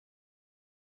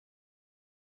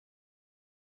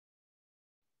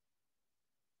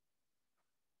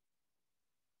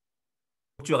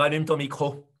tu rallumes ton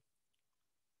micro.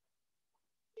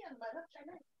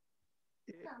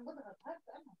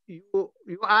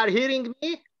 You are hearing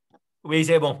me? Oui,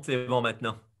 c'est bon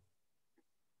maintenant.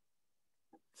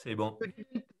 C'est bon. You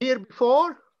didn't hear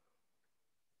before?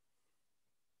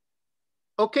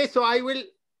 Okay, so I will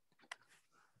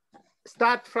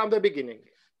start from the beginning.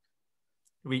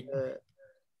 Oui.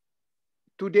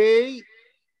 Today,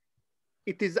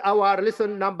 it is our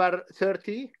lesson number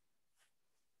 30.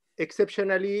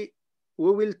 Exceptionally,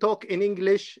 we will talk in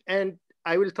English and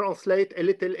I will translate a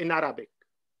little in Arabic.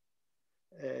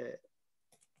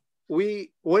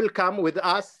 We welcome with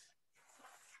us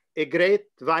a great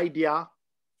Vaidya,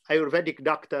 Ayurvedic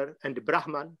doctor and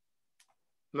Brahman,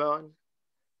 man,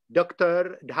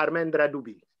 Dr. Dharmendra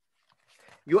Dube.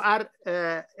 You are,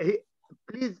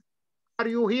 please, are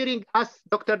you hearing us,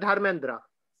 Dr. Dharmendra?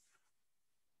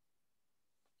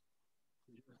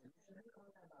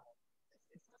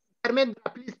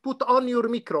 Dharmendra, please put on your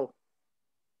micro.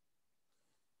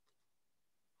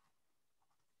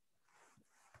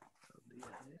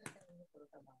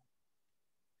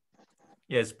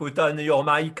 Yes, put on your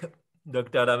mic,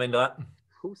 Dr. Dharmendra.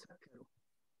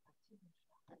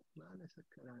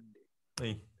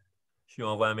 Oui, je lui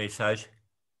envoie un message.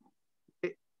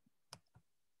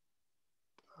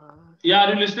 Yeah,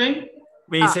 are you listening?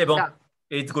 Oui, c'est bon. Yeah.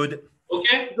 It's good.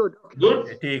 Okay. Good. Good.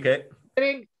 Okay.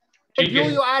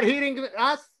 You are hearing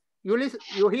us? You listen?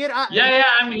 You hear us? Yeah,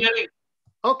 I'm hearing.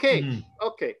 Okay.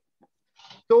 Okay.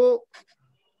 So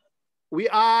we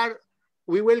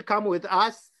welcome with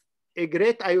us a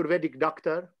great Ayurvedic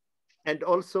doctor and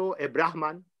also a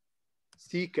Brahman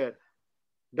seeker,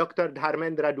 Dr.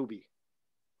 Dharmendra Dube.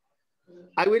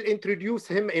 I will introduce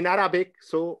him in Arabic,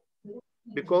 so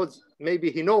because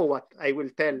maybe he know what I will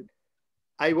tell.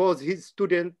 I was his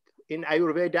student in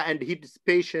Ayurveda and his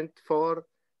patient for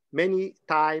many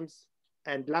times,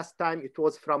 and last time it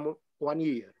was from 1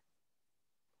 year.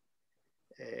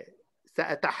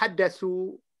 سأتحدث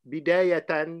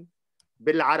بداية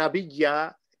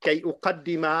بالعربية كي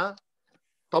أقدم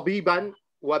طبيبا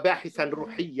وباحثا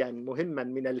روحيا مهما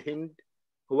من الهند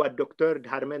هو الدكتور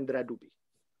دهارمندرا دوبي،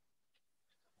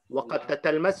 وقد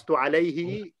تتلمذت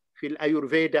عليه في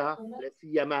الأيورفيدا لا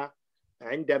سيما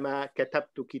عندما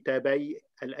كتبت كتابي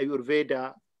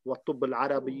الأيورفيدا والطب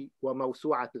العربي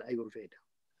وموسوعة الأيورفيدا.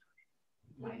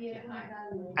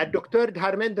 الدكتور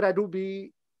دهارمندرا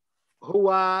دوبي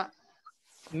هو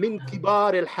من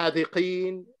كبار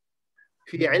الحاذقين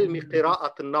في علم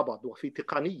قراءة النبض وفي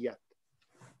تقنية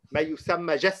ما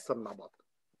يسمى جس النبض.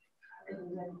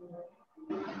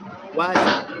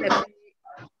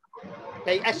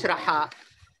 كي أشرح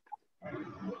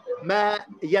ما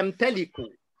يمتلك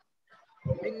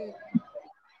من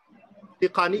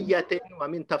تقنية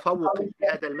ومن تفوق في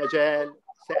هذا المجال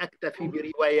سأكتفي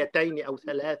بروايتين أو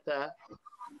ثلاثة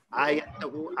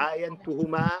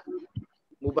عاينتهما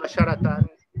مباشرة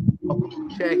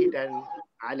وكنت شاهدا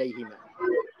عليهما.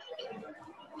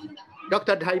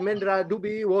 Dr. Dharmendra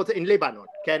Dube was in Lebanon.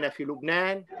 كان في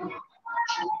لبنان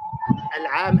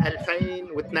العام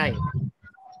 2002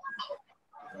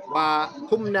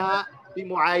 وقمنا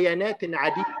بمعاينات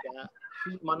عديدة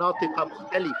في مناطق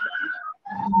مختلفة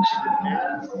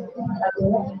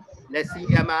لا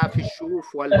سيما في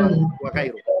الشوف والبرد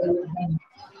وغيره.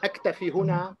 أكتفي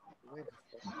هنا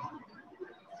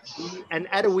بأن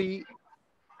أروي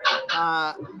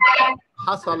ما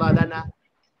حصل لنا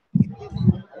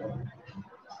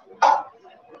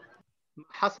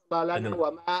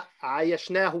وما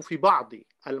عايشناه في بعض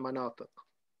المناطق.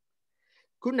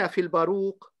 كنا في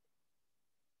الباروق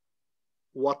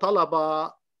وطلب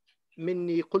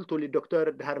مني، قلت للدكتور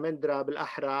دهارمندرا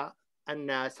بالأحرى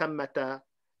أن ثمة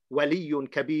ولي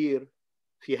كبير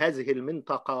في هذه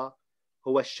المنطقة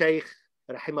هو الشيخ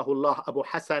رحمه الله أبو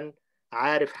حسن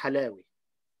عارف حلاوي،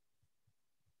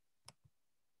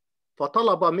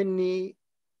 فطلب مني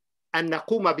أن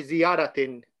نقوم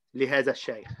بزيارة لهذا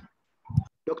الشيخ.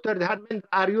 دكتور دهارمندرا,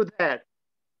 are you there?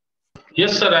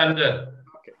 Yes, sir, I'm there.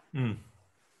 Okay.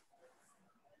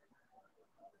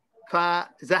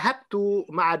 فذهبت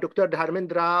مع الدكتور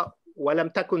دهارمندرا ولم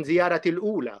تكن زيارتي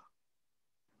الأولى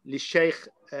للشيخ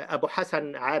أبو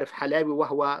حسن عارف حلاوي،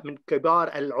 وهو من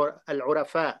كبار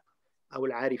العرفاء أو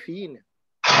العارفين،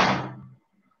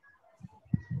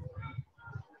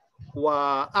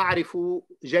 وأعرف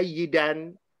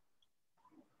جيدا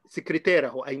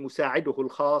سكرتيره أي مساعده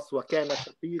الخاص، وكان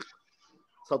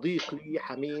صديق لي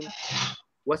حميم،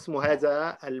 واسم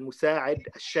هذا المساعد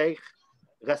الشيخ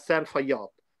غسان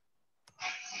فياض.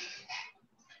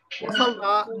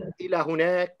 وصلنا إلى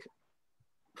هناك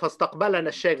فاستقبلنا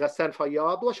الشيخ غسان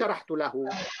فياض وشرحت له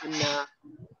أن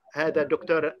هذا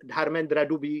دكتور دهارمندرا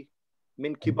دوبي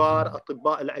من كبار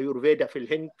أطباء الأيورفيدا في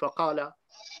الهند، فقال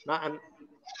ما أن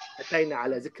أتينا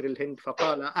على ذكر الهند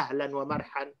فقال أهلا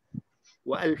ومرحبا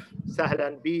وألف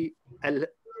سهلا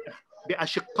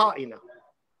بأشقائنا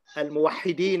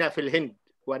الموحدين في الهند،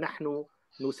 ونحن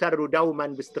نسر دوما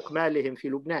باستقبالهم في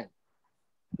لبنان،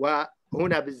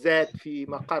 وهنا بالذات في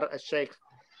مقر الشيخ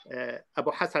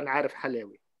أبو حسن عارف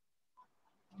حلاوي.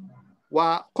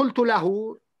 وقلت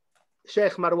له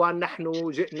شيخ مروان نحن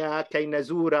جئنا كي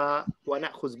نزور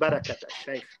ونأخذ بركة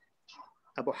الشيخ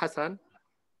أبو حسن،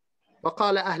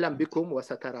 فقال أهلا بكم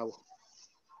وسترون.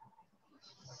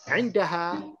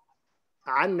 عندها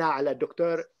عنا على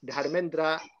الدكتور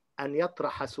دهارمندرا أن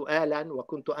يطرح سؤالا،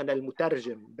 وكنت أنا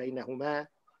المترجم بينهما.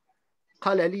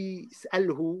 قال لي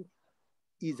اسأله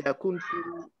إذا كنت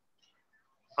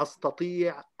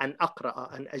أستطيع أن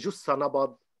أقرأ، أن أجس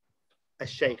نبض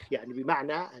الشيخ، يعني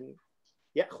بمعنى أن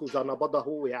يأخذ نبضه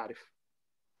ويعرف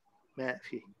ما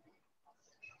فيه.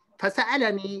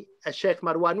 فسألني الشيخ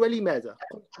مروان ولماذا؟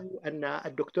 قلت أن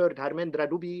الدكتور دهارمندرا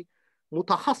دوبي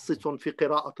متخصص في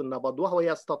قراءة النبض، وهو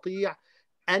يستطيع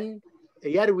أن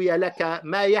يروي لك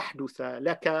ما يحدث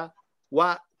لك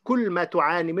وكل ما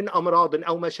تعاني من أمراض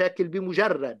أو مشاكل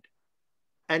بمجرد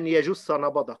أن يجس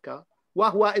نبضك،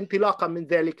 وهو انطلاقا من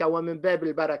ذلك ومن باب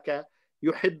البركة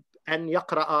يحب أن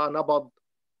يقرأ نبض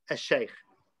الشيخ.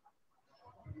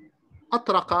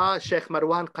 أطرق الشيخ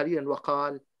مروان قليلا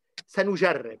وقال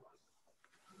سنجرب،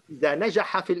 إذا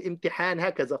نجح في الامتحان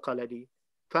هكذا قال لي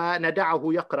فندعه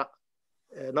يقرأ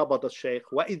نبض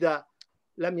الشيخ، وإذا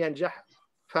لم ينجح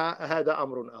فهذا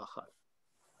أمر آخر.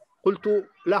 قلت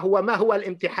له وما هو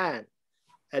الامتحان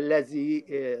الذي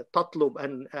تطلب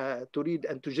أن تريد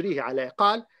أن تجريه عليه؟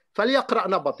 قال فليقرأ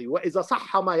نبضي، وإذا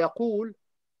صح ما يقول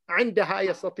عندها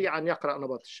يستطيع أن يقرأ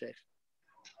نبض الشيخ.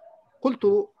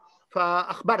 قلت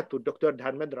فأخبرت الدكتور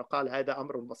دهارمندرا، قال هذا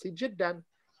أمر بسيط جدا،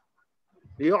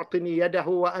 ليعطني يده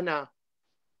وأنا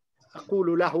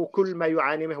أقول له كل ما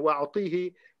يعاني منه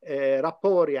وأعطيه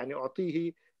رابور، يعني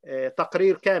أعطيه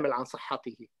تقرير كامل عن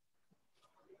صحته.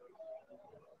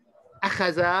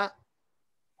 أخذ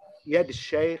يد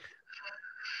الشيخ،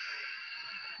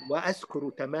 وأذكر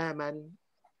تماما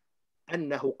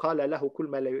أنه قال له كل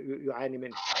ما يعاني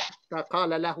منه.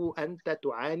 قال له أنت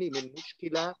تعاني من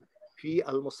مشكلة في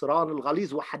المصران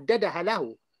الغليظ، وحددها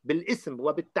له بالاسم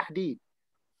وبالتحديد.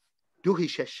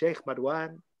 دهش الشيخ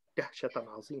مروان دهشة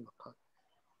عظيمة، قال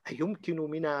أيمكن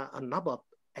من النبض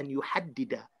أن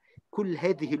يحدد كل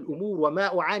هذه الأمور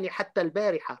وما أعاني حتى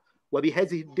البارحة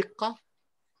وبهذه الدقة؟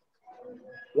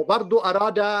 وبرضو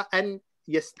أراد أن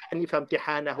يستأنف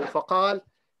امتحانه، فقال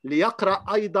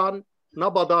ليقرأ أيضا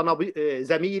نبض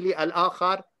زميلي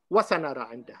الآخر وسنرى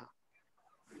عندها.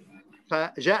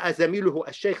 فجاء زميله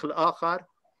الشيخ الآخر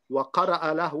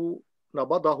وقرأ له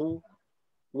نبضه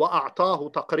وأعطاه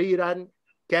تقريرا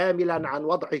كاملا عن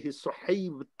وضعه الصحي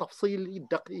بالتفصيل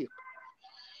الدقيق.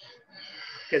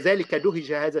 كذلك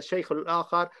دهج هذا الشيخ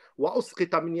الآخر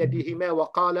وأسقط من يديهما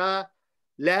وقال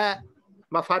لا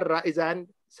مفر، إذن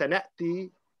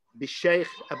سنأتي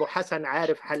بالشيخ أبو حسن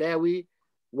عارف حلاوي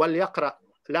وليقرأ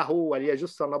له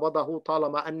وليجس نبضه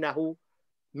طالما أنه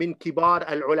من كبار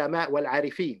العلماء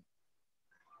والعارفين.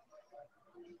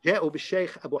 جاءوا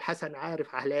بالشيخ أبو حسن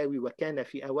عارف حلاوي، وكان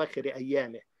في أواخر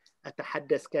أيامه،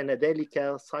 أتحدث كان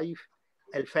ذلك صيف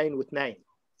 2002.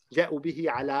 جاءوا به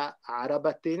على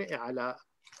عربة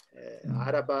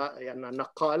يعني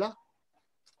نقالة،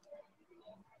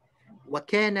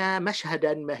 وكان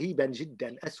مشهدا مهيبا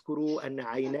جدا. أذكر أن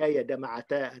عيناي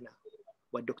دمعتا أنا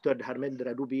والدكتور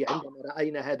دهارمندرا دوبي عندما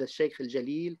رأينا هذا الشيخ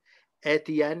الجليل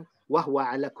آتيا وهو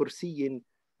على كرسي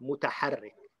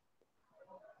متحرك.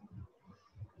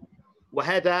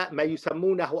 وهذا ما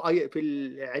يسمونه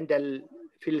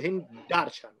في الهند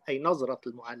دارشان، أي نظرة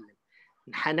المعلم.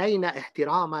 انحنينا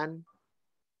احتراما،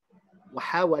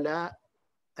 وحاول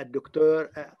الدكتور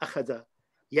أخذ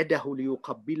يده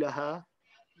ليقبلها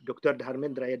الدكتور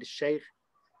دهارمندرا يد الشيخ،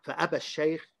 فأبى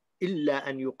الشيخ إلا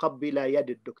أن يقبل يد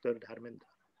الدكتور دهارمندرا.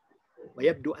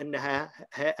 ويبدو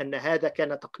أن هذا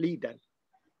كان تقليدا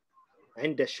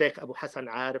عند الشيخ أبو حسن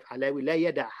عارف حلاوي، لا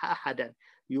يدع أحدا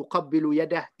يقبل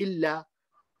يده إلا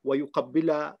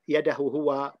ويقبل يده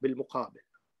هو بالمقابل.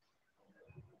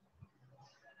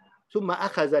 ثم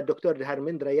أخذ الدكتور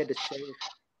دهارمندرا يد الشيخ،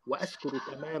 وأذكر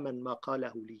تماما ما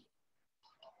قاله لي.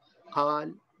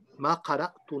 قال ما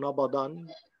قرأت نبضا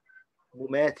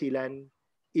مماثلا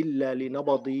إلا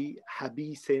لنبض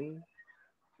حبيس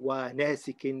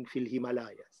وناسك في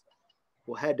الهيمالايا.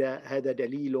 وهذا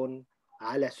دليل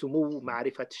على سمو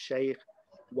معرفة الشيخ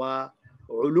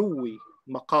وعلو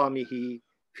مقامه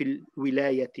في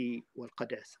الولاية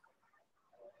والقداسة.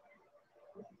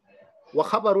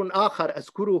 وخبر آخر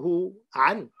أذكره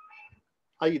عن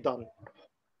أيضا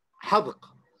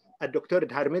حذق الدكتور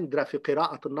دهارمندرا في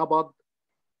قراءة النبض.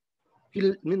 في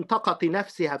المنطقة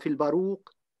نفسها في الباروق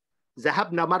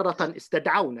ذهبنا مرة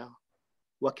استدعونا،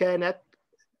 وكانت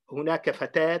هناك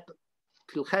فتاة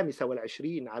في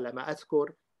 25 على ما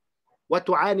أذكر،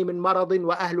 وتعاني من مرض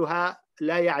وأهلها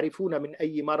لا يعرفون من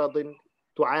أي مرض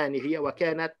تعاني هي،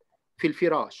 وكانت في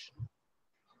الفراش.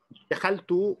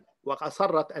 دخلت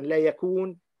وأصرت أن لا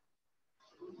يكون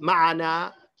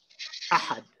معنا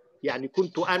أحد، يعني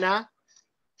كنت أنا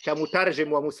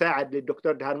كمترجم ومساعد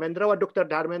للدكتور دهارمندرا والدكتور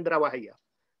دهارمندرا، وهي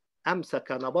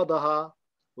أمسك نبضها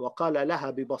وقال لها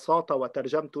ببساطة،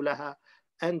 وترجمت لها: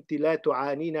 أنت لا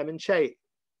تعانين من شيء،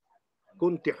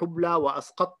 كنت حبلى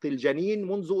وأسقطت الجنين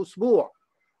منذ أسبوع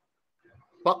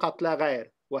فقط لا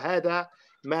غير، وهذا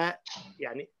ما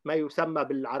يسمى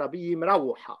بالعربية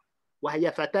مروحة،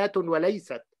 وهي فتاة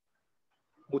وليست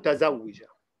متزوجة.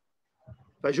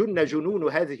 فجن جنون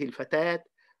هذه الفتاة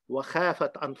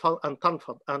وخافت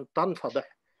أن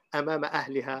تنفضح أمام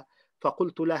أهلها،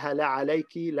 فقلت لها: لا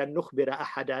عليك، لن نخبر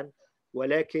أحدا،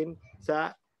 ولكن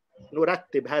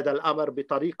سنرتب هذا الأمر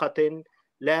بطريقة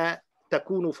لا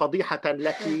تكون فضيحة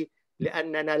لك،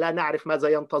 لأننا لا نعرف ماذا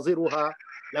ينتظرها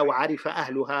لو عرف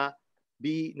أهلها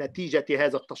بنتيجة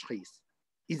هذا التشخيص.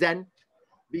 إذن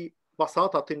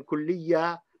ببساطة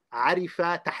كلية عرف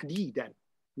تحديدا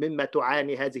مما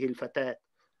تعاني هذه الفتاة،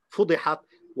 فضحت.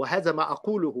 وهذا ما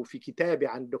أقوله في كتابي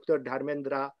عن الدكتور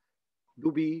دهارمندرا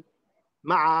دوبي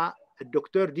مع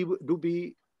الدكتور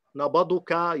دوبي: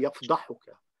 نبضك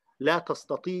يفضحك، لا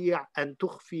تستطيع أن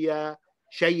تخفي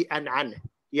شيئا عنه،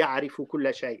 يعرف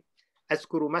كل شيء.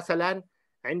 أذكر مثلا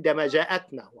عندما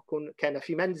جاءتنا وكان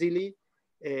في منزلي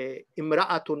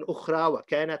امرأة أخرى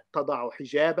وكانت تضع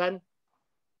حجابا،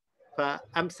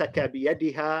 فأمسك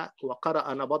بيدها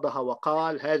وقرأ نبضها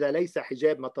وقال: هذا ليس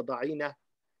حجاب ما تضعينه،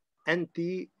 أنت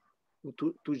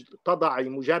تضعي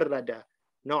مجرد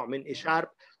نوع من إشارب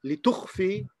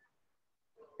لتخفي،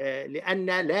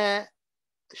 لأن لا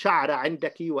شعر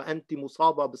عندك وأنت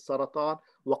مصابة بالسرطان،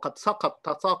 وقد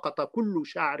تساقط كل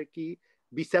شعرك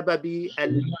بسبب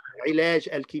العلاج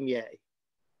الكيميائي.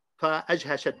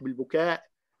 فأجهشت بالبكاء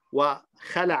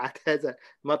وخلعت هذا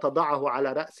ما تضعه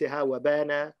على رأسها،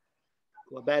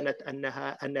 وبانت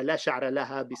أن لا شعر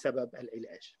لها بسبب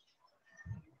العلاج.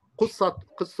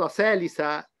 قصة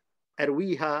ثالثة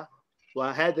أرويها،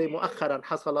 وهذه مؤخرا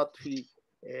حصلت في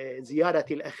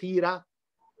زيارتي الأخيرة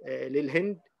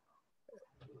للهند.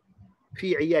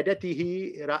 في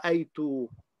عيادته رأيت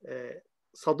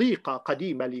صديقة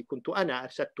قديمة لي كنت أنا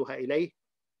أرشدتها إليه،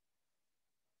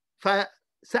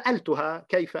 فسألتها: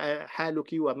 كيف حالك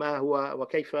وما هو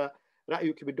وكيف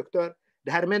رأيك بالدكتور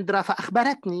دهارمندرا؟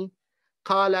 فأخبرتني،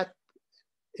 قالت: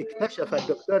 اكتشف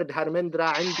الدكتور دهارمندرا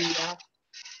عندي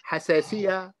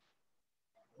حساسية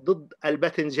ضد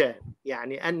الباذنجان،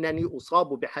 يعني أنني أصاب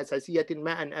بحساسية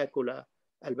ما أن آكل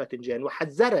الباذنجان،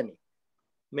 وحذرني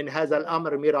من هذا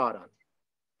الأمر مرارا.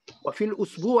 وفي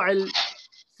الأسبوع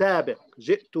السابق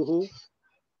جئته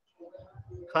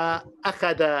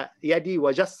فأخذ يدي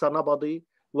وجس نبضي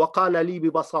وقال لي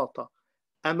ببساطة: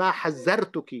 أما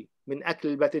حذرتك من أكل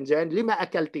الباذنجان؟ لما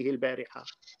أكلته البارحة؟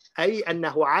 أي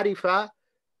أنه عرف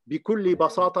بكل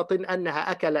بساطة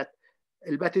أنها أكلت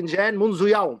الباذنجان منذ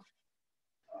يوم،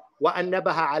 وأن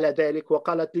نبه على ذلك.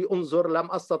 وقالت لي: انظر،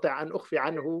 لم أستطع أن أخفي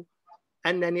عنه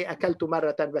أنني أكلت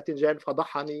مرة باذنجان،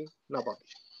 فضحني نبضي.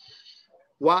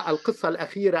 والقصة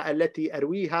الأخيرة التي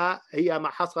أرويها هي ما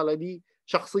حصل لي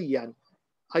شخصيا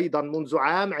أيضا منذ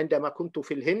عام عندما كنت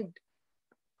في الهند،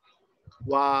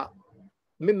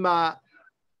 ومما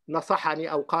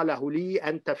نصحني أو قاله لي: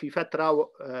 أنت في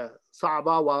فترة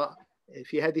صعبة،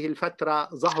 وفي هذه الفترة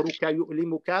ظهرك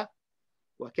يؤلمك،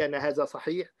 وكان هذا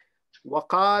صحيح.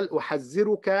 وقال: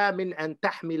 أحذرك من أن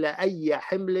تحمل أي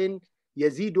حمل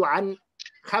يزيد عن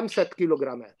 5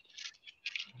 كيلوغرامات.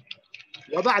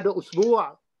 وبعد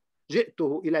أسبوع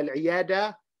جئته إلى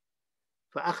العيادة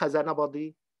فأخذ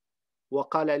نبضي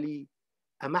وقال لي: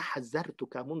 أما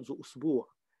حذرتك منذ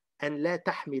أسبوع أن لا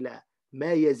تحمل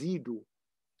ما يزيد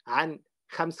عن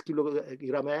 5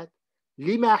 كيلوغرامات؟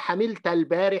 لما حملت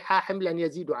البارحة حملا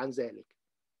يزيد عن ذلك؟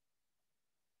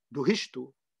 دهشت،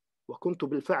 وكنت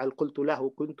بالفعل قلت له: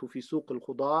 كنت في سوق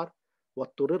الخضار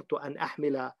واضطررت أن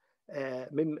أحمل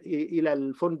إلى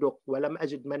الفندق ولم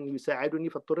أجد من يساعدني،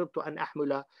 فاضطررت أن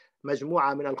أحمل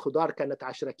مجموعة من الخضار كانت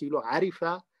 10 كيلو. عرف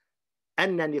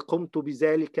أنني قمت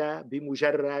بذلك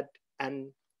بمجرد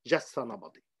أن جس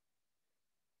نبضي.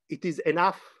 It is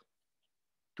enough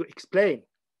to explain.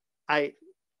 I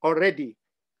already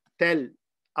tell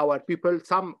our people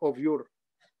some of your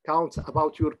counts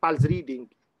about your pulse reading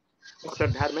Dr.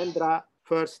 Dharmendra,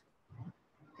 first,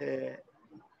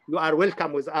 you are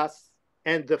welcome with us.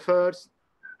 And the first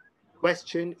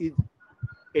question is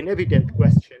an evident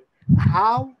question.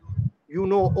 How you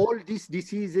know all these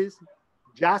diseases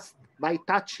just by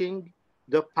touching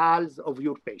the pulse of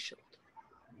your patient?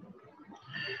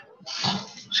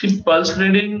 See, pulse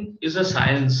reading is a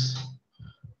science.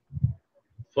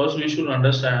 First, we should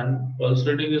understand pulse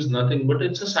reading is nothing but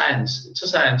it's a science. It's a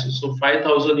science. It's a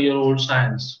 5,000-year-old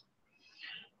science.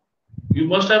 You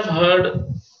must have heard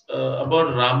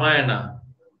about Ramayana.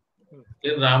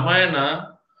 In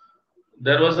Ramayana,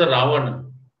 there was a Ravana.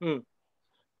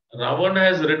 Ravana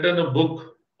has written a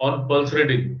book on pulse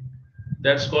reading.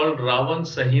 That's called Ravan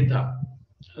Sahita.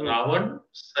 Ravan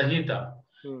Sahita.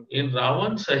 In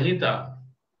Ravan Sahita,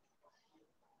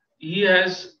 he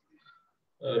has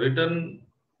written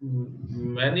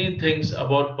many things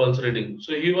about pulse reading.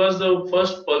 So he was the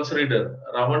first pulse reader.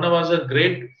 Ravana was a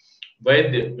great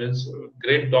Vaidya, means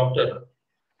great doctor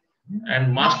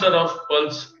and master of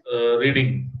pulse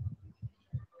reading.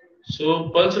 So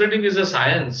pulse reading is a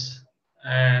science,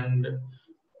 and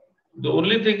the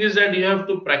only thing is that you have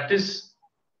to practice.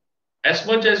 As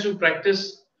much as you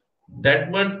practice,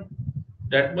 that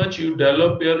much you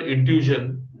develop your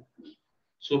intuition.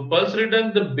 So pulse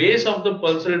reading, the base of the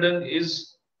pulse reading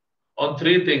is on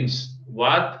three things: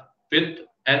 Vat, Pitta,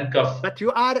 and Kapha. But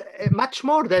you are much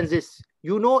more than this.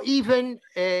 You know even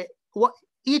what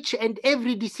each and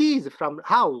every disease from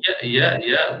how.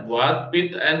 Yeah. Vat,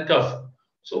 Pitta, and Kapha.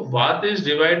 So Vat is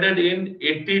divided in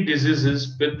 80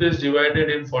 diseases, Pitta is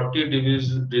divided in 40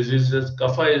 diseases,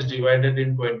 Kapha is divided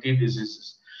in 20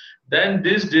 diseases. Then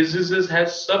these diseases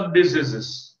have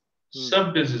sub-diseases.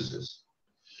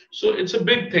 So it's a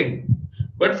big thing.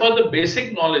 But for the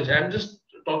basic knowledge, I'm just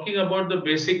talking about the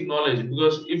basic knowledge,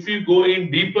 because if you go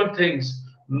in deeper things,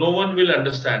 no one will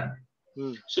understand.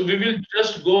 So we will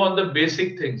just go on the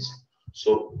basic things.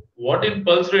 So what in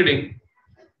pulse reading,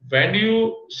 when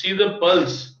you see the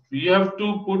pulse, you have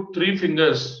to put 3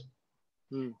 fingers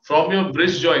from your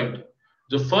wrist joint.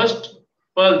 The first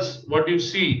pulse, what you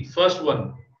see, first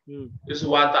one is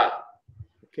Vata.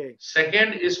 Okay.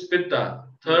 Second is Pitta.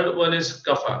 Third one is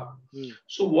Kapha.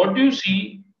 So what do you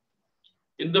see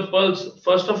in the pulse?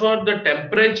 First of all, the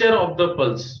temperature of the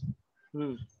pulse.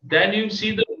 Then you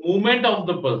see the movement of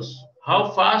the pulse,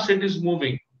 how fast it is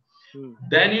moving.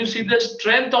 Then you see the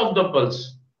strength of the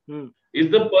pulse. Is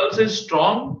the pulse is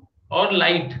strong or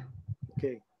light?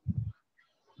 Okay.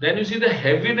 Then you see the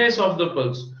heaviness of the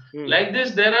pulse. Like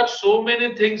this, there are so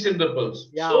many things in the pulse.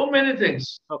 Yeah. So many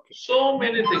things. Okay. So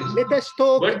many things. Let us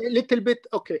talk a little bit.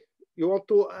 Okay. You want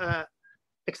to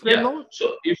explain more?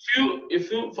 So if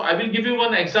you, I will give you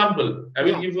one example.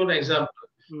 Give you an example.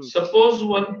 Suppose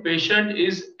one patient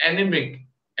is anemic.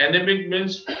 Anemic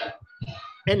means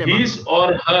his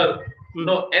or her.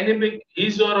 No, anemic,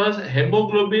 his or her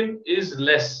hemoglobin is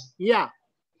less. Yeah.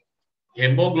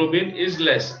 Hemoglobin is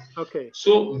less. Okay.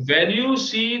 So when you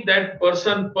see that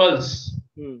person pulse,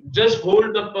 just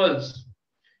hold the pulse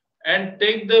and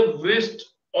take the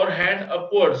wrist or hand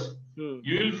upwards.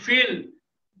 You will feel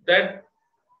that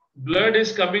blood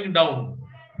is coming down.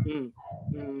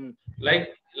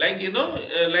 Like you know,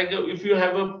 like if you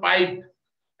have a pipe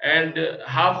and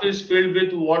half is filled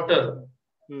with water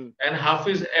and half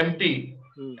is empty,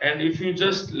 and if you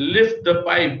just lift the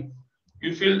pipe,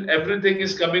 you feel everything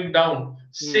is coming down.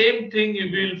 Same thing you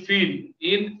will feel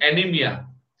in anemia.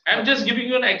 I'm just giving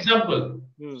you an example.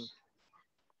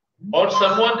 Or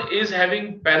someone is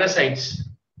having parasites.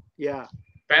 Yeah.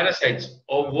 Parasites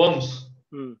or worms.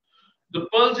 The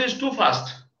pulse is too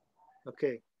fast.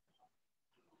 Okay.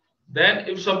 Then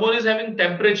if someone is having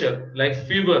temperature like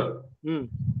fever,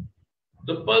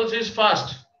 the pulse is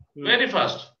fast, very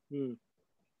fast. He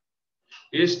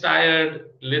is tired,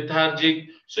 lethargic.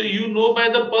 So you know by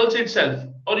the pulse itself,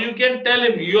 or you can tell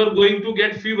him you are going to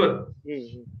get fever.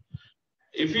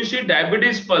 If you see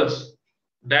diabetes pulse,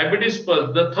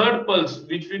 the third pulse,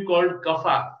 which we call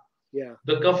kapha,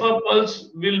 the kapha pulse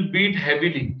will beat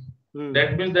heavily.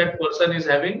 That means that person is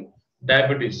having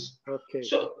diabetes. Okay.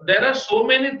 So there are so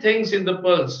many things in the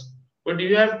pulse, but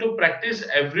you have to practice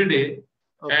every day,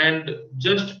 and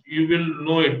just you will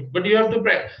know it. But you have to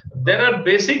practice. There are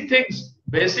basic things.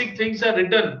 Basic things are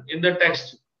written in the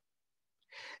text.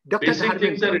 Dr.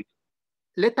 Dharmendra,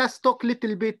 let us talk a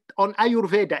little bit on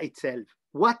Ayurveda itself.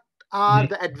 What are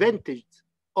the advantages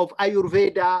of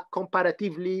Ayurveda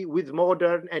comparatively with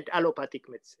modern and allopathic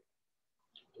medicine?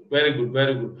 Very good,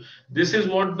 very good. This is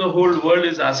what the whole world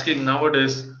is asking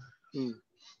nowadays.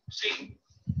 See,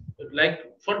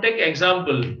 like take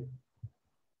example,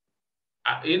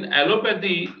 in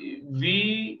allopathy,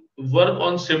 we work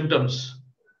on symptoms.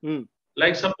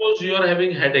 Like suppose you are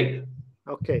having headache.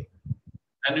 Okay.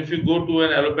 And if you go to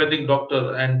an allopathic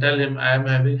doctor and tell him I am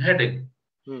having headache,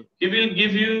 he will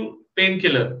give you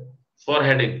painkiller for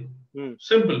headache.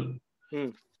 Simple.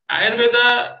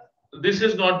 Ayurveda, this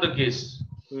is not the case.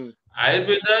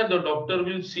 Ayurveda, the doctor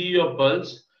will see your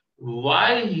pulse,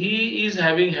 why he is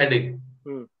having headache.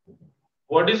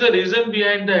 What is the reason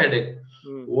behind the headache?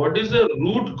 What is the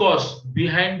root cause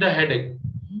behind the headache?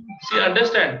 See,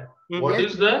 understand. What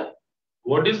is the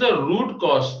root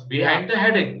cause behind the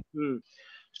headache?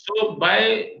 So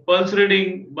by pulse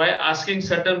reading, by asking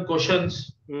certain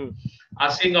questions,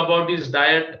 asking about his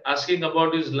diet, asking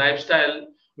about his lifestyle,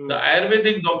 the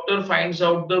Ayurvedic doctor finds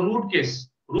out the root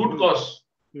cause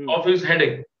of his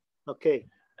headache. Okay.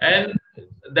 And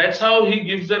that's how he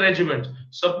gives the regimen.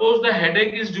 Suppose the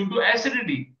headache is due to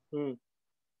acidity.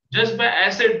 Just by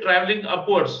acid traveling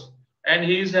upwards and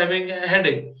he is having a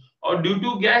headache, or due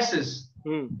to gases,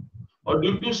 or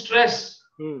due to stress.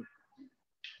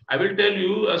 I will tell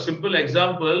you a simple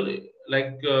example.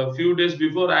 Like a few days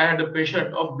before, I had a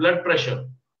patient of blood pressure,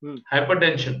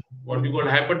 hypertension, what we call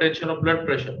hypertension of blood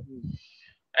pressure.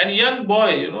 And young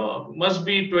boy, you know, must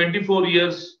be 24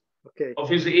 years of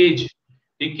his age.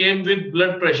 He came with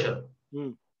blood pressure.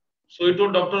 So he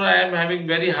told doctor, I am having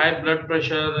very high blood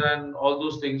pressure and all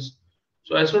those things.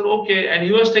 So I said, okay. And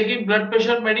he was taking blood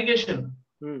pressure medication.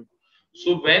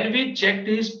 So when we checked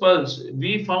his pulse,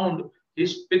 we found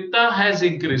his pitta has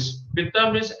increased.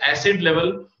 Pitta means acid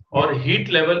level or heat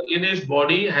level in his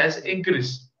body has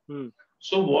increased.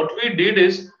 So what we did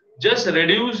is just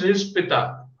reduce his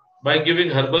pitta by giving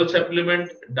herbal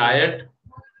supplement, diet.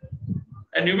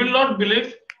 And you will not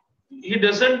believe, he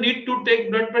doesn't need to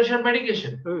take blood pressure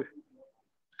medication.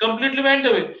 Completely went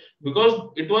away because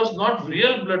it was not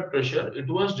real blood pressure. It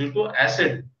was due to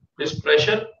acid. His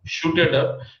pressure shooted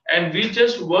up and we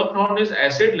just worked on his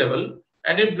acid level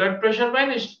and his blood pressure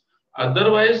vanished.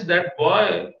 Otherwise, that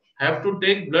boy have to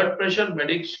take blood pressure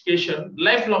medication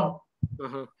lifelong.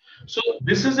 So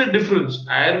this is the difference.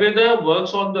 Ayurveda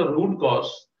works on the root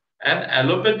cause and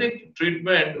allopathic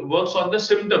treatment works on the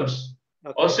symptoms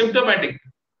or symptomatic.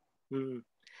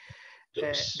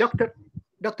 Dr.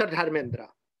 Dharmendra,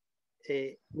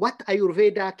 what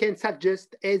Ayurveda can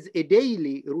suggest as a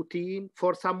daily routine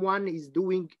for someone is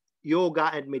doing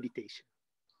yoga and meditation?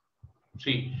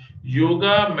 See,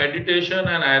 yoga, meditation,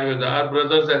 and Ayurveda are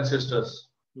brothers and sisters.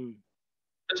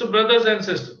 It's a brothers and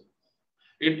sisters.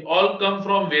 It all come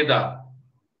from Veda.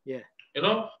 Yeah. You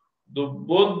know,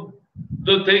 both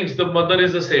the things, the mother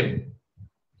is the same.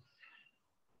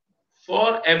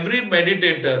 For every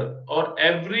meditator or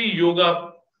every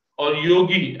yoga or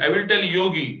yogi, I will tell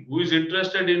yogi who is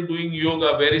interested in doing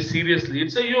yoga very seriously,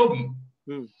 it's a yogi.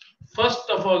 First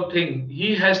of all thing,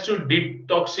 he has to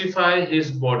detoxify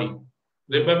his body.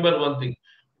 Remember one thing,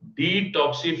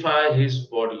 detoxify his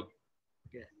body.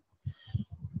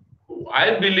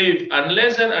 I believe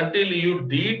unless and until you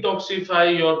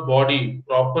detoxify your body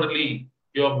properly,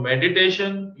 your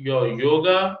meditation, your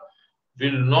yoga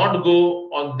will not go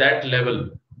on that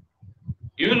level.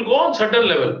 You will go on certain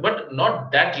level, but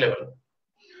not that level.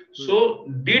 So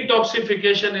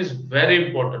detoxification is very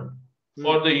important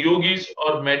for the yogis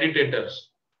or meditators.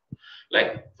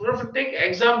 Like, take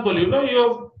example, you know, you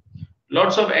have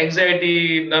lots of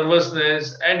anxiety,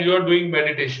 nervousness, and you are doing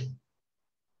meditation.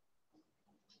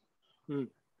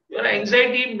 Your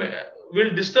anxiety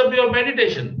will disturb your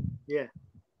meditation. Yeah.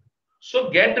 So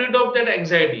get rid of that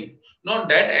anxiety. Now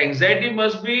that anxiety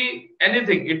must be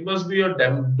anything. It must be your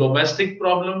domestic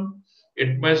problem.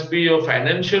 It must be your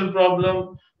financial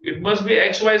problem. It must be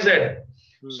XYZ.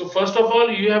 So first of all,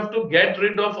 you have to get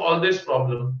rid of all this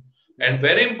problem. And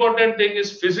very important thing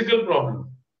is physical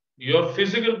problem. Your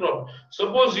physical problem.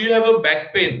 Suppose you have a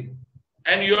back pain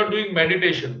and you are doing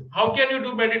meditation. How can you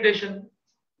do meditation?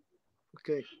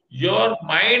 Okay. Your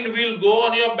mind will go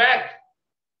on your back.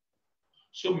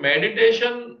 So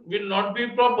meditation will not be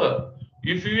proper.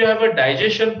 If you have a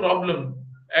digestion problem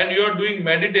and you are doing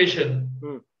meditation,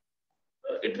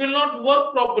 it will not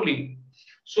work properly.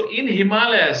 So in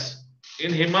Himalayas,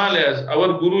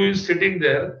 our Guru is sitting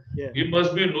there. Yeah. He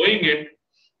must be knowing it.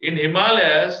 In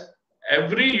Himalayas,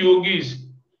 every yogis,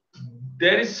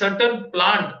 there is certain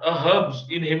plant, herbs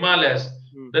in Himalayas.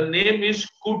 The name is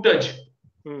Kutaj.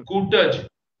 Kutaj.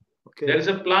 Okay. There is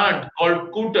a plant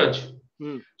called Kutaj.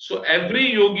 So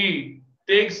every yogi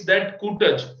takes that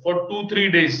Kutaj for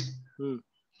 2-3 days.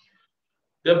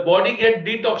 Their body get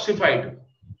detoxified.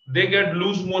 They get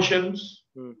loose motions,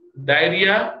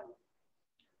 diarrhea,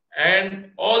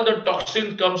 and all the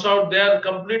toxins comes out. They are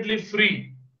completely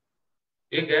free.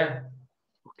 Okay.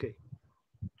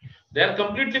 They are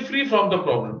completely free from the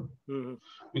problem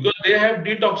because they have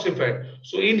detoxified.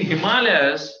 So in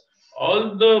Himalayas,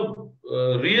 all the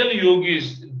real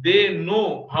yogis, they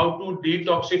know how to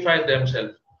detoxify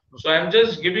themselves. So I'm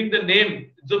just giving the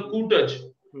name, the Kutaj.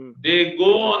 They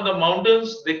go on the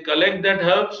mountains, they collect that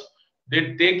herbs,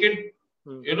 they take it,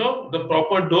 you know, the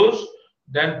proper dose.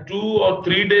 Then 2 or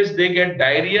 3 days they get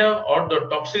diarrhea or the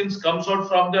toxins comes out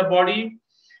from their body.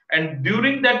 And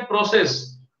during that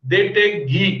process, they take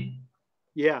ghee,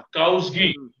 cow's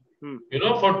ghee. You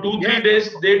know, for 2-3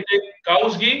 days they take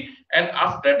cow's ghee, and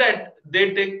after that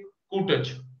they take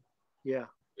Kutaj.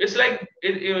 It's like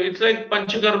it's like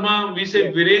Panchakarma. We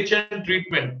say Virechan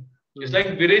treatment. It's like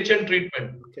Virechan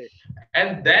treatment.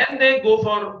 And then they go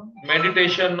for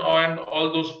meditation and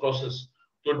all those processes.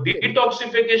 So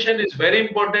detoxification is very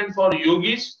important for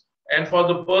yogis and for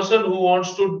the person who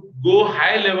wants to go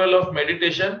high level of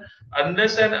meditation.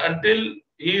 Unless and until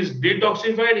he is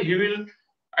detoxified, he will,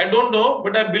 I don't know,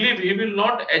 but I believe he will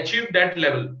not achieve that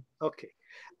level.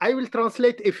 I will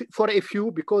translate for a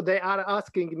few because they are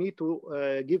asking me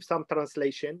to give some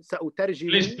translation.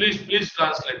 Please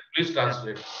translate. Please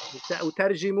translate.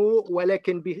 سأترجم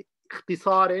ولكن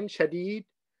باختصار شديد.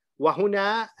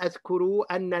 وهنا أذكر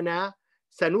أننا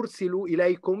سنرسل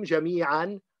إليكم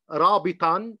جميعا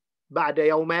رابطا بعد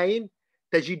يومين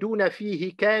تجدون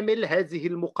فيه كامل هذه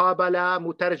المقابلة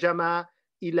مترجمة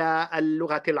إلى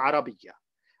اللغة العربية.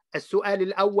 السؤال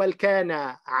الأول كان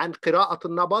عن قراءة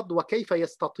النبض وكيف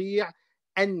يستطيع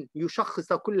أن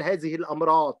يشخص كل هذه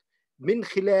الأمراض من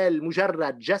خلال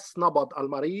مجرد جس نبض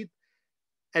المريض.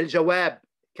 الجواب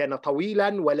كان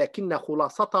طويلا ولكن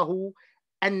خلاصته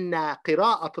أن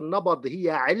قراءة النبض هي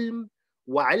علم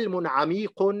وعلم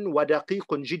عميق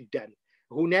ودقيق جدا.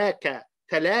 هناك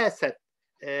ثلاثة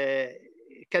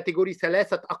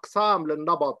أقسام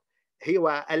للنبض،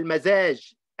 هو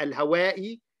المزاج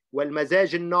الهوائي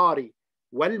والمزاج الناري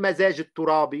والمزاج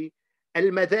الترابي.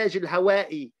 المزاج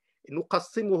الهوائي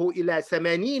نقسمه إلى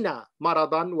 80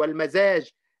 مرضا، والمزاج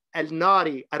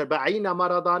الناري 40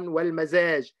 مرضا،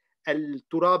 والمزاج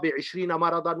الترابي 20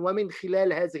 مرضا. ومن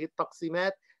خلال هذه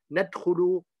التقسيمات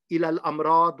ندخل إلى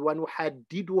الأمراض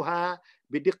ونحددها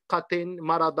بدقة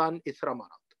مرضا إثر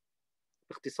مرض.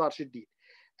 باختصار شديد.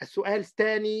 السؤال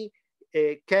الثاني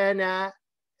كان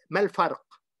ما الفرق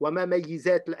وما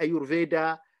ميزات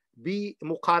الأيورفيدا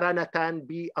بمقارنة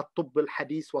بالطب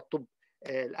الحديث والطب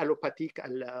الألوباتيك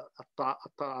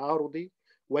التعارضي.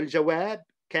 والجواب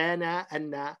كان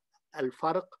أن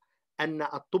الفرق أن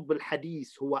الطب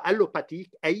الحديث هو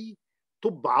ألوباتيك، أي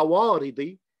طب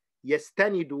عوارضي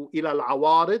يستند إلى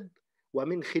العوارض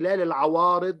ومن خلال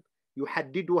العوارض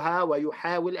يحددها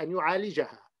ويحاول أن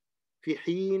يعالجها، في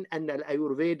حين أن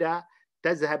الأيورفيدا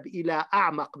تذهب إلى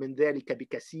أعمق من ذلك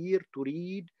بكثير،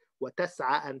 تريد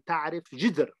وتسعى أن تعرف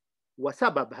جذر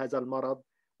وسبب هذا المرض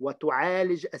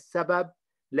وتعالج السبب،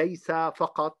 ليس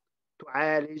فقط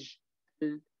تعالج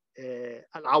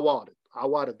العوارض،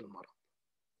 عوارض المرض.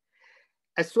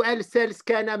 السؤال الثالث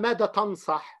كان ماذا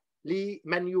تنصح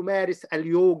لمن يمارس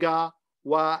اليوغا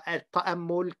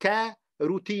والتأمل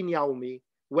كروتين يومي؟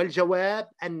 والجواب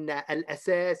أن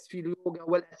الأساس في اليوغا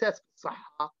والأساس في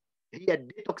الصحة هي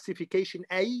الديتوكسيفيكيشن،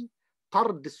 أي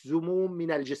طرد السموم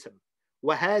من الجسم،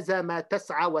 وهذا ما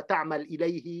تسعى وتعمل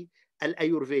إليه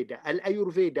الأيورفيدا.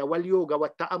 الأيورفيدا واليوغا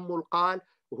والتأمل قال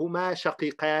هما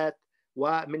شقيقات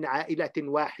ومن عائلة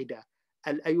واحدة.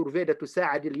 الأيورفيدا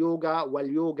تساعد اليوغا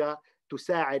واليوغا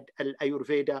تساعد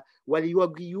الأيورفيدا،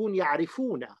 واليوغيون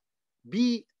يعرفون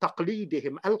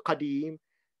بتقليدهم القديم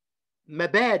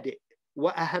مبادئ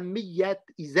وأهمية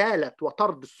إزالة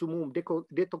وطرد السموم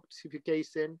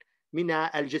ديتوكسيفيكيشن من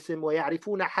الجسم،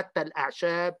 ويعرفون حتى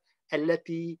الأعشاب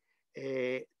التي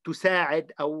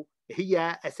تساعد أو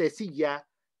هي أساسية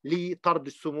لطرد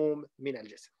السموم من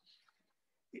الجسم.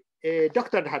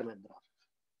 دكتور دهارمندرا،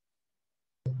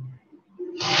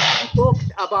 we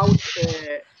talked about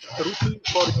routine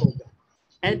for yoga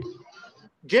and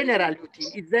general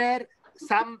routine. Is there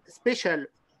some special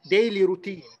daily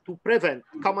routine to prevent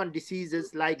common diseases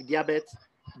like diabetes,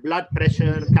 blood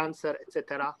pressure, cancer,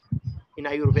 etc. in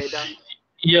Ayurveda?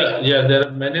 Yeah, there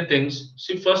are many things.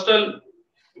 See, first of all,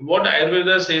 what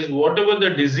Ayurveda says, whatever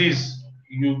the disease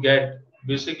you get,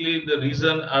 basically the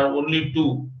reason are only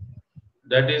two.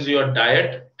 That is your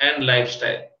diet and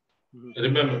lifestyle.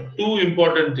 Remember, two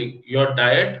important things, your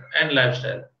diet and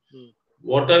lifestyle.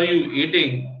 What are you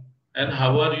eating and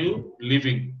how are you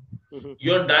living?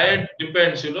 Your diet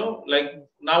depends, you know, like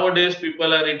nowadays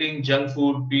people are eating junk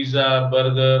food, pizza,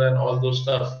 burger and all those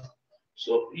stuff.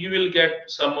 So you will get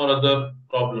some or other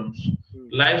problems.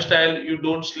 Lifestyle, you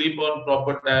don't sleep on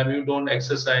proper time, you don't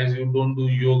exercise, you don't do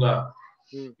yoga.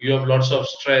 You have lots of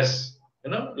stress,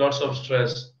 lots of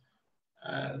stress.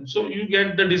 And so you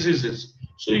get the diseases.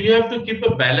 So you have to keep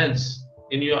a balance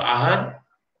in your ahar,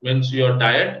 means your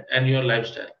diet and your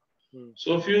lifestyle.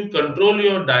 So if you control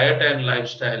your diet and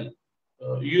lifestyle,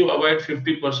 you avoid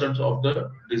 50% of the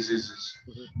diseases.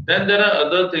 Then there are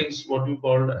other things what you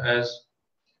call as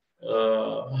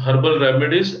herbal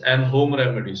remedies and home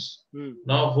remedies.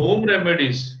 Now home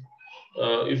remedies,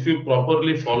 if you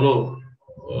properly follow,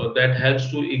 that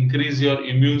helps to increase your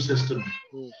immune system.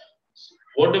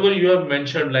 Whatever you have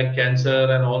mentioned, like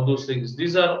cancer and all those things,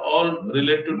 these are all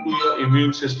related to your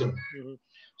immune system.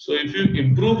 So if you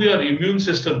improve your immune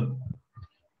system,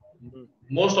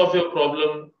 most of your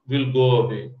problem will go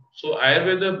away. So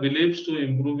Ayurveda believes to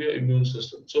improve your immune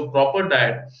system. So proper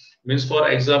diet means, for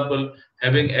example,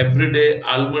 having every day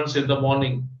almonds in the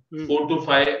morning, 4 to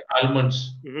 5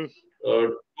 almonds,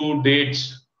 2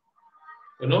 dates,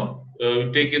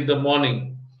 take in the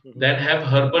morning. Then have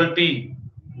herbal tea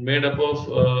made up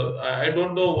of, I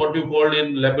don't know what you call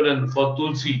in Lebanon for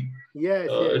tulsi. Yes,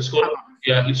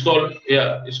 it's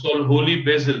called holy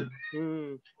basil.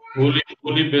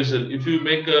 Holy basil. If you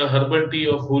make a herbal tea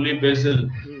of holy basil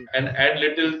and add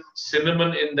little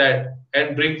cinnamon in that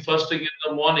and drink first thing in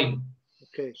the morning,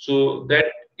 so that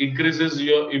increases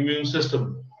your immune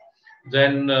system.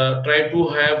 Then try to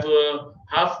have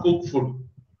half cooked food,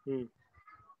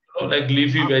 like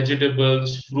leafy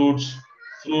vegetables, fruits.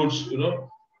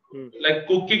 Like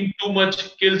cooking too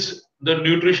much kills the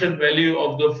nutrition value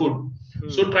of the food.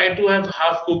 So try to have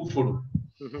half cooked food.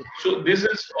 So this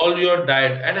is all your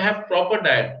diet, and have proper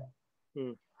diet.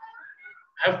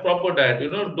 Have proper diet.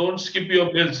 Don't skip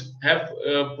your meals. Have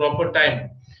proper time.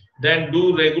 Then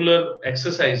do regular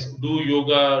exercise. Do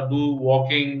yoga. Do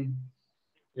walking.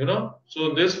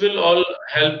 So this will all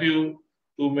help you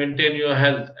to maintain your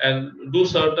health, and do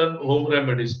certain home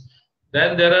remedies.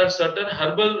 Then there are certain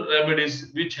herbal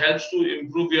remedies which helps to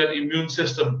improve your immune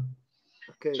system.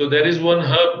 So there is one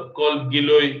herb called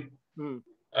Giloi.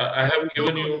 I have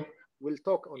given you. We'll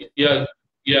talk on it. Yeah,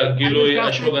 Giloi,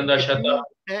 Ashwagandha, Shata.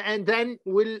 And then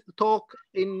we'll talk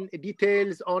in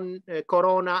details on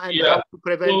corona and how to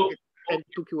prevent it and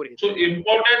to cure it. So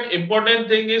important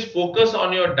thing is focus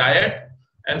on your diet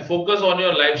and focus on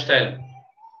your lifestyle.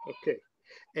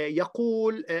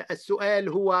 يقول السؤال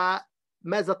هو: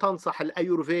 ماذا تنصح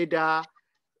الأيورفيدا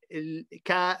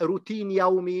كروتين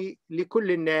يومي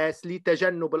لكل الناس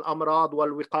لتجنب الأمراض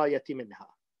والوقاية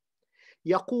منها؟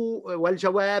 يقول،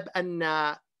 والجواب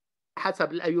أن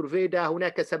حسب الأيورفيدا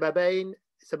هناك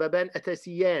سببان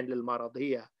أساسيان للمرض،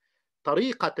 هي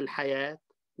طريقة الحياة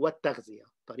والتغذية.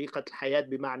 طريقة الحياة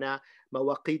بمعنى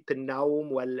مواقيت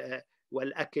النوم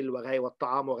والأكل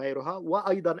والطعام وغيرها،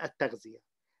 وأيضا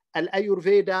التغذية.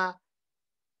 الأيورفيدا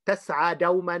تسعى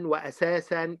دوما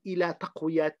وأساسا إلى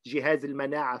تقوية جهاز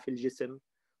المناعة في الجسم،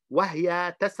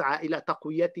 وهي تسعى إلى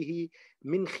تقويته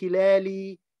من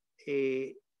خلال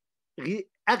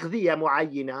أغذية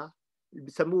معينة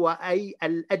بسموها أي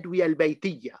الأدوية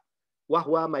البيتية،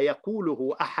 وهو ما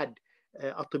يقوله أحد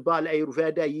أطباء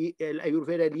الأيورفيدا: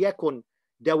 ليكن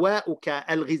دواؤك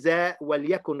الغذاء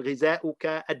وليكن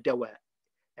غذاؤك الدواء.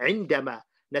 عندما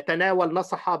نتناول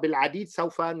نصحة بالعديد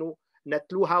سوف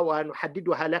نتلوها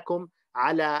ونحددها لكم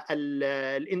على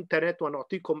الإنترنت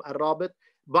ونعطيكم الرابط.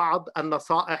 بعض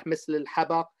النصائح مثل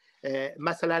الحبق،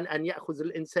 مثلا أن يأخذ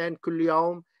الإنسان كل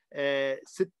يوم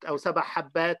 6 أو 7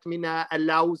 حبات من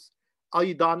اللوز،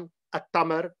 أيضا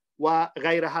التمر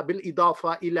وغيرها،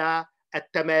 بالإضافة إلى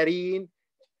التمارين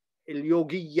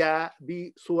اليوغية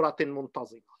بصورة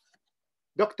منتظمة.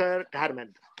 Dr.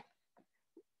 Dharmendra,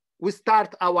 we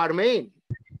start our main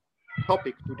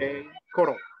topic today,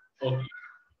 corona.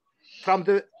 From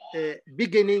the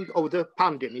beginning of the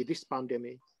pandemic,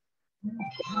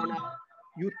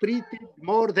 you treated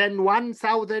more than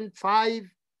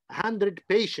 1,500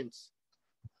 patients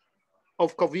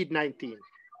of COVID-19.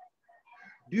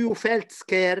 Do you felt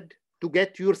scared to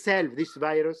get yourself this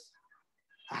virus?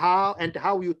 How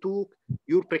you took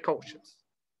your precautions?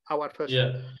 Our first.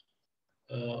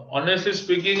 Honestly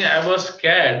speaking, I was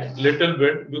scared little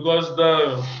bit because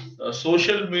the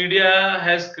social media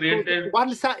has created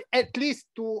at least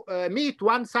to meet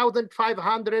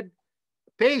 1,500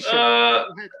 patients.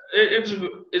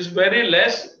 It's very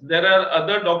less. There are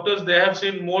other doctors, they have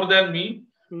seen more than me.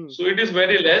 So it is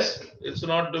very less. It's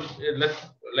not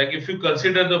like if you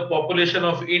consider the population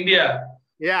of India.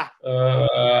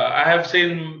 I have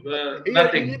seen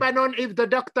nothing. In Lebanon, if the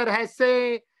doctor has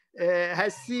seen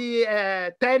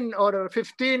 10 or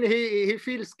 15, he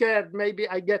feels scared. Maybe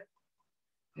I get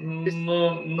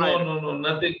no,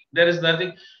 nothing. There is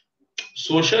nothing.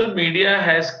 Social media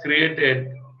has created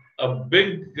a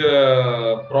big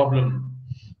problem.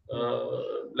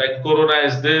 Like corona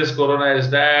is this, corona is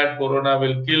that, corona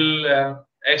will kill and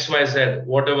X, Y, Z,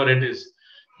 whatever it is.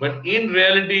 But in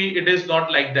reality, it is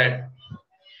not like that.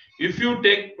 If you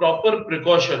take proper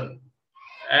precaution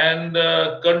and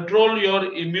control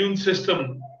your immune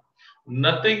system,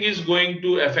 nothing is going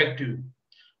to affect you.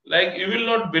 Like you will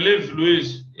not believe,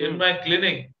 Lwiis, in my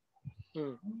clinic,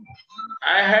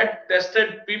 I had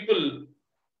tested people,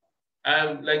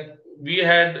 like we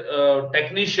had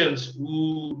technicians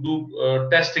who do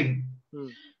testing.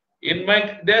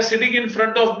 They are sitting in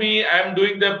front of me. I am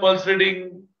doing their pulse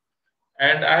reading,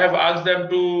 and I have asked them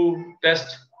to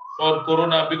test for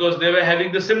corona because they were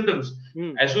having the symptoms.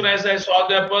 As soon as I saw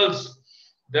their pulse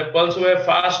were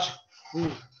fast.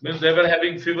 Means they were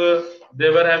having fever, they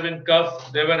were having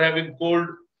cough, they were having cold.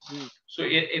 So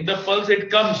in the pulse it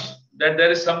comes that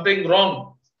there is something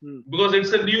wrong because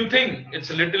it's a new thing. It's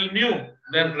a little new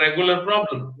than regular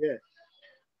problem.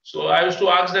 So I used to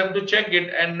ask them to check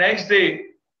it, and next day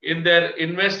in their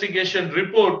investigation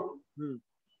report,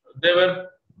 they were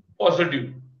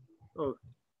positive.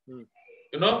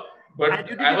 You know, but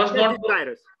I was not.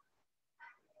 Virus?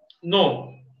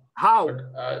 No. How?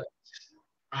 But,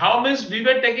 how means we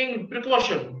were taking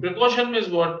precaution. Precaution means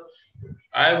what?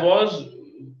 I was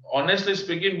honestly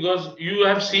speaking, because you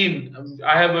have seen,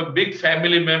 I have a big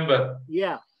family member.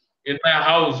 Yeah. In my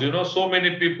house, you know, so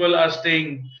many people are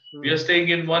staying. We are staying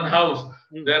in one house.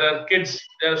 There are kids,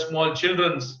 there are small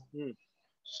children.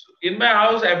 In my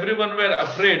house, everyone were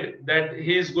afraid that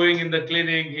he is going in the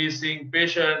clinic, he is seeing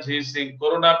patients, he is seeing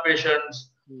corona patients.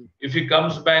 If he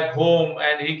comes back home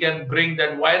and he can bring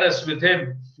that virus with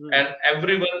him, and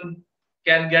everyone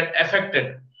can get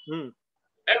affected.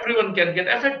 Everyone can get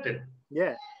affected.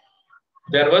 Yeah.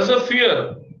 There was a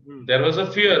fear. There was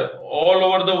a fear all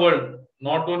over the world.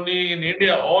 Not only in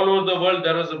India, all over the world,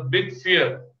 there was a big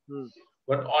fear.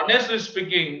 But honestly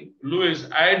speaking,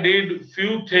 Lwiis, I did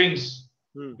few things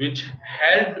which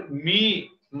helped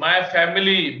me, my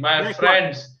family, my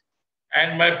friends,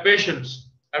 and my patients.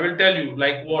 I will tell you,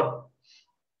 like what?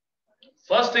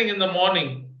 First thing in the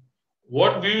morning,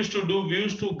 what we used to do, we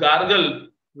used to gargle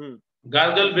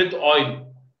with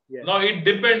oil. Now it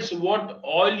depends what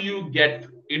oil you get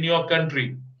in your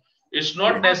country. It's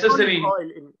not necessary. Oil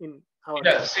in our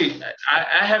yeah, see,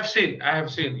 I have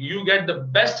seen. You get the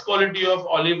best quality of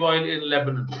olive oil in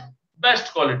Lebanon.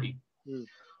 Best quality.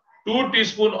 2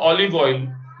 teaspoons olive oil.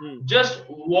 Just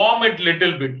warm it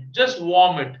little bit. Just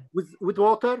warm it. With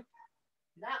water?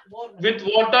 With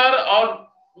water or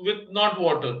with not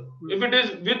water. If it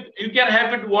is with, you can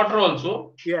have it water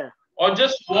also. Yeah. Or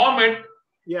just warm it.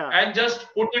 Yeah. And just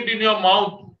put it in your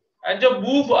mouth and just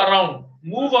move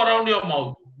around your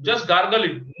mouth. Just gargle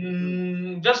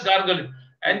it. Just gargle it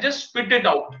and just spit it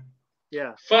out.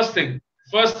 Yeah. First thing,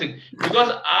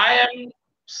 because I am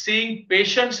seeing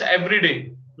patients every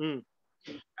day,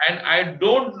 and I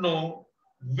don't know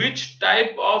which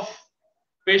type of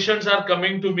patients are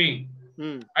coming to me.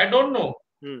 I don't know.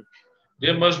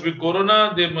 There must be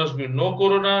corona, there must be no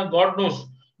corona, God knows.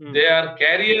 They are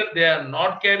carrier, they are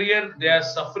not carrier, they are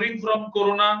suffering from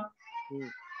corona.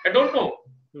 I don't know.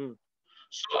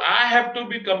 So I have to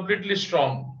be completely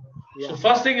strong. So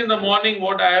first thing in the morning,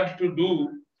 what I have to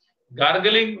do,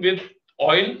 gargling with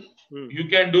oil. You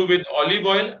can do with olive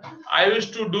oil. I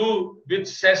used to do with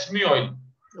sesame oil.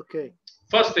 Okay.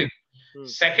 First thing.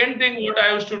 Second thing, what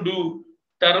I used to do,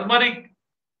 turmeric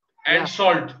and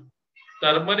salt.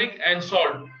 Turmeric and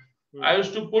salt. I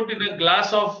used to put in a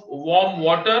glass of warm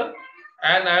water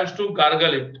and I used to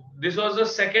gargle it. This was the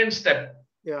second step.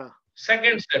 Yeah.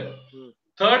 Second step.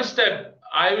 Third step,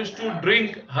 I used to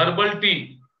drink herbal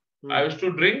tea. I used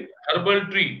to drink herbal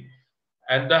tea.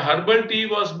 And the herbal tea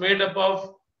was made up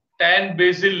of 10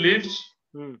 basil leaves,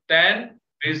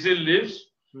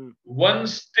 1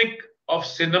 stick of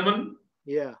cinnamon,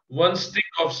 1 stick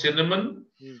of cinnamon,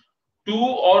 2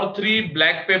 or 3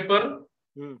 black pepper,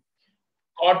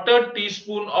 1/4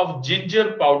 teaspoon of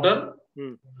ginger powder.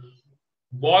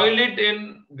 Boil it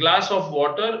in glass of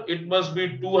water. It must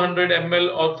be 200 ml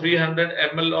or 300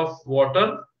 ml of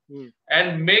water,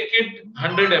 and make it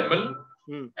 100 ml.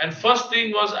 And first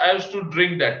thing was I used to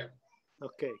drink that.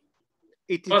 Okay.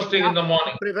 First thing in the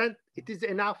morning. Prevent. It is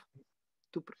enough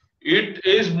to. It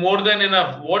is more than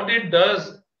enough. What it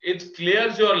does, it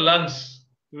clears your lungs.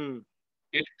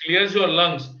 It clears your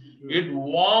lungs. It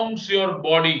warms your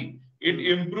body. It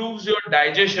improves your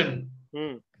digestion.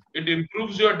 It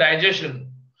improves your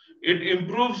digestion. It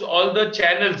improves all the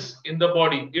channels in the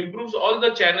body. Improves all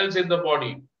the channels in the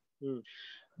body.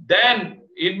 Then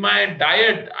in my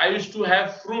diet, I used to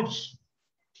have fruits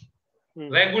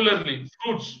regularly.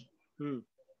 Fruits.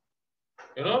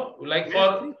 You know, like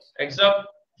for example,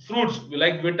 fruits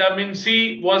like vitamin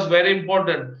C was very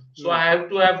important. So I have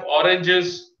to have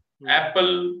oranges,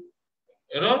 apple,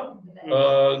 you know,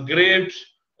 grapes,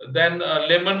 then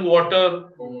lemon water,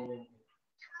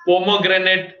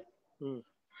 pomegranate,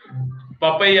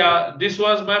 papaya. This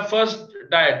was my first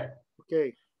diet.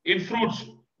 Okay. In fruits.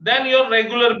 Then your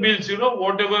regular meals, you know,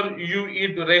 whatever you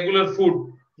eat, regular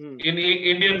food in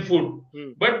Indian food.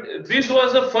 But this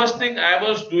was the first thing I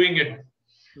was doing it.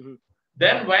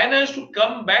 Then when I used to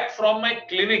come back from my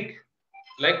clinic,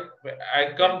 like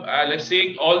I come, like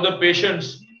seeing all the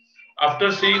patients.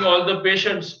 After seeing all the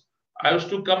patients, I used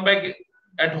to come back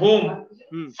at home.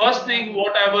 First thing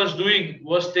what I was doing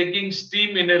was taking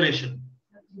steam inhalation.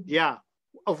 Yeah.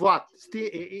 Of what?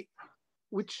 Steam?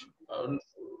 Which?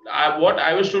 What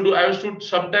I used to do,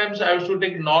 sometimes I used to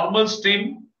take normal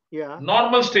steam. Yeah.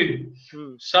 Normal steam.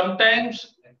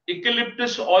 Sometimes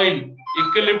eucalyptus oil.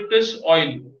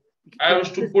 I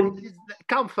used to put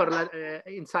camphor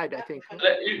inside, I think.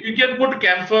 You can put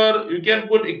camphor, you can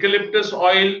put eucalyptus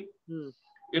oil,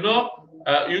 you know,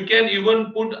 you can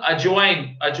even put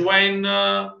ajwain.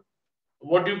 Ajwain,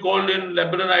 what you call in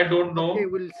Lebanon, I don't know. Okay,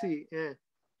 we'll see. Yeah.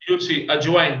 You'll see,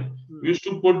 ajwain. We used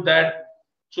to put that.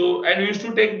 So, and we used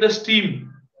to take the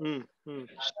steam.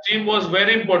 Steam was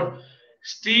very important.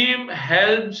 Steam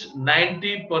helps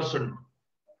 90%.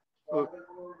 Okay.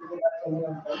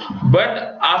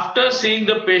 But after seeing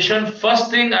the patient, first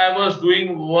thing I was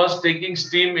doing was taking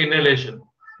steam inhalation.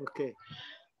 Okay.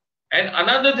 And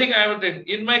another thing I would take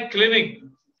in my clinic,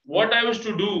 what I used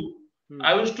to do,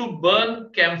 I used to burn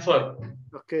camphor.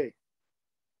 Okay.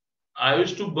 I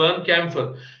used to burn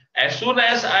camphor. As soon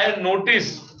as I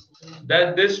noticed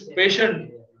that this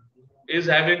patient is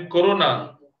having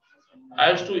corona,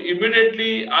 I used to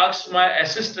immediately ask my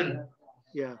assistant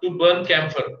to burn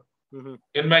camphor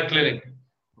in my clinic.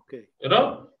 Okay. You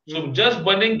know, so just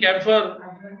burning camphor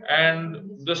and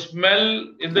the smell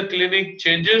in the clinic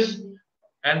changes,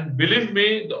 and believe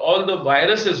me, all the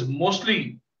viruses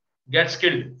mostly gets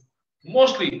killed.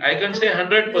 Mostly, I can say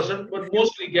 100%, but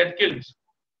mostly get killed.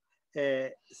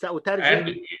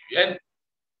 سأترجم.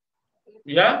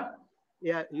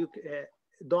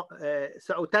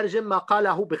 سأترجم ما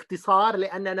قاله باختصار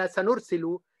لأننا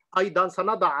سنرسل أيضا،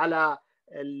 سنضع على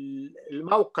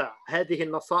الموقع هذه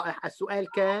النصائح.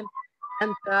 السؤال كان: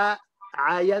 أنت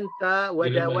عاينت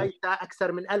وداويت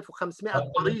أكثر من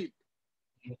 1500 مريض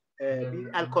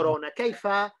بالكورونا، كيف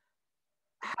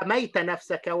حميت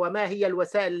نفسك وما هي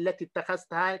الوسائل التي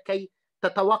اتخذتها كي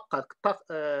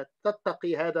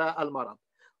تتقي هذا المرض؟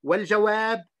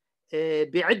 والجواب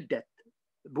بعدة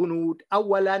بنود.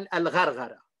 أولا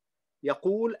الغرغرة،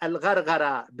 يقول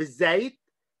الغرغرة بالزيت،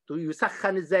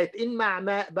 يسخن الزيت إن مع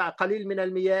ماء قليل من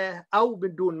المياه أو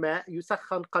بدون ماء،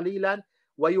 يسخن قليلا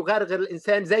ويغرغر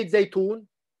الإنسان زيت زيتون.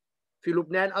 في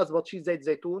لبنان أضبط شيء زيت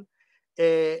زيتون.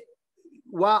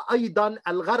 وأيضا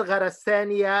الغرغرة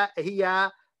الثانية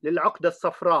هي للعقدة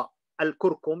الصفراء،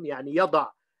 الكركم، يعني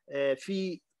يضع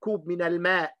في كوب من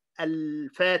الماء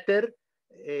الفاتر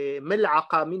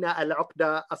ملعقة من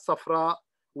العقدة الصفراء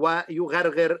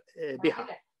ويغرغر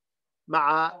بها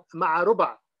مع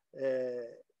ربع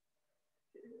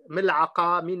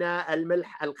ملعقة من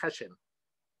الملح الخشن.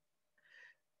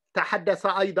 تحدث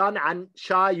أيضا عن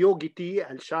شاي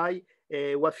يوغيتي، الشاي،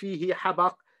 وفيه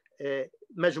حبق،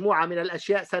 مجموعة من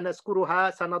الأشياء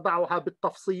سنذكرها، سنضعها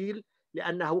بالتفصيل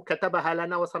لأنه كتبها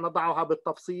لنا، وسنضعها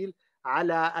بالتفصيل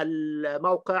على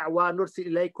الموقع ونرسل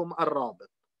إليكم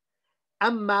الرابط.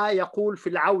 أما يقول في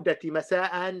العودة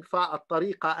مساء،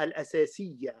 فالطريقة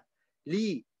الأساسية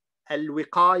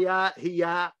للوقاية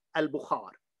هي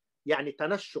البخار، يعني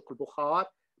تنشق البخار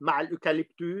مع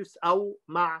الأوكاليبتوس أو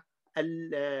مع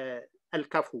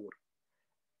الكافور.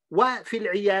 وفي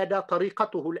العيادة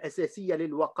طريقته الأساسية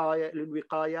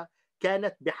للوقاية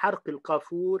كانت بحرق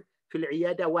الكافور في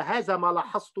العيادة، وهذا ما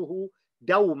لاحظته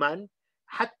دوما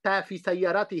حتى في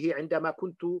سيارته عندما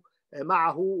كنت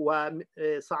معه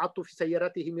وصعدت في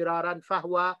سيارته مرارا،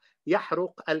 فهو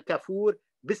يحرق الكافور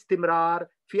باستمرار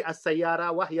في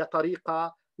السيارة، وهي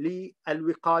طريقة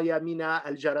للوقاية من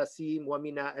الجراثيم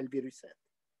ومن الفيروسات.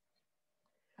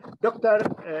 Dr.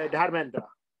 Dharmendra,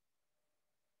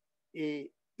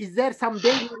 is there some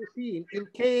daily routine in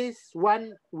case when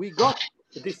we got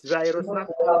this virus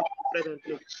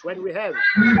presently, when we have?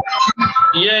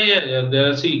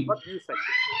 Yeah. See, what do you say?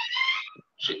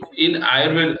 In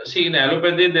Ayurveda, see, in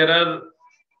allopathy, there are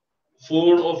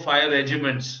 4 or 5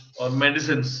 regimens or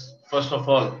medicines. First of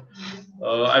all,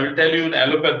 I will tell you in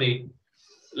allopathy,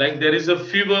 like there is a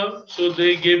fever, so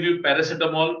they gave you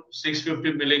paracetamol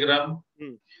 650 milligram.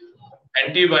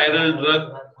 antiviral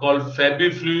drug called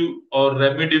Fabiflu or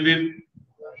Remdesivir.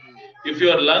 If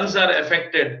your lungs are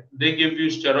affected, they give you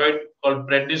steroid called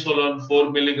prednisolone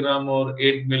 4 milligram or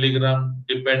 8 milligram,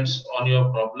 depends on your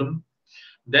problem.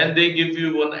 Then they give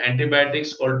you one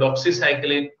antibiotics called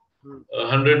doxycycline,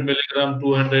 100 milligram,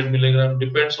 200 milligram,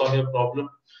 depends on your problem.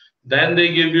 Then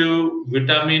they give you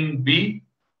vitamin B,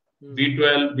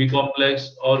 B12, B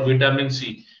complex, or vitamin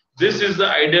C. This is the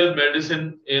ideal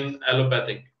medicine in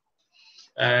allopathic.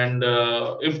 And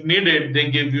if needed, they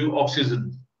give you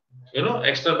oxygen. You know,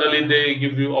 externally they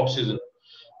give you oxygen.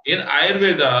 In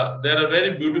Ayurveda, there are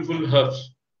very beautiful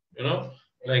herbs, you know,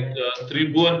 like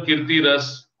Tribhuvan Kirti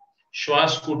Ras,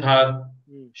 Shwas Kuthar,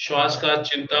 Shwas Ka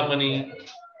Chintamani,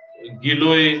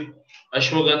 Giloy,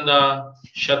 Ashwagandha,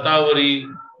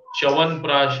 Shatavari,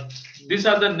 Chawanprash. These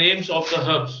are the names of the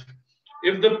herbs.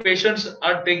 If the patients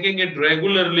are taking it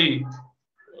regularly,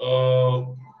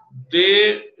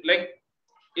 they like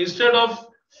instead of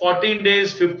 14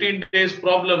 days, 15 days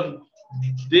problem,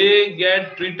 they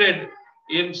get treated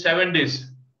in 7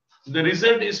 days. The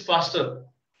result is faster.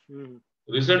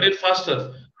 Result is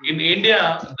faster. In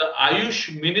India, the Ayush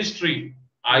Ministry,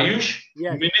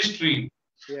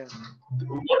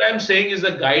 what I'm saying is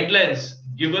the guidelines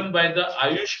given by the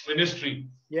Ayush Ministry.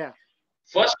 Yeah.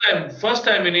 First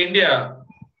time in India,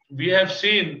 we have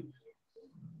seen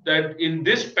that in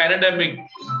this pandemic,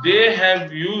 they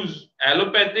have used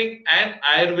allopathic and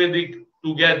Ayurvedic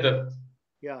together.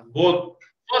 Yeah. Both.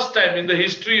 First time in the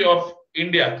history of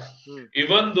India.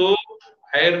 Even though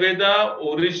Ayurveda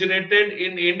originated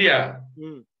in India,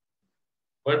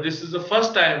 but this is the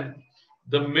first time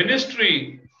the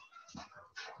ministry,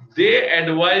 they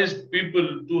advised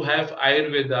people to have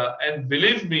Ayurveda, and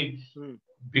believe me,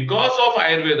 because of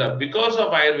Ayurveda,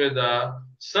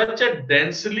 such a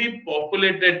densely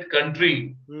populated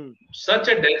country, you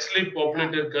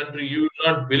will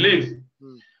not believe,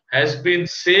 has been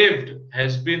saved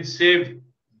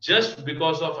just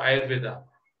because of Ayurveda.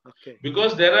 Okay.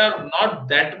 Because there are not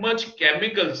that much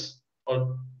chemicals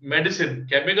or medicine.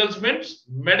 Chemicals means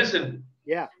medicine.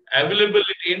 Yeah. Available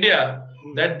in India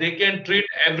that they can treat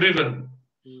everyone.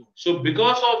 So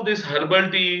because of this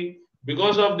herbal tea,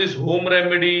 because of this home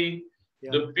remedy,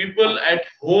 the people at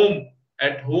home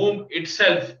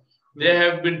itself, they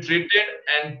have been treated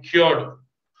and cured.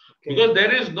 Because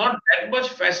there is not that much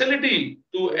facility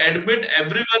to admit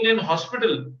everyone in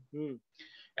hospital.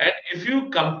 And if you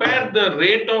compare the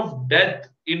rate of death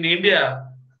in India,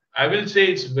 I will say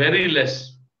it's very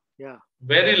less. Yeah.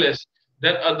 Very less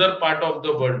than other part of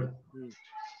the world.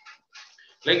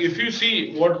 Like if you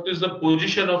see what is the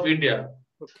position of India.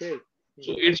 Okay.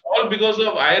 So it's all because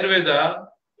of Ayurveda.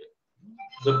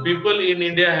 The people in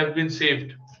India have been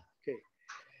saved. Okay.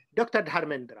 Dr.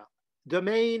 Dharmendra, the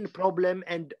main problem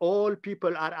and all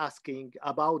people are asking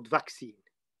about vaccine.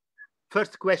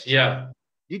 First question. Yeah.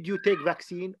 Did you take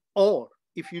vaccine, or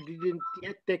if you didn't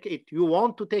yet take it, you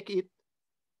want to take it?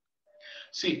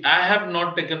 See, I have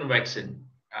not taken vaccine.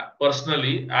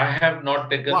 Personally, I have not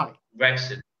taken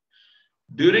vaccine.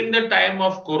 During the time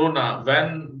of Corona,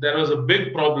 when there was a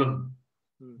big problem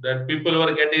that people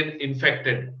were getting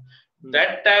infected,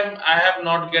 that time I have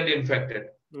not get infected.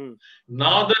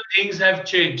 Now the things have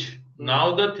changed.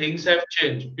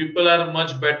 People are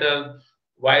much better.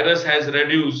 Virus has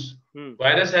reduced.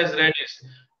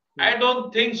 I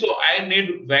don't think so. I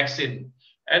need vaccine.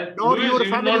 And Lwiis, your you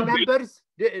family members,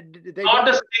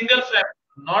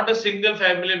 not a single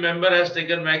family member has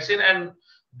taken vaccine, and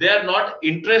they are not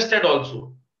interested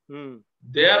also.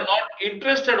 They are not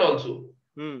interested also.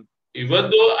 Even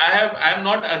though I am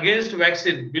not against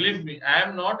vaccine. Believe me, I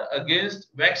am not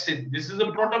against vaccine. This is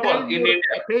a protocol in India.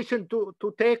 Patient to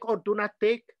take or do not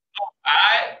take?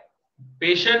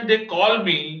 Patient, they call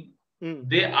me.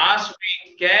 They ask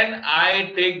me, can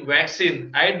I take vaccine?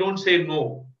 I don't say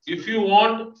no. If you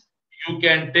want, you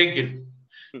can take it.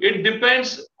 It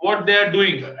depends what they are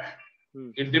doing.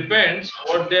 It depends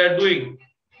what they are doing.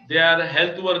 They are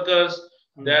health workers.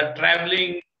 They are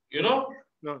traveling. You know,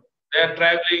 they are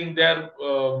traveling. They are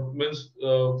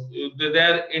they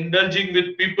are indulging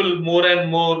with people more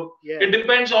and more. It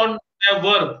depends on their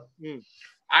work.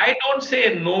 I don't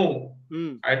say no.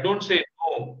 I don't say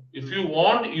no. If you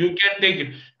want, you can take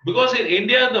it. Because in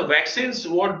India, the vaccines,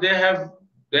 what they are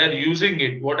using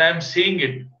it. What I am seeing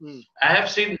it. I have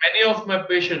seen many of my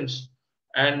patients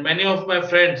and many of my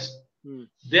friends.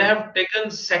 They have taken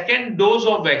second dose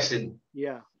of vaccine.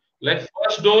 Yeah. Like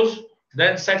first dose,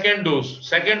 then second dose.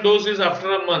 Second dose is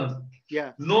after a month.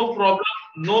 Yeah. No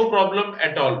problem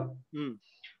at all.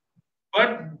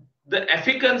 But the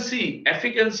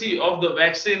efficacy of the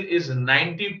vaccine is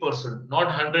 90%, not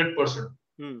 100%.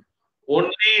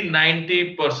 only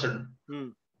 90%.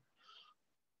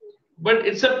 But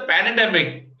it's a pandemic.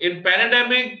 In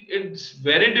pandemic, it's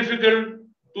very difficult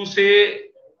to say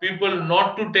people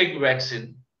not to take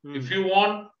vaccine. If you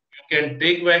want, you can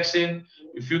take vaccine.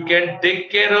 If you can take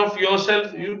care of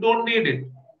yourself, you don't need it.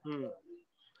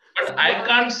 But So I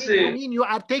can't say. I mean, you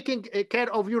are taking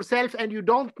care of yourself, and you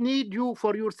don't need you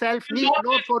for yourself,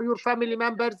 nor for your family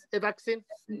members a vaccine.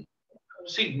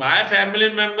 See, my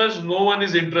family members, no one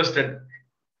is interested.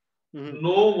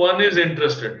 No one is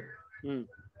interested.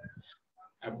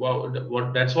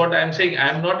 That's what I'm saying.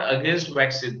 I'm not against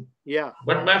vaccine. Yeah.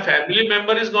 But my family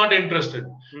member is not interested.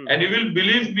 And you will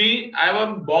believe me, I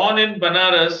was born in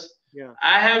Banaras. Yeah.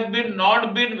 I have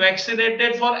not been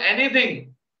vaccinated for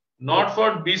anything. Not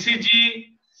for BCG,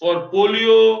 for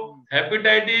polio,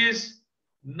 hepatitis,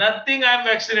 nothing I'm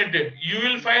vaccinated. You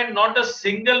will find not a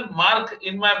single mark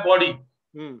in my body.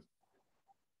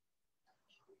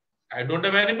 I don't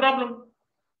have any problem.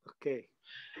 Okay.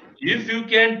 If you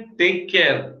can take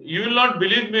care, you will not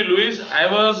believe me, Lwiis.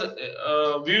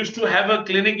 We used to have a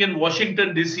clinic in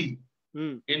Washington, D.C.,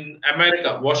 in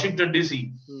America, Washington,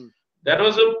 D.C. There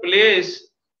was a place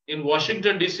in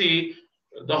Washington, D.C.,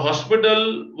 the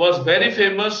hospital was very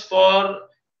famous for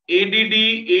ADD,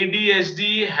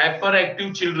 ADHD,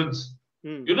 hyperactive children.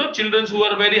 You know, children who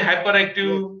are very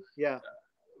hyperactive,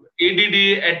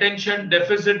 ADD, attention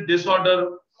deficit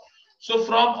disorder. So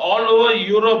from all over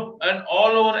Europe and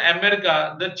all over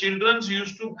America, the children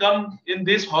used to come in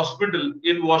this hospital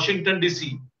in Washington,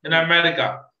 D.C., in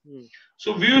America.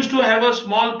 So we used to have a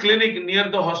small clinic near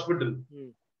the hospital.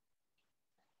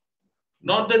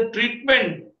 Now the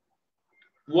treatment,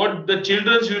 what the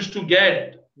children used to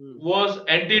get was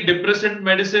antidepressant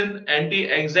medicine,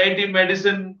 anti-anxiety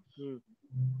medicine.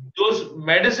 Those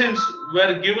medicines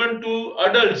were given to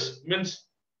adults, means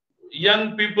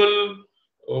young people,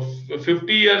 of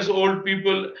 50 years old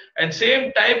people, and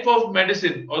same type of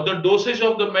medicine or the dosage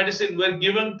of the medicine were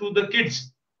given to the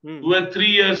kids who were 3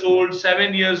 years old,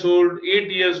 7 years old,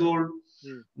 8 years old.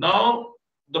 Now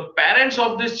the parents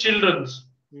of these children,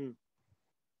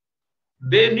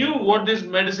 they knew what these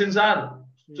medicines are,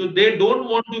 so they don't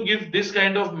want to give this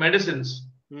kind of medicines.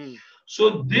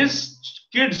 So these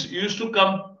kids used to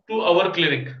come to our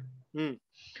clinic,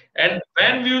 and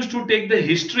when we used to take the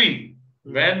history,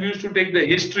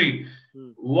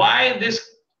 why these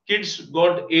kids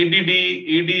got ADD,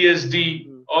 ADHD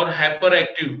or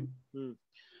hyperactive,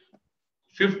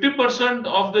 50%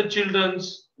 of the children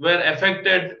were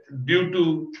affected due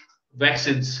to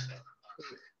vaccines.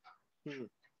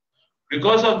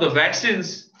 Because of the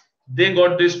vaccines, they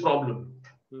got this problem.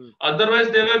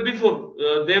 Otherwise, they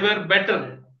were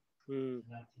better.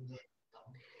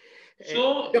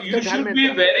 So you should be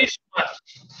very smart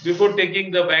before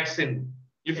taking the vaccine.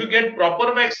 If you get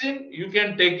proper vaccine, you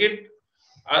can take it.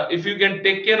 If you can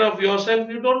take care of yourself,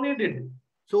 you don't need it.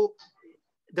 So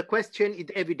the question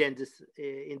is evidence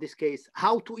in this case,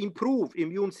 how to improve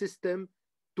immune system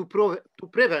to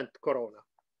prevent corona.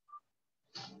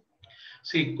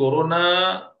 See,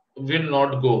 corona will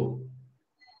not go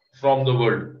from the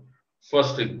world.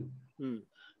 First thing.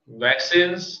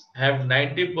 Vaccines have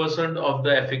 90% of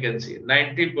the efficacy,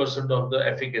 90% of the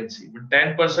efficacy, but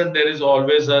 10% there is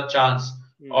always a chance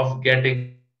of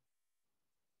getting.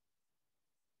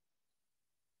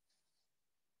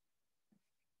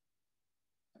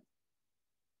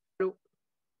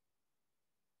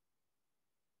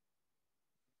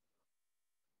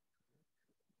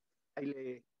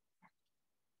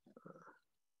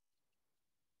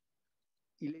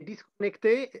 Il est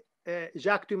disconnecté.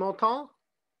 Jacques, tu m'entends?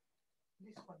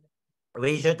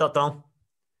 Oui, je t'entends.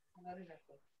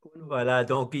 Voilà,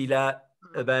 donc il a...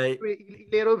 il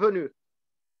est revenu.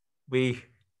 Oui.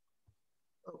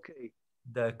 OK.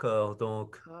 D'accord,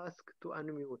 donc... Ask to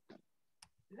unmute.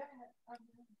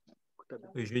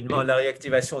 Je lui demande la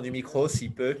réactivation du micro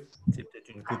s'il peut. C'est peut-être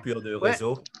une coupure de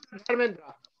réseau.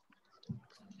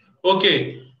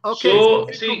 Okay. So,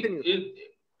 see,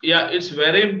 it's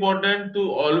very important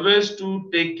to always to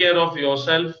take care of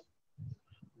yourself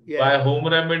by home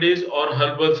remedies or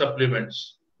herbal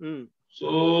supplements.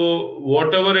 So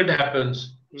whatever it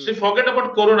happens, see, forget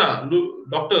about corona,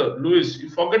 Dr. Lwiis, you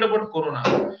forget about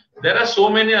corona. There are so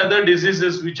many other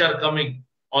diseases which are coming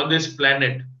on this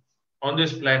planet,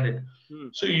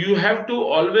 So you have to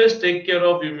always take care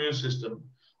of immune system.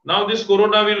 Now this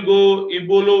corona will go,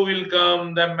 Ebola will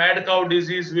come, the mad cow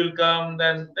disease will come,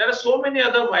 then there are so many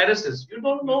other viruses. You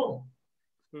don't know.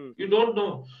 You don't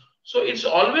know. So it's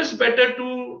always better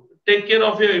to take care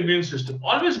of your immune system.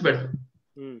 Always better.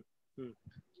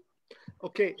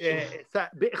 اوكي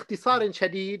باختصار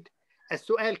شديد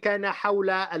السؤال كان حول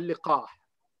اللقاح،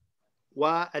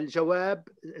 والجواب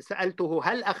سألته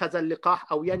هل أخذ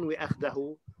اللقاح أو ينوي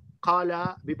أخذه؟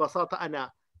 قال ببساطة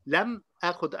أنا لم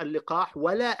أخذ اللقاح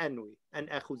ولا أنوي أن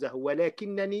أخذه،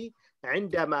 ولكنني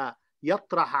عندما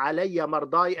يطرح علي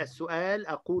مرضاي السؤال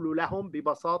أقول لهم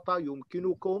ببساطة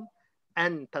يمكنكم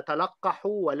أن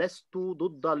تتلقحوا ولست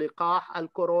ضد لقاح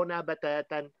الكورونا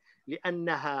بتاتا،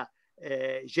 لأنها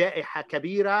جائحة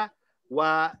كبيرة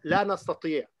ولا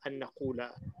نستطيع أن نقول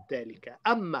ذلك.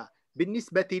 أما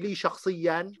بالنسبة لي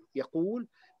شخصيا يقول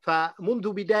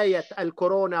فمنذ بداية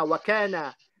الكورونا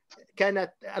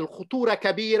كانت الخطورة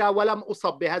كبيرة ولم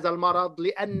أصب بهذا المرض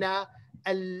لأن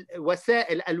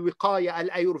الوسائل الوقاية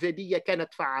الأيورفيدية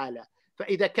كانت فعالة،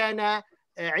 فإذا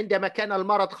عندما كان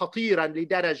المرض خطيرا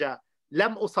لدرجة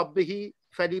لم أصب به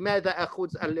فلماذا أخذ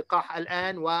اللقاح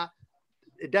الآن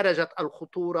ودرجة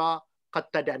الخطورة قد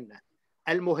تدنت؟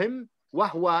 المهم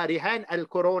وهو رهان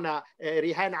الكورونا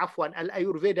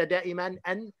الأيورفيدا دائما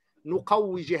أن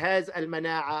نقوي جهاز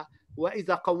المناعة،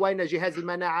 وإذا قوينا جهاز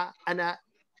المناعة أنا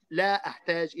لا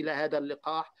أحتاج إلى هذا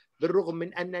اللقاح بالرغم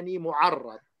من أنني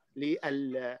معرض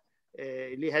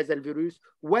لهذا الفيروس،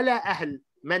 ولا أهل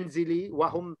منزلي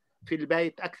وهم في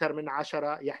البيت أكثر من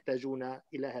 10 يحتاجون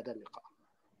إلى هذا اللقاح.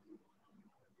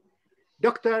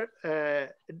 Dr.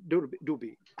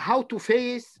 Dube, how to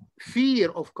face fear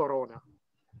of corona?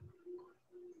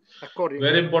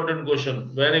 Very important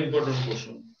question. Very important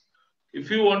question. If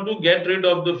you want to get rid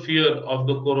of the fear of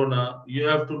the corona, you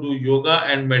have to do yoga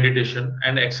and meditation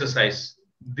and exercise.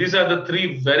 These are the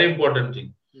 3 very important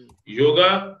things.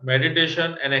 Yoga,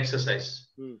 meditation, and exercise.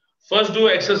 First, do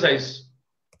exercise.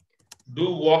 Do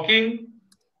walking,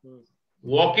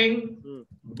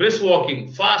 brisk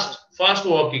walking, fast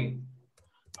walking.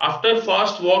 After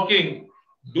fast walking,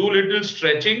 do little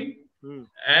stretching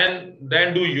and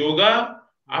then do yoga.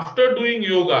 After doing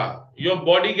yoga, your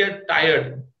body get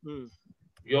tired.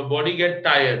 Your body get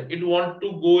tired. It want to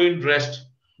go in rest.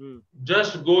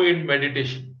 Just go in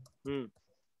meditation.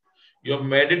 Your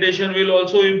meditation will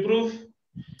also improve.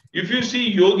 If you see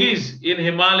yogis in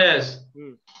Himalayas,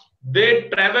 they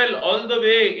travel all the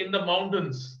way in the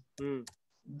mountains.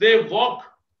 They walk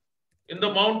in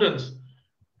the mountains.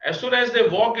 As soon as they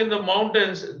walk in the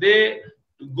mountains, they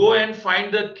go and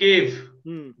find the cave.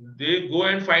 They go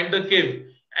and find the cave.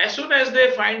 As soon as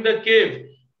they find the cave,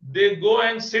 they go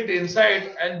and sit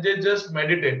inside and they just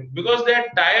meditate because they are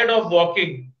tired of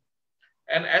walking.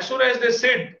 And as soon as they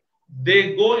sit,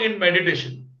 they go in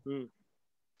meditation.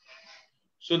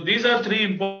 So these are 3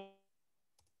 important.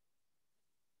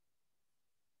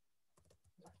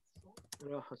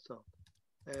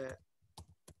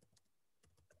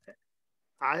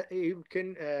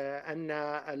 يمكن أن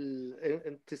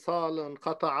الاتصال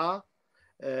انقطع.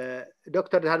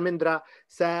 دكتور دهارمندرا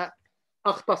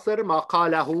سأختصر ما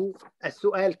قاله.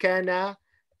 السؤال كان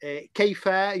كيف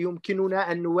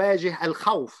يمكننا أن نواجه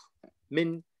الخوف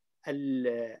من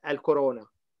الكورونا،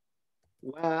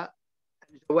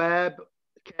 والجواب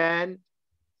كان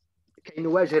كي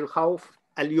نواجه الخوف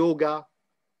اليوغا،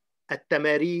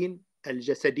 التمارين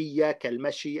الجسدية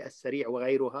كالمشي السريع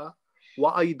وغيرها،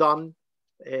 وأيضا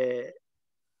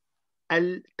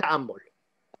التأمل.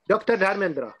 Dr.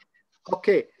 Dharmendra,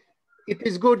 okay, it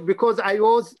is good because I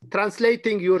was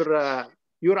translating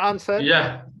your answer.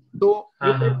 Yeah. So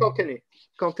you can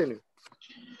continue.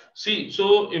 See,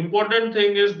 so important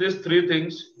thing is these 3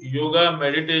 things: yoga,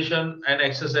 meditation, and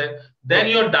exercise. Then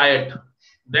your diet.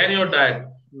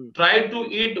 Try to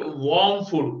eat warm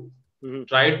food.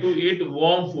 Try to eat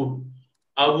warm food.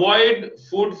 Avoid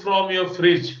food from your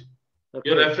fridge,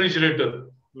 your refrigerator.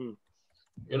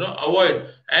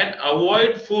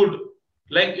 Avoid food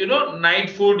like night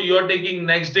food you're taking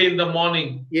next day in the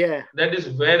morning. Yeah, that is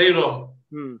very wrong.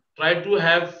 Try to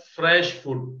have fresh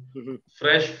food,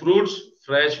 fresh fruits,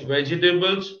 fresh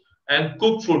vegetables, and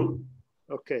cooked food.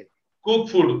 Okay. Cooked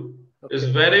food is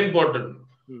very important.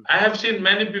 I have seen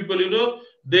many people,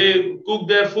 they cook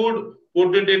their food,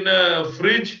 put it in a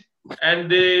fridge, and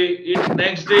they eat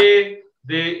next day,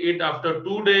 they eat after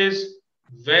 2 days.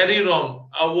 Very wrong.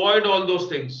 Avoid all those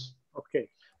things. Okay.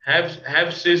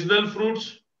 Have seasonal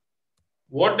fruits.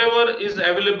 Whatever is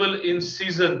available in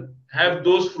season, have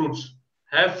those fruits.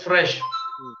 Have fresh.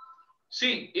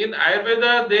 See, in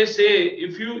Ayurveda, they say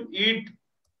if you eat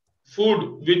food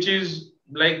which is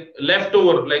like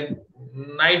leftover, like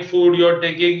night food you're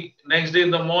taking next day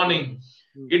in the morning,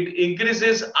 it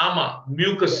increases ama,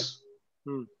 mucus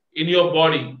in your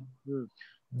body.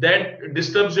 That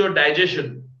disturbs your digestion.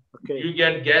 Okay. You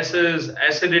get gases,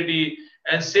 acidity,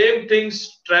 and same things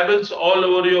travels all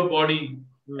over your body.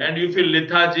 And you feel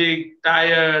lethargic,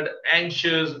 tired,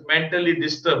 anxious, mentally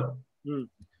disturbed.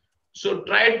 So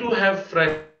try to have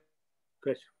fresh.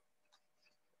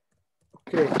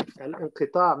 Okay.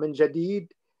 الانقطاع من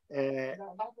جديد.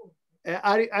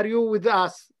 Are you with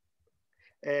us?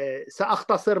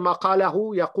 سأختصر ما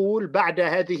قاله. يقول بعد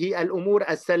هذه الأمور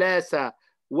الثلاثة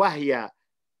وهي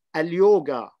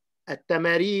اليوغا،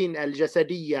 التمارين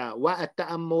الجسدية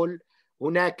والتأمل،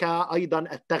 هناك أيضا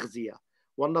التغذية.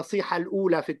 والنصيحة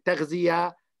الأولى في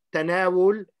التغذية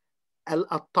تناول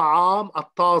الطعام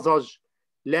الطازج.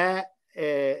 لا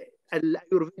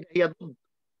الأيورفيدا هي ضد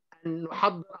أن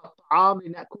نحضر الطعام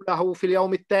لنأكله في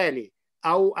اليوم التالي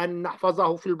أو أن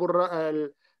نحفظه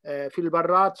في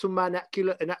البراد ثم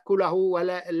نأكله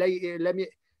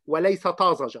وليس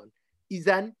طازجا.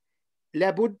 إذن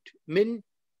لابد من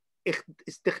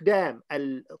استخدام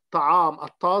الطعام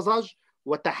الطازج.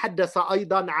 وتحدث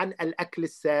أيضا عن الأكل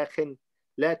الساخن.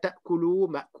 لا تأكلوا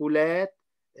مأكولات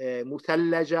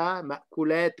مثلجة،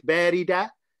 مأكولات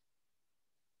باردة.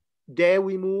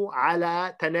 داوموا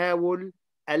على تناول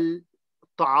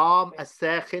الطعام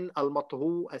الساخن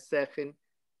المطهو الساخن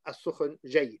السخن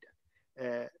جيدا.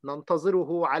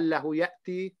 ننتظره علّه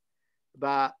يأتي.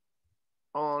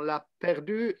 on l'a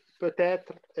perdu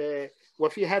peut-être.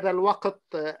 وفي هذا الوقت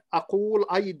أقول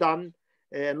أيضا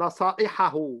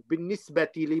نصائحه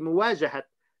بالنسبة لمواجهة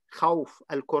خوف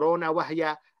الكورونا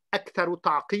وهو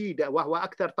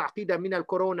أكثر تعقيدا من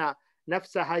الكورونا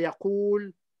نفسها.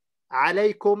 يقول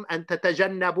عليكم أن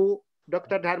تتجنبوا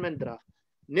دكتور دهارمندرا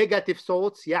negative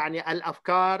thoughts، يعني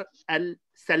الأفكار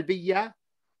السلبية.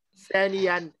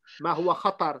 ثانيا ما هو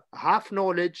خطر half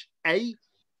knowledge، أي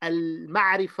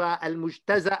المعرفة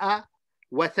المجتزأة.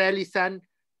 وثالثا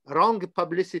wrong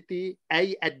publicity،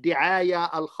 أي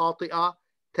الدعاية الخاطئة.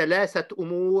 ثلاثة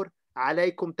أمور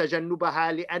عليكم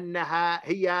تجنبها لأنها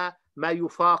هي ما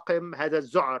يفاقم هذا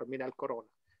الذعر من الكورونا.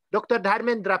 دكتور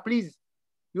دهارمندرا please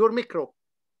your micro.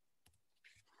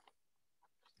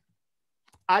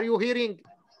 Are you hearing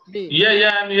me?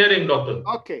 Yeah, I'm hearing, doctor.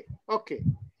 Okay.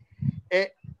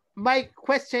 My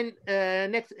question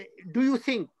next, do you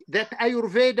think that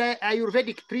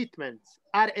Ayurvedic treatments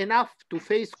are enough to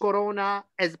face corona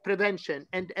as prevention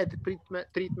and as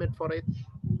treatment for it?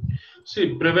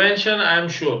 See, prevention, I'm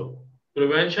sure.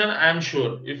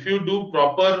 If you do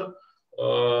proper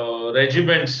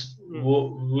regimens,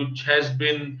 which has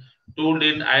been told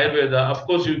in Ayurveda, of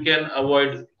course you can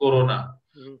avoid corona.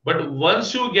 But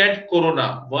once you get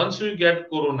corona,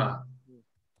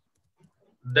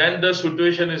 then the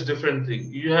situation is different thing.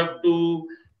 You have to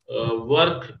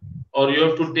work, or you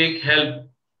have to take help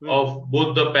of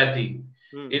both the pathy.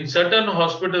 In certain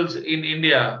hospitals in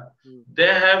India,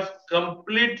 they have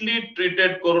completely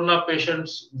treated corona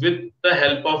patients with the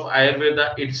help of Ayurveda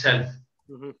itself.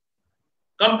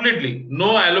 Completely.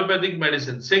 No allopathic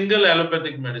medicine, single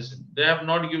allopathic medicine. They have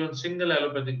not given single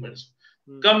allopathic medicine.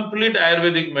 Complete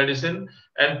Ayurvedic medicine,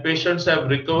 and patients have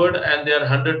recovered and they are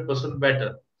 100%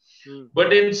 better.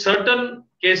 But in certain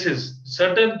cases,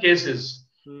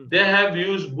 they have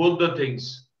used both the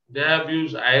things. They have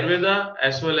used Ayurveda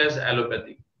as well as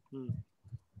allopathy.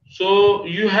 So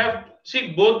you have,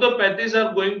 see, both the pathies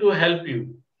are going to help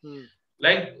you.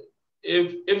 Like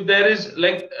if there is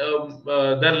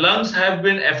the lungs have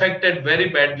been affected very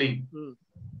badly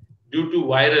due to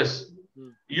virus,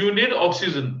 you need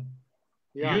oxygen.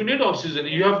 You need oxygen.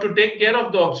 You have to take care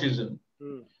of the oxygen.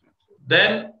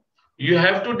 Then you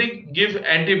have to give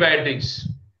antibiotics.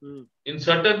 In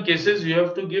certain cases, you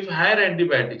have to give higher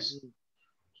antibiotics.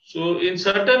 So in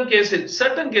certain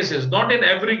cases, not in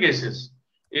every cases,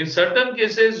 in certain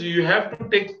cases, you have to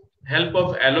take help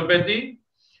of allopathy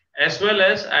as well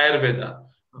as Ayurveda.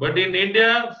 But in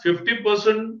India,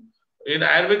 50% in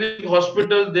Ayurvedic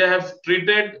hospitals, they have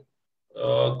treated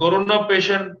corona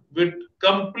patient with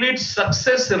complete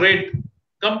success rate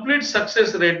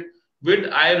with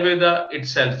Ayurveda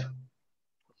itself.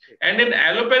 And in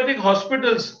allopathic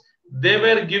hospitals, they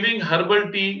were giving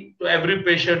herbal tea to every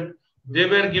patient. They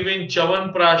were giving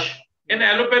Chawanprash. In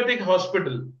allopathic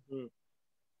hospital,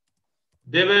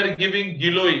 they were giving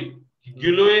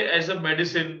Giloy as a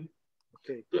medicine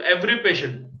to every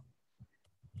patient.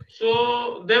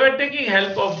 So they were taking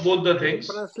help of both the things.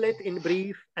 Translate in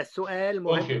brief. السؤال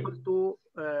مهم قلت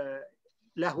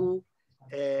له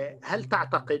هل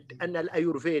تعتقد أن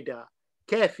الأيورفيدا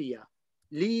كافية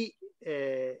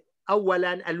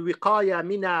أولا الوقاية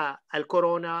من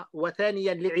الكورونا،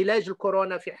 وثانيا لعلاج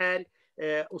الكورونا في حال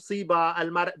أصيب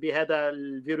المرء بهذا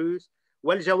الفيروس؟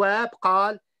 والجواب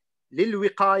قال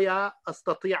للوقاية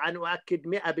أستطيع أن أؤكد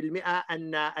 100%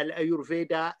 أن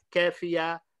الأيورفيدا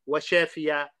كافية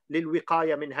وشافية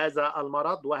للوقاية من هذا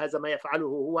المرض. وهذا ما يفعله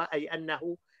هو، أي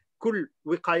أنه كل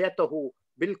وقايته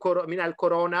من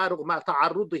الكورونا رغم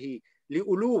تعرضه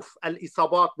لألوف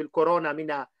الإصابات بالكورونا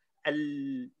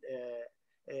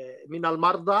من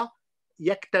المرضى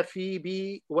يكتفي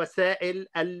بوسائل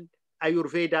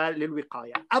الأيورفيدا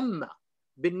للوقاية. أما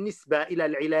بالنسبة إلى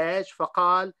العلاج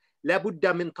فقال لابد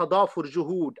من تضافر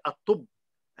جهود الطب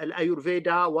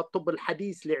الأيورفيدا والطب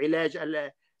الحديث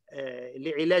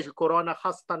لعلاج الكورونا،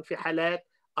 خاصة في حالات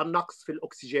النقص في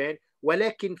الأكسجين.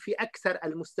 ولكن في أكثر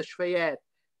المستشفيات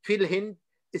في الهند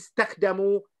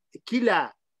استخدموا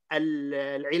كلا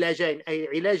العلاجين، أي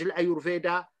علاج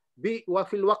الأيورفيدا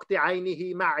وفي الوقت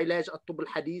عينه مع علاج الطب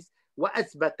الحديث،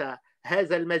 وأثبت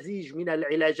هذا المزيج من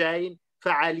العلاجين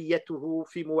فعاليته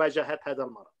في مواجهة هذا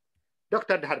المرض.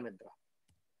 دكتور دهارمندرا.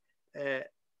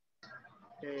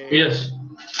 Yes.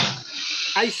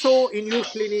 I saw in your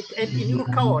clinic and in your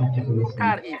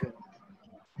car even,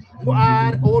 you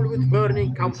are always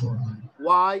burning camphor.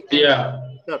 Why? Yeah.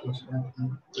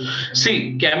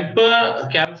 See,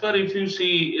 camphor, if you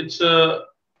see, it's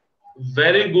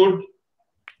very good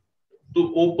to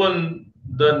open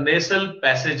the nasal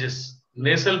passages.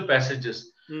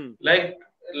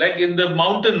 Like in the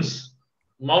mountains,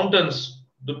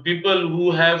 the people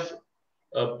who have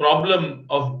a problem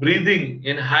of breathing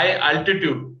in high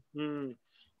altitude,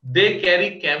 they carry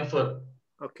camphor.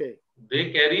 Okay.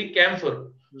 They carry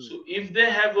camphor. So if they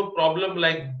have a problem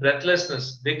like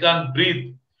breathlessness, they can't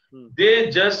breathe, they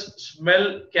just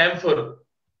smell camphor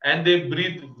and they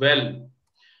breathe well.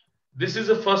 This is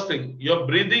the first thing. Your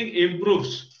breathing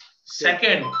improves.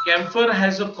 Second, camphor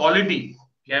has a quality.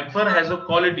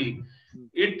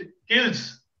 It kills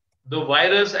the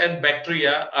virus and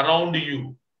bacteria around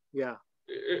you. Yeah.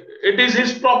 It is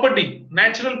his property,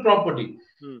 natural property.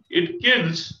 It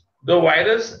kills the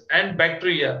virus and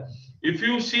bacteria. If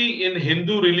you see in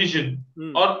Hindu religion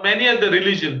or many other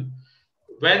religion,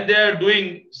 when they are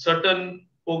doing certain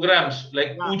programs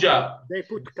like puja,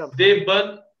 they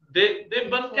burn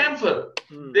camphor.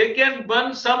 They can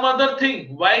burn some other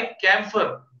thing. Why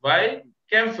camphor?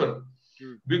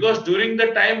 Because during the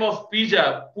time of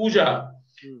puja,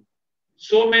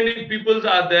 so many people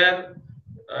are there,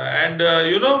 and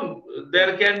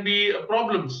there can be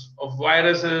problems of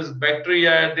viruses,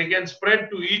 bacteria. They can spread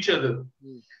to each other.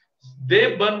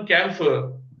 They burn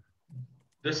camphor.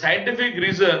 The scientific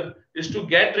reason is to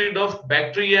get rid of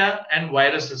bacteria and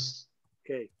viruses.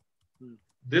 Okay.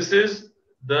 This is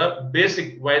the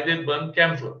basic why they burn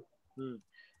camphor.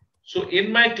 So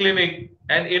in my clinic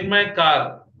and in my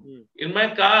car,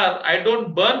 I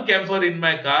don't burn camphor in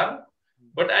my car,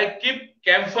 but I keep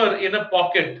camphor in a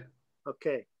pocket.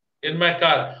 Okay. In my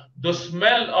car, the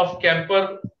smell of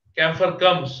camphor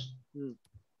comes.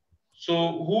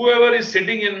 So whoever is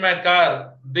sitting in my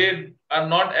car, they are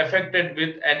not affected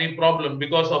with any problem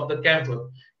because of the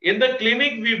camphor. In the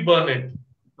clinic, we burn it.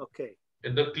 Okay.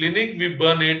 In the clinic, we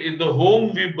burn it. In the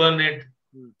home, we burn it.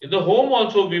 In the home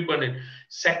also, we burn it.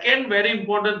 Second very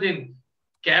important thing,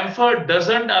 camphor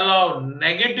doesn't allow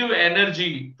negative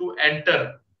energy to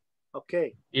enter.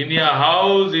 Okay. In your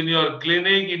house, in your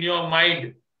clinic, in your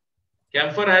mind.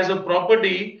 Camphor has a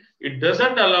property, it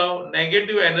doesn't allow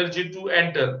negative energy to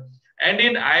enter. And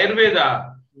in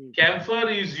Ayurveda, camphor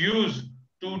is used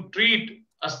to treat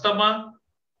asthma,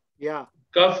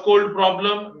 cough cold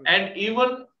problem, and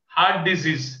even heart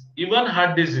disease.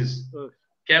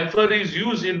 Camphor is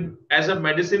used as a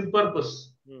medicine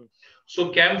purpose. So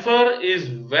camphor is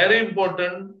very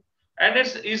important and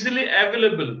it's easily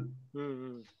available.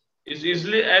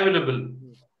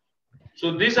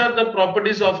 So these are the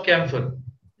properties of camphor.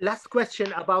 Last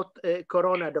question about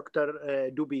corona,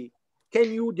 Dr. Dube.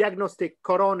 Can you diagnostic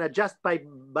corona just by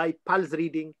pulse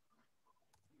reading?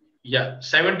 Yeah,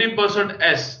 70%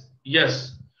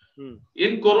 yes.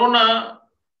 In corona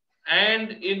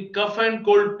and in cough and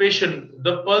cold patient,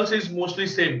 the pulse is mostly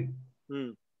same.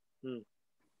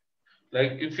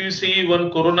 Like if you see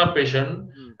one corona patient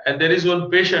and there is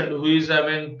one patient who is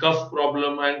having cough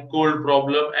problem and cold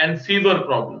problem and fever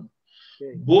problem.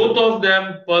 Both of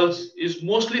them pulse is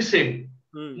mostly same.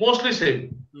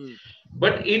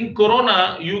 But in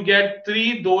corona, you get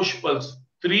 3 dosh pulse.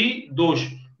 3 dosh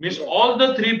means all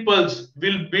the 3 pulse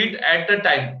will beat at a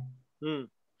time.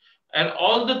 And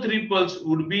all the 3 pulse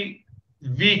would be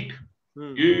weak.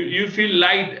 You feel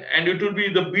light and it would be,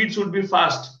 the beats would be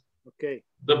fast. Okay.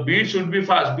 The beats would be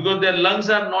fast because their lungs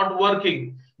are not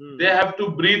working. They have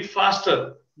to breathe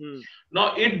faster.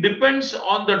 Now it depends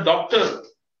on the doctor.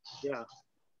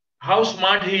 How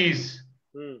smart he is.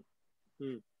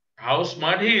 How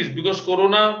smart he is, because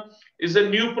corona is a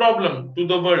new problem to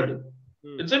the world.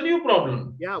 It's a new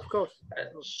problem. Yeah, of course.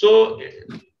 So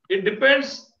it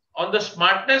depends on the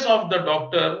smartness of the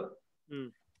doctor,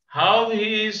 how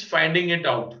he is finding it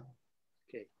out.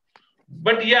 Okay.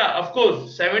 But yeah, of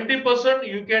course, 70%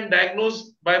 you can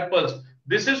diagnose by pulse.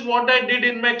 This is what I did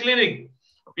in my clinic.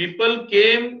 People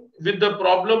came with the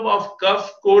problem of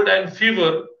cough, cold, and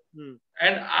fever,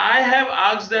 and I have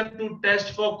asked them to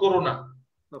test for corona.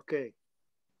 Okay.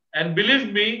 And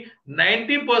believe me,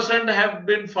 90% have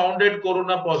been founded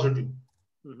corona positive.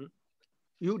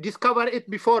 You discover it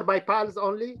before by pulse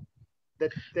only?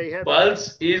 That they have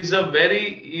pulse is a very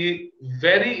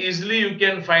easily you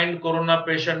can find corona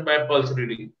patient by pulse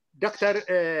reading. Dr.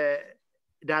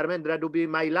 Dharmendra Dube,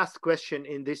 my last question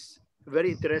in this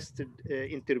very interested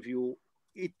interview,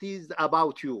 it is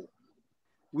about you.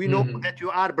 We know that you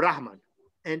are Brahman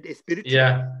and a spiritual.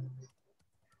 Yeah.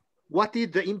 What is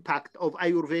the impact of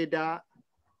Ayurveda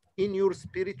in your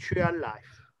spiritual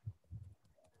life?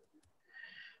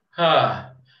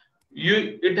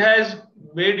 It has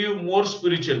made you more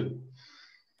spiritual.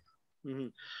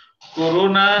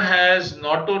 Corona has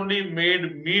not only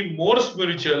made me more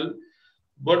spiritual,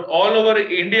 but all over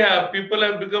India, people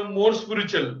have become more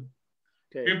spiritual.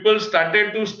 Okay. People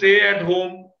started to stay at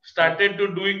home, started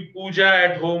to doing puja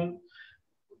at home,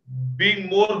 being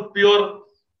more pure.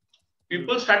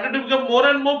 People started to become more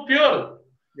and more pure.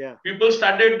 Yeah. People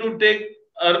started to take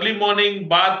early morning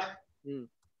bath,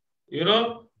 you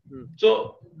know.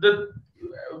 So the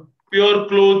pure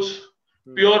clothes,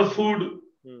 pure food,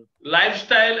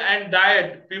 lifestyle and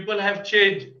diet, people have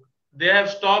changed. They have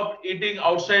stopped eating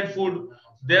outside food.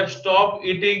 They have stopped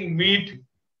eating meat,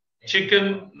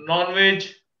 chicken, non-veg.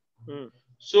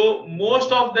 So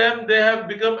most of them, they have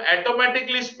become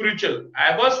automatically spiritual.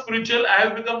 I was spiritual, I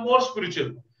have become more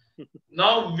spiritual.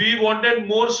 Now we wanted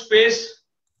more space.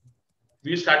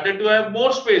 We started to have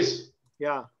more space.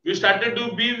 Yeah. We started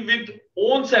to be with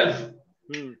own self.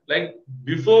 Like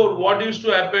before, what used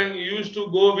to happen, you used to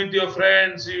go with your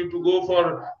friends, you used to go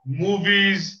for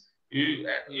movies, you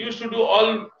used to do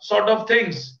all sort of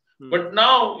things. But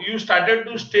now you started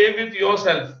to stay with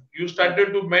yourself. You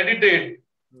started to meditate.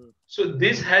 So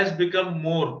this has become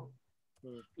more.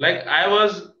 Like I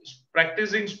was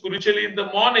practicing spiritually in the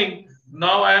morning.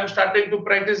 Now I am starting to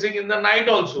practicing in the night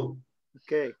also.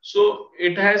 Okay. So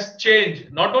it has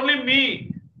changed. Not only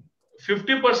me,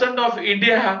 50% of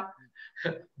India,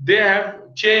 they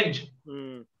have changed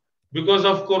because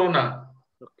of Corona.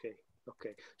 Okay.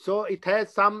 Okay. So it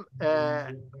has some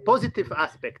positive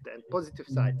aspect and positive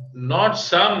side. Not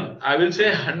some, I will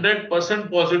say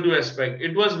 100% positive aspect.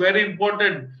 It was very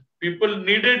important. People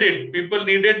needed it. People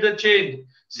needed the change.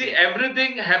 See,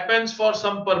 everything happens for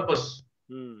some purpose.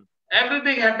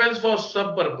 Everything happens for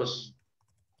some purpose.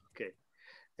 Okay.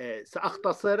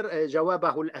 سأختصر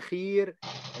جوابه الأخير.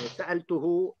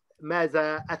 سألته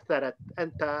ماذا أثرت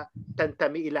أنت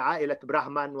تنتمي إلى عائلة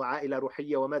براهمان وعائلة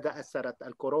روحية وماذا أثرت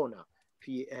الكورونا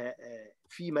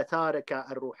في مسارك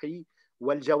الروحي؟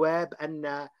 والجواب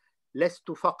أن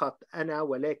لست فقط أنا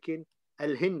ولكن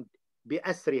الهند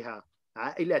بأسرها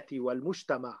عائلتي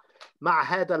والمجتمع مع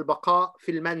هذا البقاء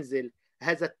في المنزل،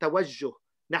 هذا التوجه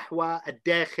نحو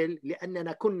الداخل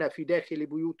لأننا كنا في داخل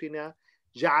بيوتنا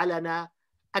جعلنا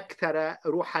أكثر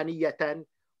روحانية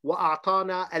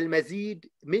وأعطانا المزيد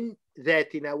من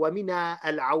ذاتنا ومن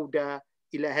العودة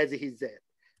إلى هذه الذات.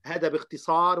 هذا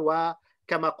باختصار،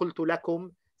 وكما قلت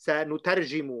لكم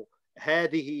سنترجم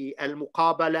هذه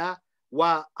المقابلة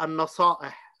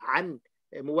والنصائح عن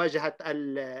مواجهة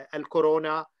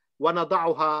الكورونا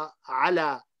ونضعها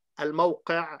على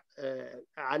الموقع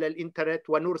على الإنترنت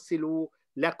ونرسل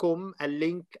لكم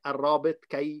اللينك الرابط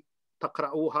كي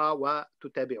تقرأوها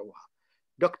وتتابعوها.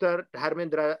 Dr.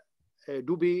 Dharmendra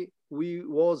Dube, we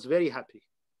was very happy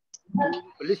to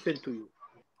listen to you.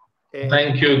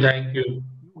 Thank you, thank you.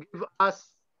 Give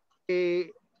us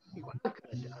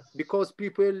because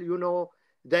people, you know,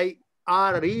 they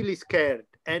are really scared,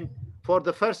 and for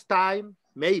the first time,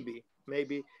 maybe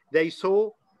they saw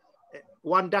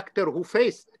one doctor who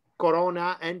faced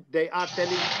corona, and they are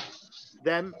telling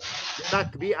them, do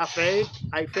not be afraid.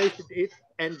 I faced it,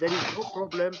 and there is no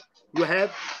problem. You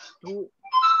have to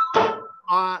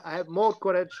have more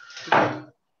courage.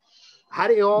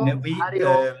 Hari Om, Hari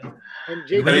Om,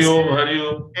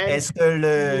 and est-ce que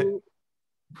le...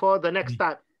 for the next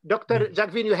time. Dr.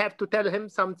 Jacques, you have to tell him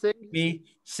something. Oui,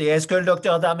 c'est est-ce que le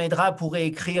docteur Dharmendra pourrait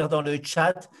écrire dans le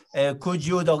chat? Could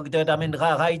you, Dr.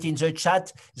 Dharmendra, write in the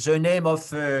chat the name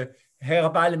of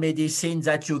herbal medicine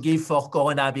that you give for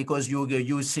corona, because you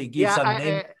give some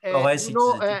name for us. You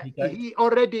know, he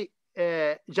already,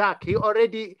 Jacques, he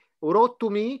already wrote to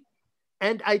me,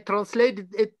 and I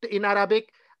translated it in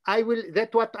Arabic. I will.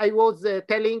 That's what I was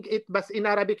telling it, but in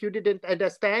Arabic you didn't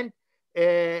understand.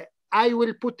 I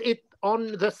will put it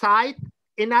on the site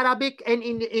in Arabic and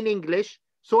in English.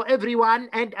 So everyone,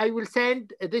 and I will send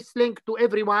this link to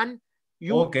everyone.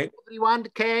 Everyone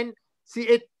can see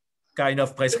it. Kind of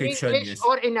prescription, in English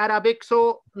or in Arabic, so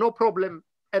no problem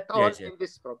at all in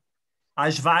this problem.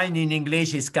 Ashvain in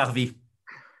English is Karvi.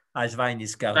 Ashvain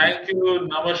is Karvi. Thank you.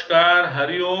 Namaskar.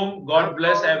 Hari Om. God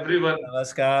bless everyone.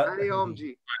 Namaskar. Hari Om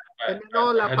ji. Et maintenant,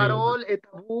 la parole est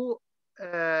à vous,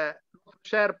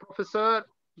 cher professeur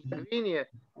Vigne.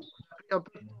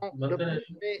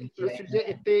 Le sujet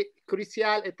était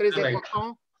crucial et très important.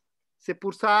 C'est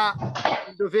pour ça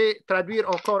que je devais traduire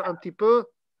encore un petit peu.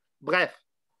 Bref,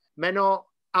 maintenant,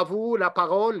 à vous la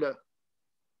parole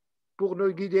pour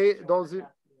nous guider dans une...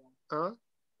 Hein?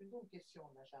 Une question,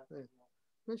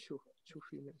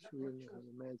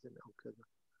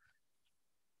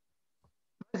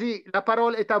 vas-y, la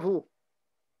parole est à vous.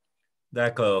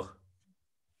 D'accord.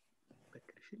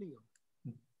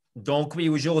 Donc oui,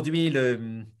 aujourd'hui,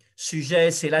 le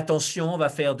sujet, c'est l'attention. On va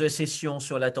faire 2 sessions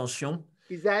sur l'attention.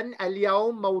 إذن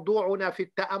اليوم موضوعنا في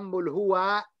التأمل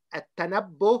هو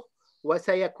التنبه،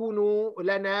 وسيكون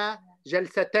لنا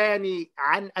جلستان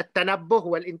عن التنبه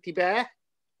والانتباه،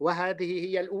 وهذه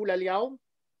هي الأولى اليوم.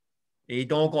 Et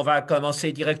donc, on va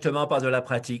commencer directement par de la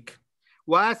pratique.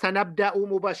 وسنبدأ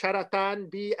مباشرة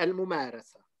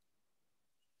بالممارسة.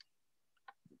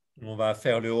 On va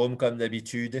faire le home comme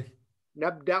d'habitude.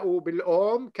 نبدأ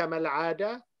بالأوم كما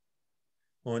العادة.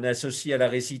 On associe à la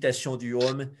récitation du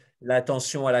home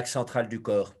l'attention à l'axe central du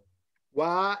corps.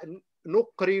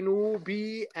 ونقرن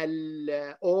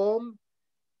بالأوم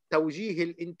توجيه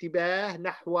الانتباه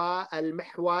نحو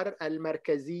المحور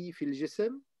المركزي في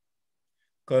الجسم.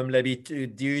 Comme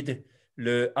l'habitude,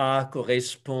 le A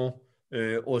correspond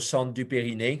au centre du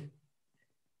périnée.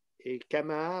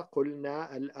 كما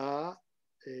قلنا الآ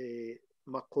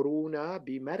مقرونة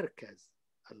بمركز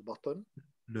البطن.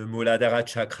 Le Muladhara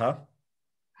chakra.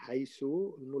 حيث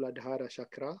المولادهارا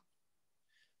chakra.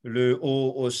 Le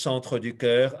O au centre du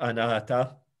cœur,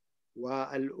 Anahata.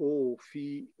 والأو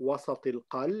في وسط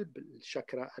القلب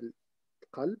الشاكرا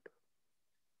القلب.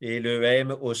 Et le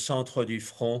M au centre du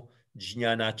front,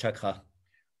 Jnana chakra.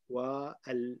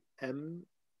 والأم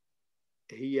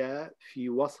هي في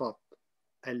وسط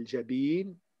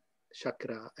الجبين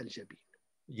شاكرا الجبين.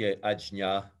 Yeah,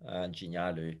 Ajna,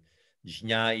 Ajna, le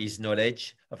Jna is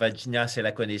knowledge. Enfin, Jna, c'est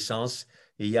la connaissance.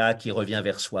 Et Ya qui revient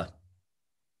vers soi.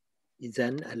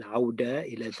 إذن العودة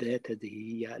إلى ذات هذه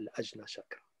هي الأجنى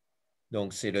شاكرا.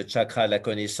 Donc, c'est le chakra de la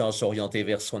connaissance orienté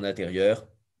vers son intérieur.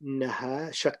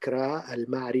 إنها شاكرا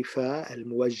المعرفة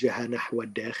الموجهة نحو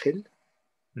الداخل.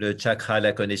 Le chakra de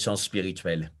la connaissance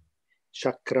spirituelle.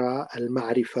 شاكرا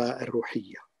المعرفة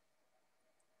الروحية.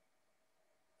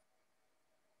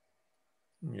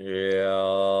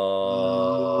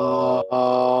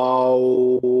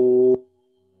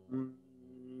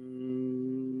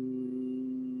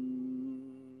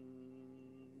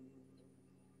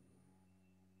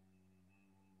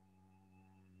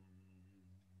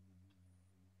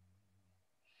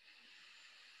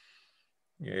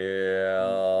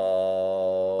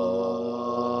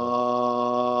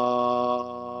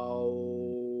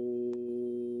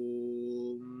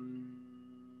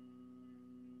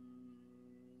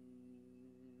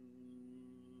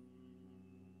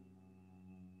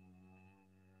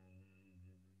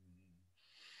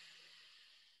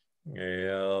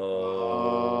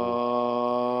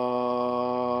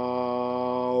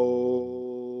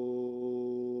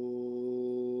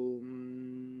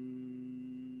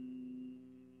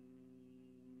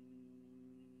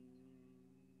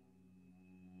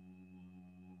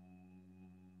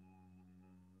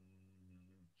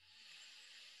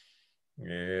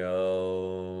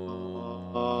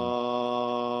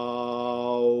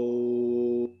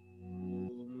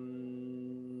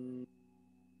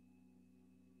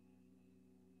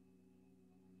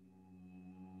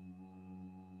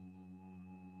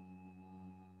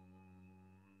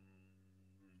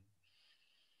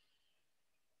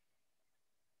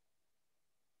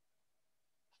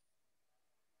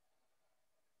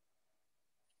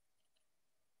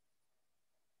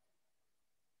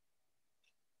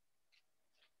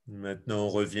 Maintenant, on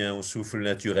revient au souffle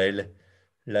naturel.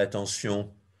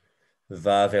 L'attention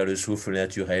va vers le souffle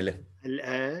naturel.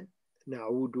 الآن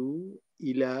نعود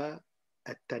إلى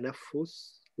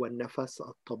التنفس والنفس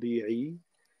الطبيعي.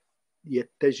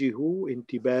 يتجه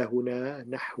انتباهنا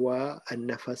نحو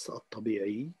النفس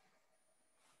الطبيعي.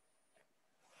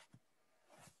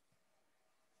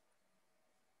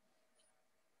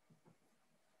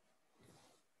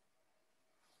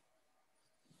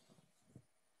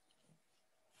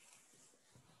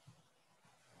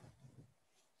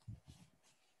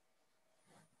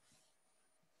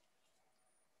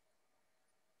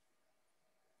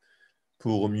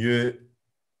 Pour mieux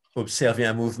observer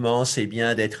un mouvement, c'est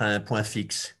bien d'être à un point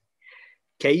fixe.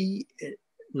 كي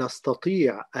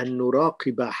نستطيع أن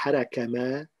نراقب حركة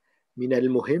ما من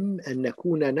المهم أن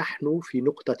نكون نحن في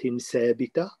نقطة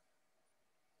ثابتة.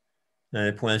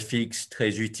 Un point fixe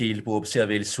très utile pour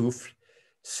observer le souffle,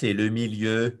 c'est le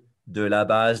milieu de la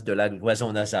base de la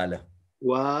cloison nasale.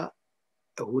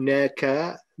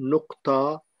 وهناك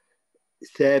نقطة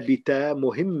ثابتة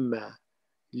مهمة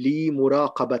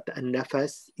لمراقبة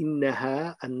النفس،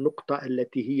 إنها النقطة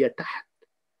التي هي تحت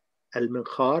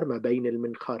المنخار، ما بين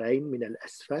المنخارين من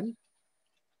الأسفل.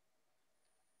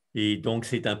 Et donc,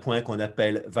 c'est un point qu'on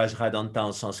appelle Vajradanta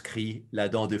en sanskrit, la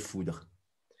dent de foudre.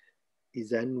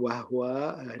 إذا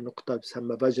وهو نقطة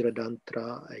تسمى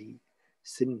فاجرادانترا، أي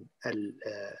سن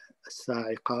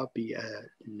الصاعقة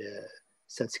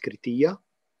بالسنسكريتية.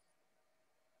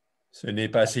 Ce n'est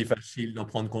pas si facile d'en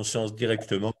prendre conscience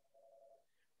directement.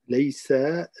 ليس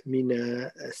من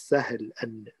السهل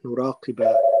أن نراقب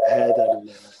هذا.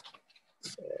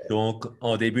 Donc,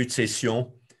 en début de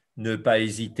session, ne pas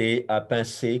hésiter à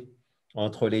pincer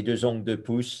entre les deux ongles de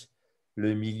pouce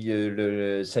le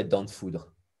milieu, cette dent de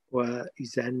foudre.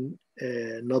 وإذا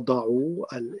نضع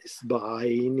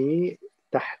الإصبعين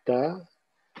تحت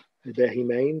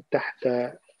الباهمين تحت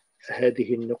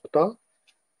هذه النقطة.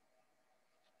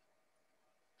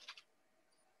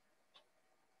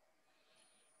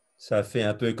 Ça fait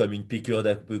un peu comme une piqûre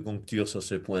d'acupuncture sur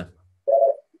ce point.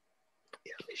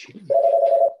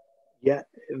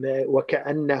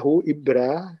 وكأنه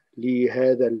إبرة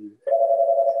لهذا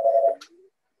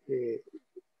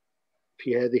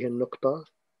في هذه النقطة.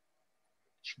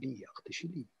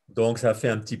 Donc, ça fait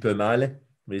un petit peu mal,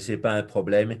 mais ce n'est pas un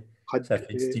problème. Ça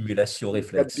fait une stimulation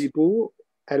réflexe. يسبب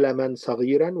ألما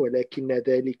صغيرا، ولكن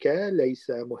ذلك ليس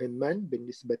مهما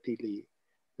بالنسبة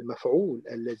للمفعول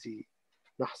الذي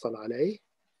نحصل عليه.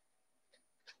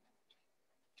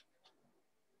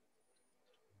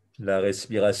 La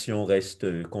respiration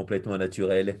reste complètement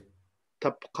naturelle.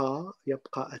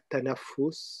 يبقى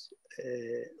التنفس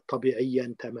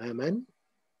طبيعيا تماما.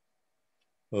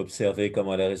 Observez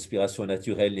comment la respiration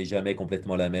naturelle n'est jamais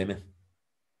complètement la même.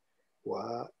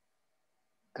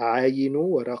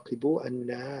 وعاينوا وراقبوا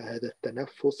أن هذا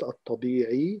التنفس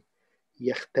الطبيعي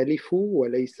يختلف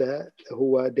وليس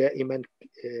هو دائما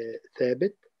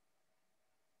ثابت.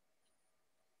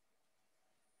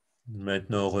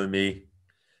 Maintenant, on remet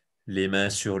les mains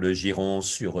sur le giron,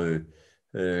 sur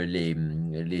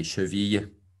les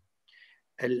chevilles.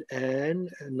 الآن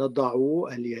نضع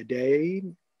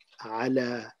اليدين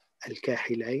على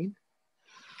الكاحلين.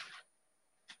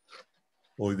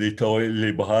 On détend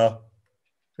les bras,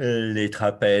 les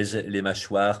trapèzes, les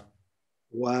mâchoires.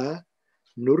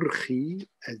 ونرخي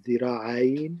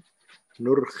الذراعين،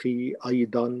 نرخي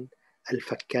أيضا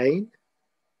الفكين.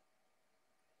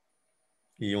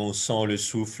 Et on sent le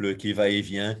souffle qui va et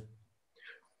vient.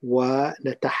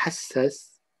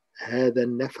 ونتحسس هذا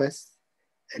النفس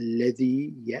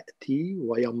الذي يأتي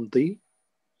ويمضي.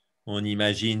 On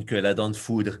imagine que la dent de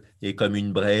foudre est comme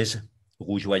une braise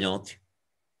rougeoyante.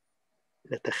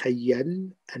 نتخيل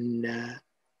أن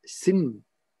سن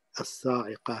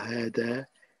الصاعقة هذا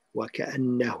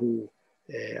وكأنه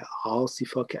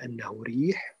عاصفة، كأنه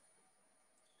ريح.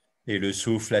 Et le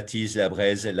souffle attise la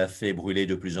braise, la fait brûler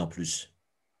de plus en plus.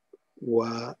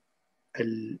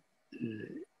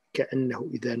 كأنه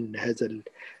إذن هذا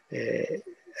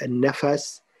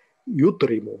النفس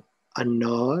يضرم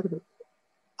النار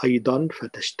أيضا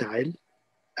فتشتعل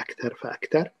أكثر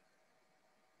فأكثر.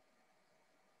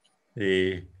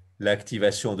 Et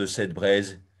l'activation de cette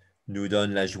braise nous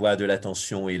donne la joie de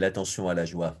l'attention et l'attention à la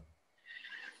joie.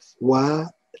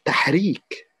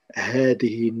 وتحريك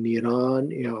هذه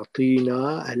النيران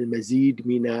يعطينا المزيد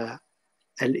من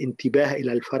الانتباه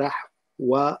إلى الفرح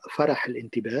وفرح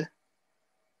الانتباه.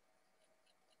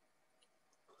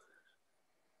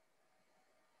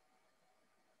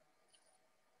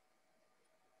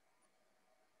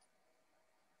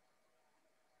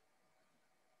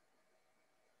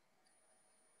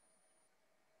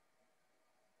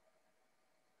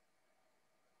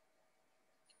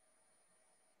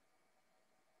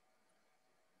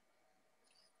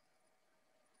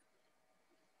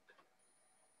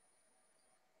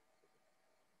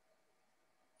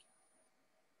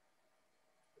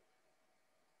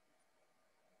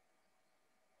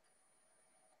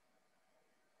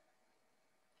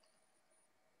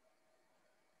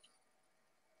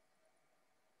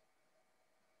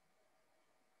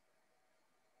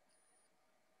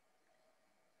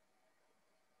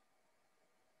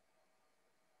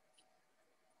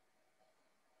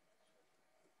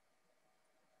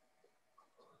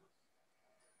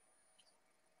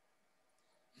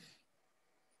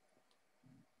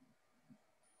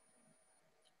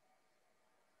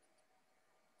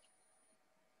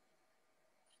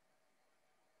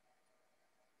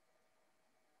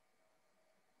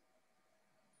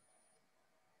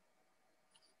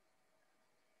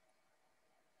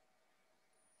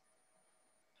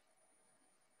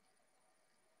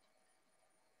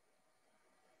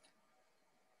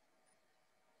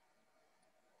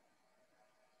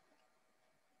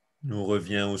 On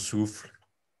revient au souffle.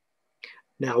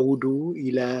 نعود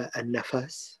إلى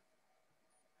النفس.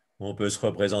 On peut se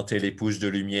représenter les pouces de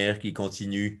lumière qui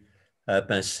continuent à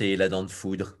pincer la dent de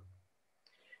foudre.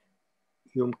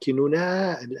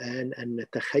 يمكننا الآن أن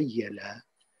نتخيل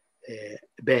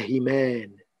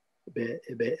باهمان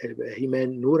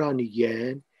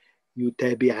نورانيان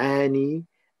يتابعان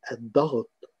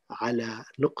الضغط على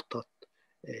نقطة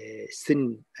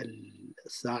سن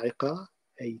الصاعقة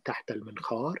أي تحت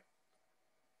المنخار.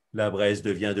 La braise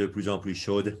devient de plus en plus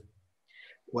chaude.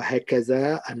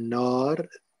 وهكذا النار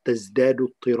تزداد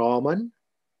اضطراما.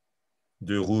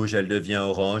 De rouge, elle devient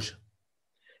orange.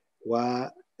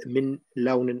 ومن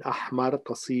لون أحمر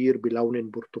تصير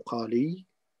بلون برتقالي.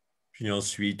 Puis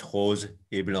ensuite rose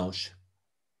et blanche.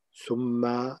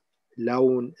 ثم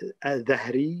لون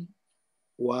ذهبي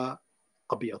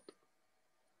وأبيض.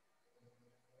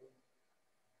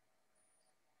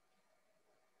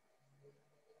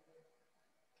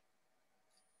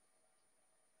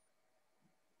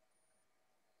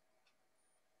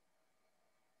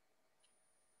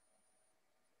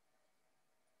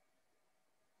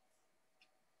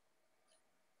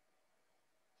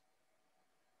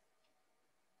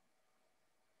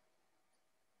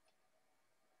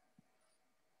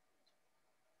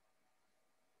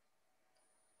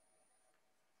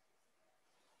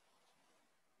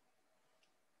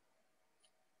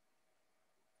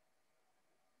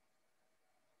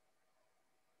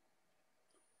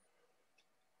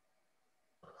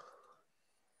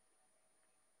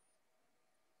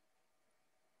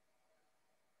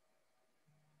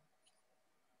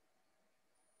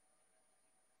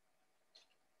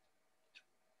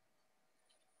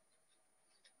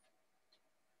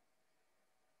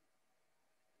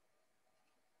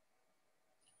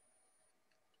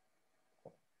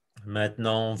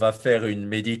 Maintenant, on va faire une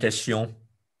méditation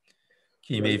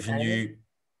qui m'est venue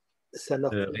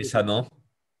récemment.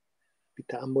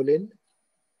 بتأمل.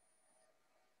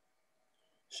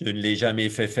 Je ne l'ai jamais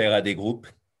fait faire à des groupes.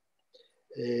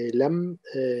 لم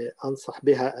أنصح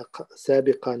بها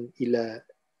سابقا إلى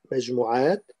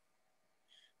مجموعات.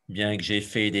 Bien que j'ai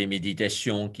fait des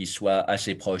méditations qui soient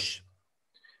assez proches.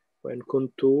 وإن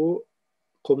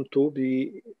قمت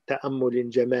بتأمل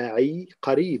جماعي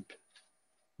قريب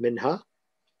منها.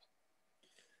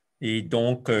 Et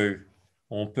donc,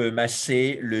 on peut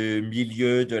masser le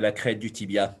milieu de la crête du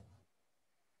tibia.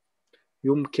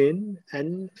 يمكن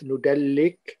أن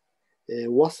ندلك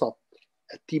وسط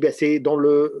التibia, c'est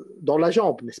dans la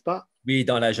jambe, n'est-ce pas? Oui,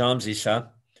 dans la jambe, c'est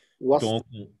ça. وسط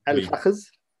الفخذ.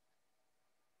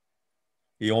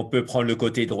 Oui. Et on peut prendre le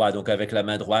côté droit. Donc, avec la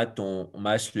main droite, on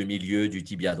masse le milieu du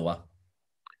tibia droit.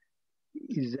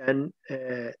 إذن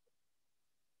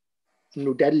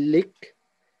ندلك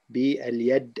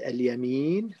باليد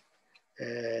اليمين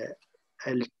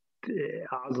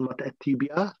عظمة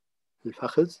التibia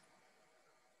الفخذ.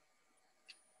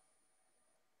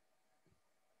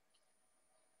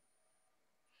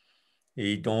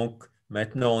 Et donc,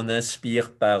 maintenant, on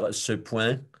inspire par ce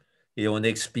point et on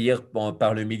expire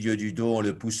par le milieu du dos en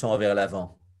le poussant vers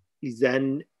l'avant.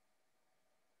 إذن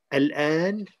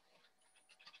الآن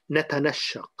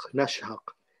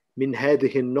نشهق من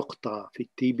هذه النقطة في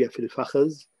التيبيا في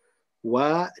الفخذ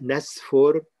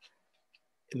ونسفر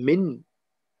من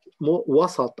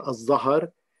وسط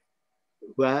الظهر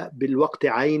وبالوقت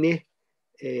عينه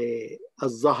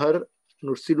الظهر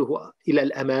نرسله إلى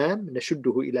الأمام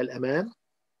نشده إلى الأمام.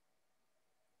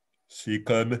 C'est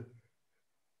comme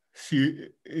si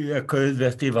la colonne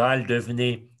vertébrale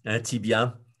devenait un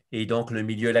tibia et donc le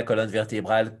milieu de la colonne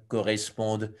vertébrale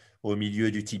corresponde au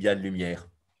milieu du tibia de lumière.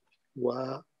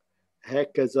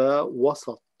 وهكذا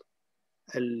وسط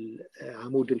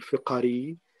العمود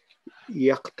الفقري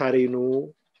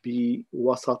يقترن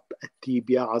بوسط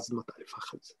التيبيا عظمة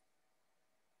الفخذ.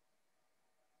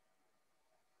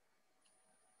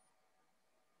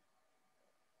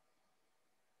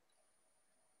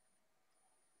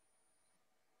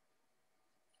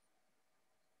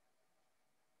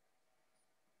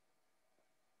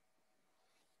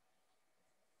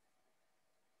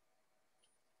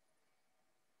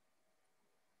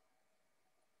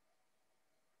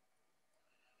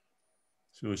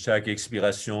 Sur chaque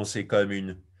expiration, c'est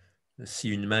comme si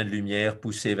une main de lumière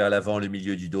poussée vers l'avant le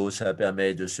milieu du dos, ça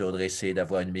permet de se redresser,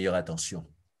 d'avoir une meilleure attention.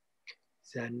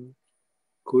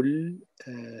 كل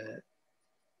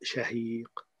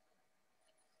شهيق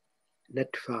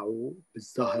ندفع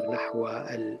بالظهر نحو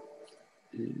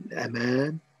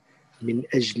الأمام من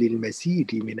أجل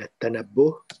المزيد من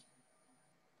التنبه.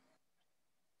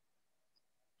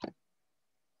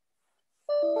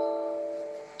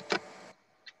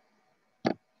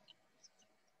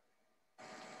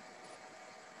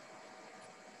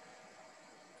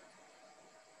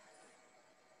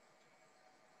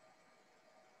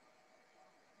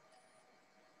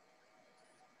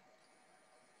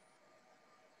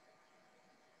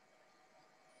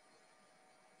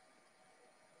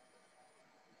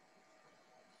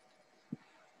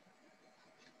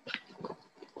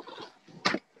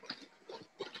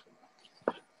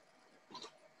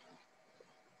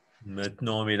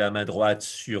 Maintenant, on met la main droite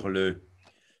sur le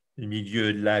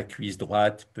milieu de la cuisse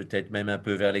droite, peut-être même un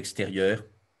peu vers l'extérieur.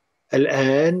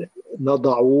 الآن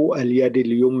نضع اليد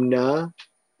اليمنى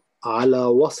على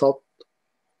وسط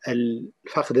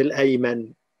الفخذ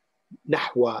الأيمن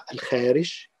نحو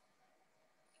الخارج.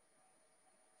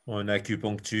 En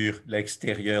acupuncture,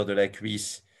 l'extérieur de la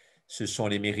cuisse, ce sont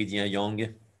les méridiens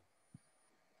yang.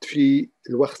 في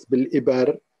الوخز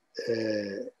بالإبر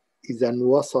إذا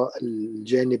وصل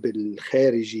الجانب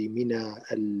الخارجي من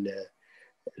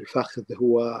الفخذ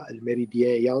هو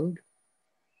الميريديان يانغ.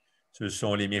 Ce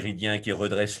sont les méridiens qui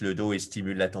redressent le dos et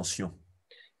stimulent la tension.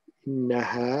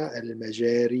 إنها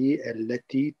المجاري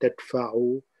التي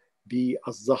تدفع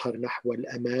بالظهر نحو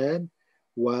الأمام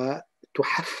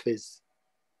وتحفز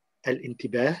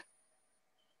الانتباه.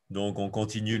 Donc, on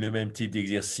continue le même type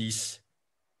d'exercice.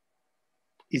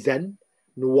 إذن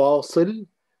نواصل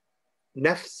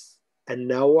نفس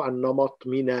النوع النمط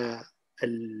من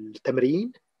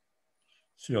التمرين.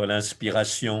 Sur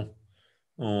l'inspiration,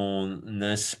 on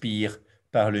inspire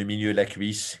par le milieu de la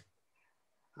cuisse.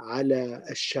 على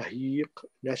الشهيق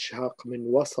نشهق من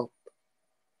وسط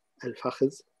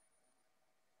الفخذ.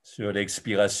 Sur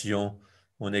l'expiration,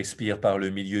 on expire par le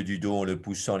milieu du dos en le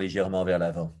poussant légèrement vers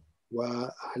l'avant.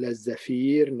 وعلى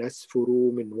الزفير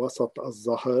نسفر من وسط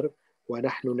الظهر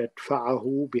ونحن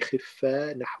ندفعه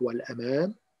بخفة نحو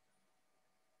الأمام.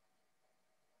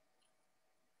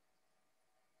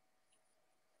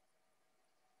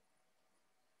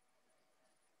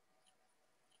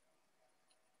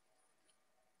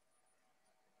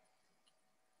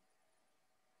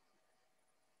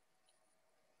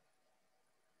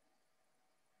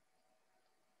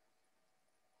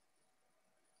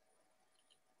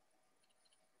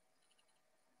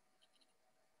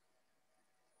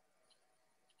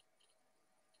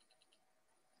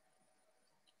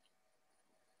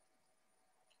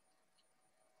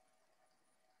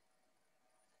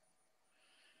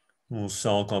 On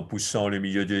sent qu'en poussant le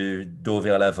milieu du dos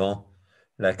vers l'avant,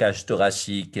 la cage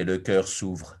thoracique et le cœur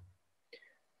s'ouvrent.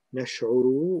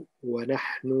 نشعر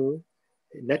ونحن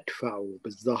ندفع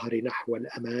بالظهر نحو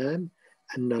الأمام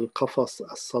أن القفص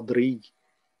الصدري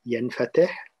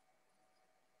ينفتح.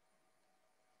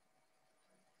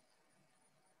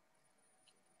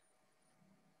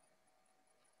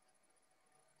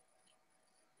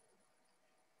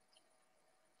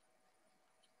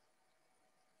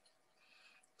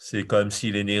 C'est comme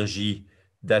si l'énergie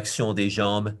d'action des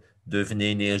jambes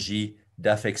devenait énergie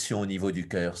d'affection au niveau du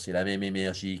cœur. C'est la même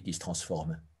énergie qui se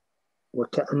transforme.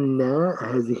 وكأن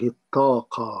هذه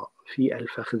الطاقة في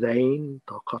الفخذين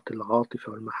طاقة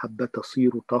العاطفة والمحبة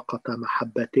تصير طاقة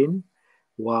محبة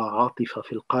وعاطفة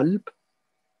في القلب.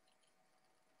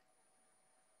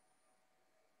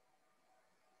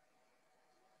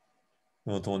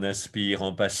 Quand on inspire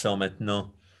en passant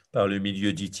maintenant par le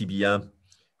milieu du tibia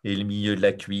et le milieu de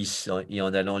la cuisse et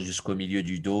en allant jusqu'au milieu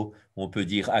du dos, on peut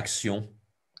dire action.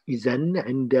 إذن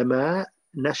عندما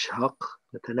نشهق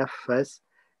نتنفس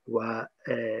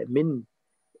ومن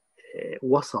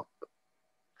وسط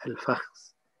الفخذ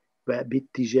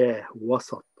باتجاه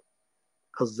وسط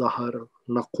الظهر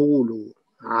نقول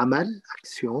عمل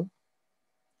action.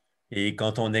 Et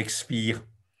quand on expire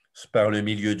par le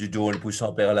milieu du dos en le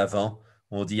poussant vers l'avant,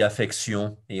 on dit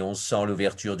affection et on sent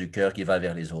l'ouverture du cœur qui va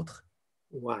vers les autres.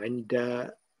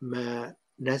 وعندما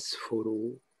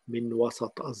نسفر من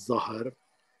وسط الظهر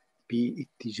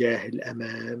باتجاه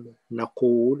الأمام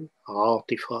نقول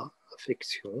عاطفة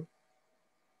affection.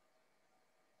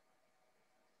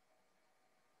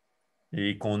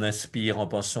 Et qu'on inspire en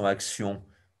pensant action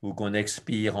ou qu'on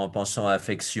expire en pensant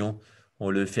affection, on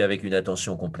le fait avec une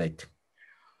attention complète.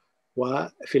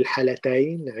 وفي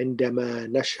الحالتين عندما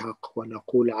نشهق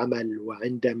ونقول عمل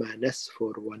وعندما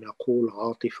نسفر ونقول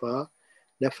عاطفة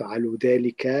نفعل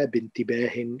ذلك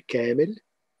بانتباه كامل.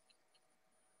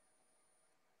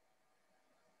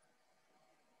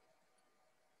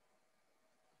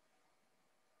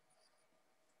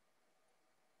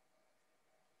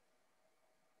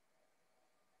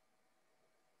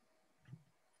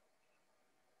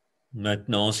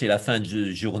 Maintenant, c'est la fin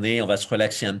de journée, on va se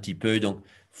relaxer un petit peu, donc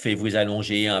faites-vous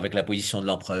allonger avec la position de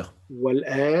l'empereur.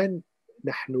 والآن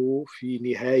نحن في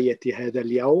نهاية هذا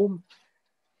اليوم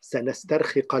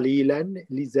سنسترخي قليلا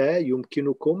لذا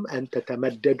يمكنكم أن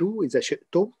تتمددوا إذا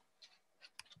شئتم.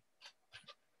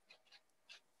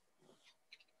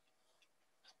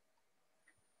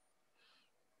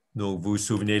 Donc, vous vous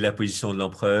souvenez de la position de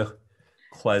l'empereur,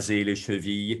 croisez les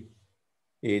chevilles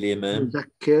et les mains.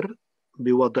 نذكر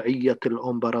بوضعية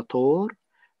الإمبراطور،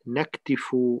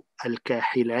 نكتف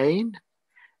الكاحلين،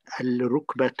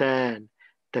 الركبتان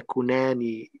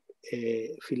تكونان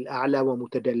في الأعلى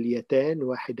ومتدليتان،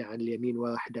 واحدة عن اليمين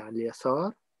وواحدة عن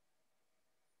اليسار.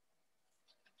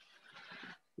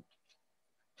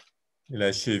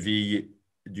 La cheville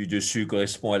du dessus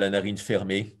correspond à la narine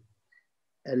fermée.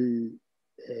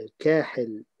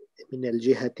 الكاحل من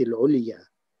الجهة العليا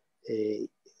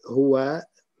هو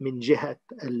من جهة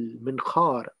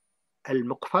المنخار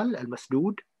المقفل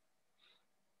المسدود.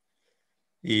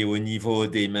 Et au niveau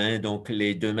des mains, donc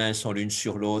les deux mains sont l'une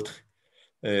sur l'autre,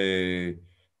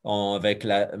 avec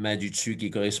la main du dessus qui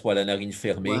correspond à la narine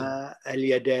fermée.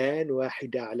 واليدان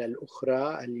واحدة على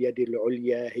الأخرى، اليد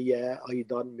العليا هي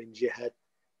أيضا من جهة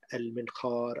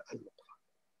المنخار المقفل.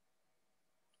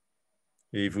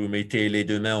 Et vous mettez les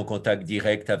deux mains en contact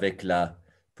direct avec la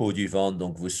peau du ventre,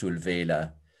 donc vous soulevez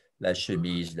la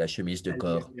chemise de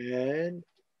corps. اليدان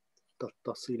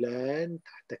تتصلان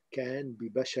تحتكان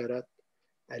ببشرة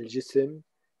الجسم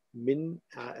من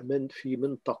في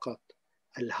منطقة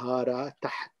الهارة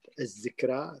تحت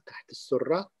الذكرى، تحت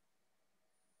السرة.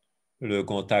 Le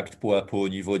contact peau à peau au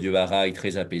niveau du hara est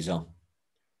très apaisant.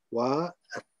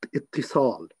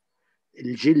 واتصال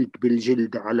الجلد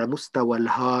بالجلد على مستوى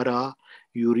الهارة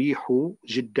يريح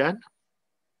جدا.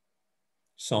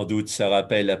 Sans doute, ça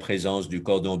rappelle la présence du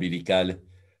cordon ombilical,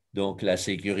 donc la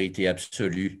sécurité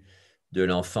absolue de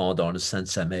l'enfant dans le sein de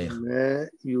sa mère. ما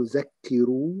يذكر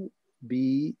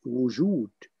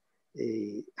بوجود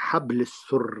حبل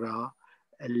السرة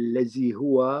الذي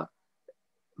هو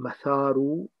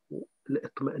مثار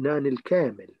الاطمئنان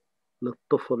الكامل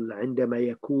للطفل عندما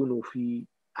يكون في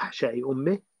أحشاء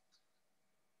أمه.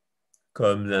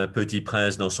 Comme un petit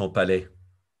prince dans son palais.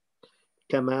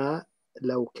 كما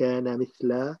لو كان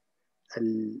مثل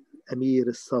الأمير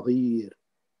الصغير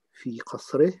في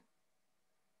قصره.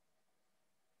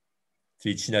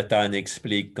 Thich Nhat Hanh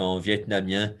explique qu'en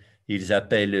vietnamien, ils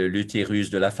appellent l'utérus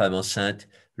de la femme enceinte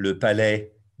le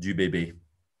palais du bébé.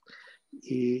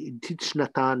 تيتش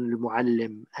ناتان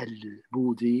المعلم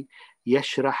البوذي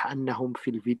يشرح أنهم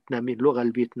في اللغة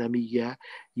الفيتنامية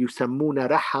يسمون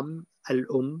رحم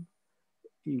الأم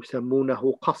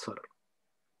يسمونه قصر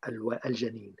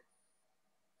الجنين.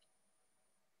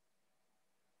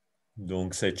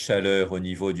 Donc cette chaleur au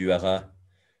niveau du hara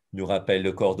nous rappelle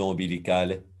le cordon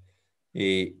ombilical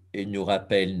et nous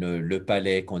rappelle le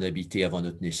palais qu'on habitait avant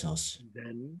notre naissance.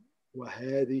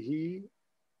 وهذه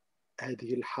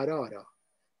الحرارة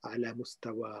على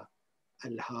مستوى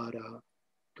الهارة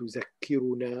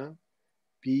تذكرنا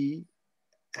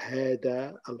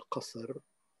بهذا القصر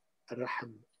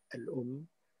رحم الأم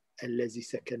الذي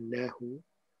سكناه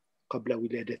قبل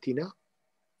ولادتنا.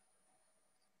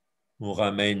 On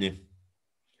ramène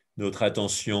notre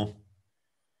attention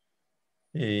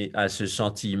et à ce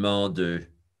sentiment de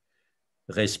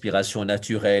respiration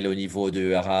naturelle au niveau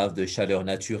du hara, de chaleur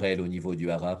naturelle au niveau du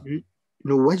hara.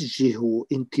 نوجه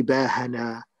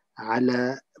انتباهنا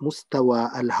على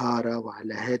مستوى الهارة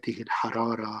وعلى هذه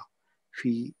الحرارة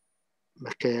في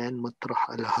مكان مطرح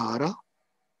الهارة.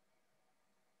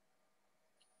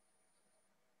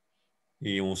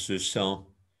 Et on se sent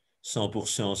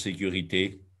 100% en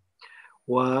sécurité.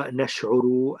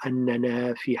 ونشعر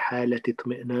أننا في حالة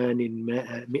اطمئنان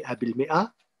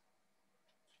 100%.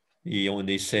 Et on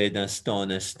essaie d'instant en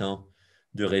instant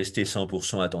de rester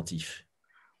 100% attentif.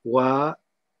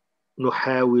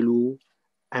 ونحاول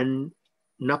أن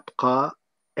نبقى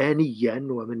آنيا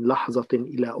ومن لحظة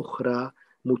إلى أخرى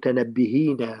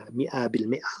متنبهين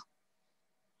 100%.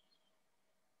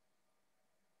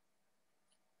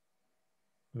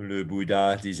 Le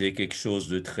Bouddha disait quelque chose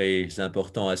de très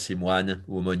important à ses moines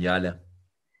ou moniales.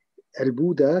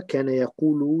 البوذا كان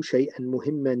يقول شيئا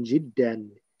مهما جدا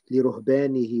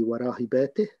لرهبانه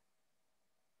وراهباته.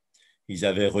 Ils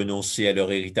avaient renoncé à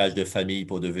leur héritage de famille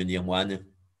pour devenir moines.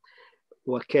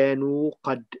 وكانوا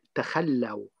قد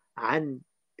تخلوا عن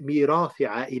ميراث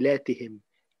عائلاتهم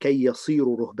كي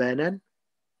يصيروا رهبانا.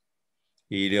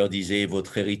 Et il leur disait,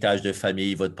 votre héritage de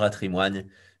famille, votre patrimoine,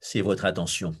 c'est votre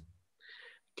attention.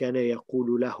 كان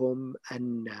يقول لهم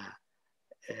أن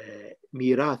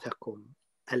ميراثكم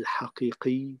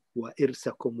الحقيقي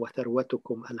وإرثكم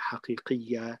وثروتكم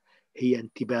الحقيقية هي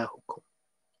انتباهكم.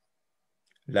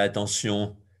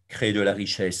 L'attention crée de la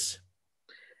richesse.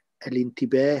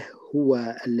 الانتباه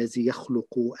هو الذي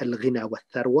يخلق الغنى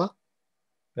والثروة.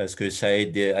 Parce que ça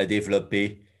aide à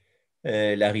développer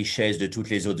la richesse de toutes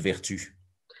les autres vertus.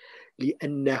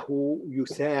 لأنه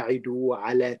يساعد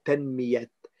على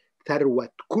تنمية ثروة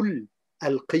كل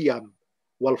القيم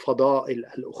والفضائل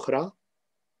الأخرى.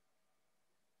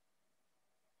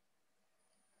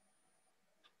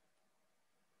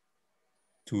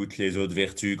 Toutes les autres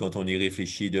vertus, quand on y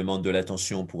réfléchit, demandent de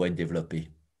l'attention pour être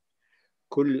développées.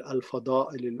 كل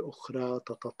الفضائل الأخرى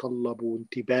تتطلب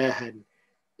انتباها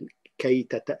كي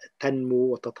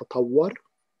تنمو وتتطور.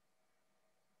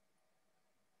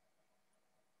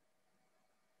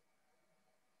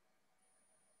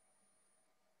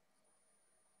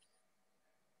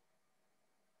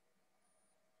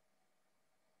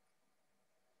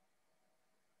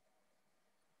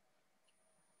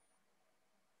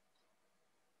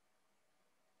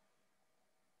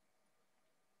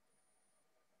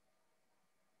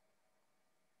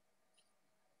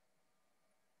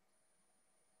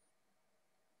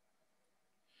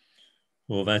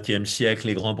 Au XXe siècle,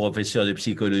 les grands professeurs de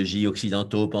psychologie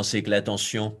occidentaux pensaient que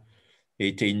l'attention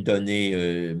était une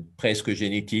donnée presque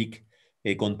génétique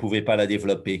et qu'on ne pouvait pas la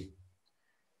développer.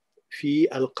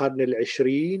 في القرن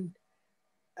العشرين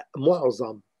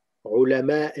معظم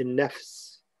علماء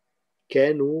النفس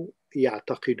كانوا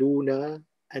يعتقدون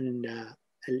أن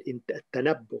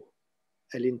التنبه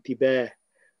الانتباه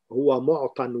هو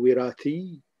معطى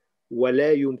وراثي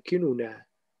ولا يمكننا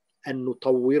أن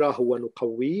نطوره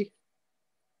ونقويه.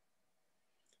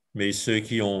 Mais ceux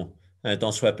qui ont un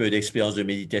tant soit peu d'expérience de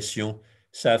méditation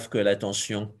savent que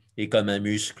l'attention est comme un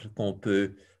muscle qu'on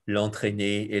peut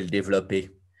l'entraîner et le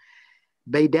développer.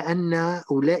 بيد أن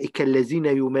أولئك الذين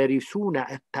يمارسون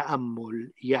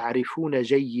التأمل يعرفون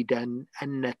جيدا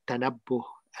أن التنبه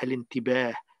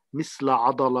الانتباه مثل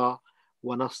عضلة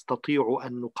ونستطيع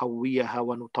أن نقويها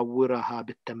ونطورها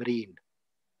بالتمرين.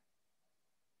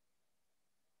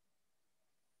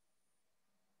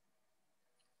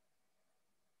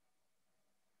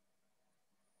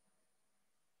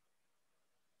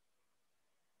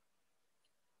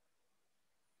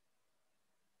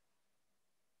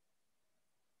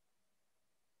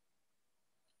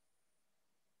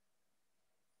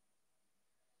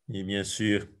 Et bien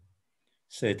sûr,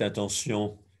 cette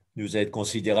intention nous aide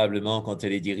considérablement quand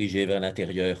elle est dirigée vers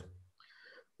l'intérieur.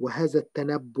 وهذا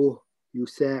التنبه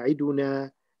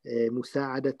يساعدنا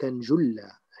مساعدة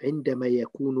جلة عندما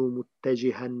يكون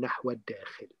متجها نحو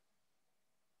الداخل.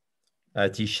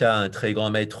 Atisha, un très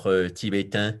grand maître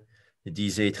tibétain,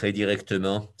 disait très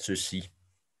directement ceci.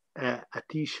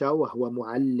 أتيشا وهو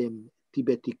معلم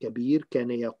تبتي كبير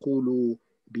كان يقول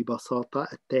ببساطة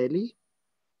التالي: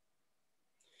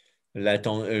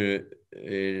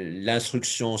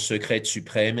 l'instruction secrète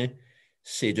suprême,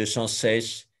 c'est de sans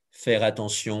cesse faire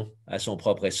attention à son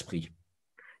propre esprit.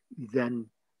 إذن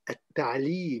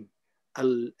التعليم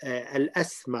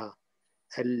الأسمى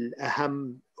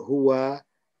الأهم هو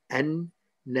أن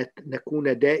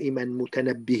نكون دائما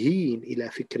متنبهين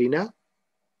إلى فكرنا.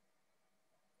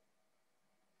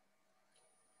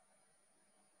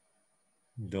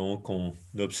 Donc, on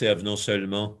observe non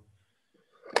seulement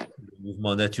le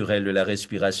mouvement naturel de la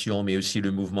respiration, mais aussi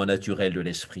le mouvement naturel de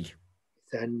l'esprit.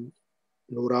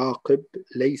 نراقب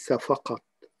ليس فقط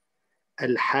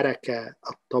الحركة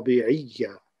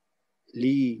الطبيعية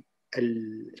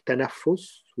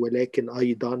للتنفس ولكن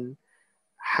أيضا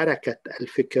حركة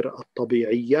الفكر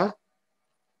الطبيعية.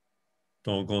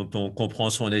 Donc, quand on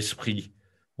comprend son esprit,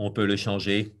 on peut le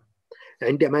changer.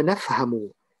 عندما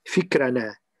نفهم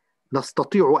فكرنا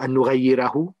نستطيع أن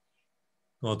نغيره.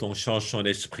 Quand on change son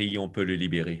esprit, on peut le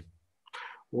libérer.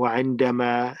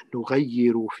 وعندما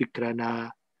نغير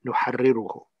فكرنا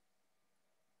نحرره.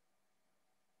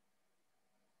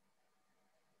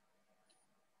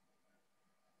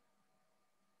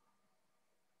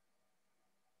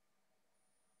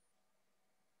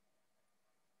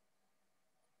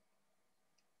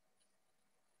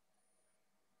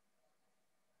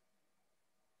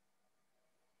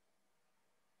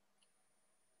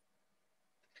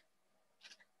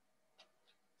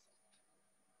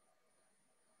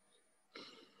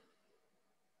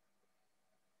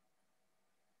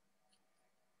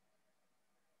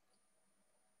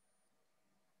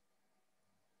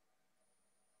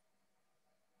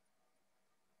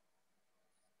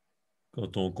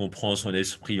 Quand on comprend son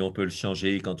esprit, on peut le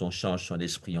changer. Quand on change son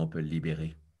esprit, on peut le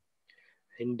libérer.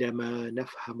 عندما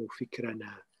نفهم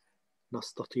فكرنا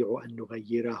نستطيع أن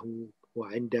نغيره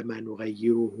وعندما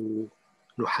نغيره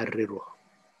نحرره.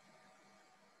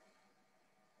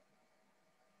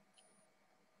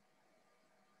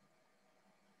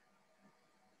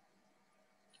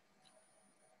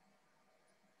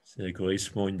 Ça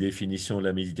correspond à une définition de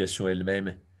la méditation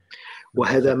elle-même.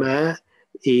 وهذا ما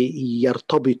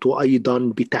يرتبط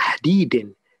أيضا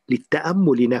بتحديد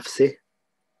للتأمل نفسه.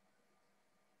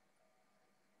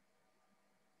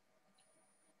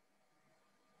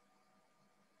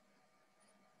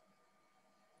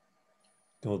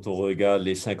 Quand on regarde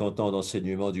les 50 ans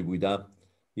d'enseignement du Bouddha,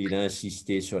 il a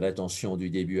insisté sur l'attention du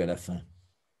début à la fin.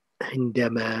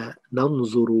 عندما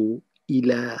ننظر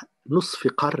إلى نصف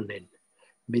قرن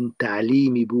من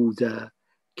تعليم بوذا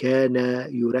كان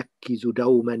يركز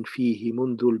دوما فيه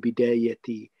منذ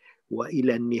البداية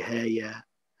وإلى النهاية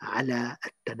على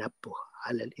التنبه،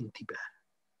 على الانتباه.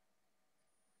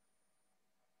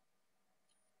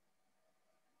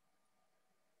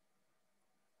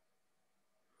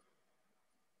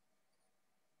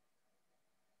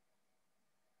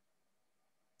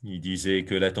 Il disait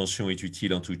que l'attention est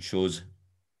utile en toute chose.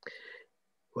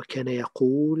 وكان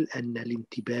يقول أن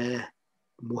الانتباه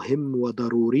مهم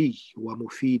وضروري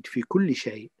ومفيد في كل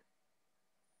شيء.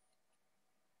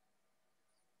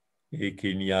 Et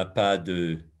qu'il n'y a pas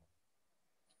de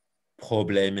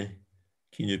problème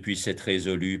qui ne puisse être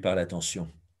résolu par l'attention.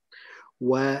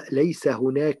 وليس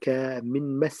هناك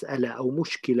من مسألة أو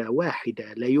مشكلة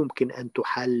واحدة لا يمكن أن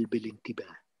تحل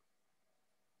بالانتباه.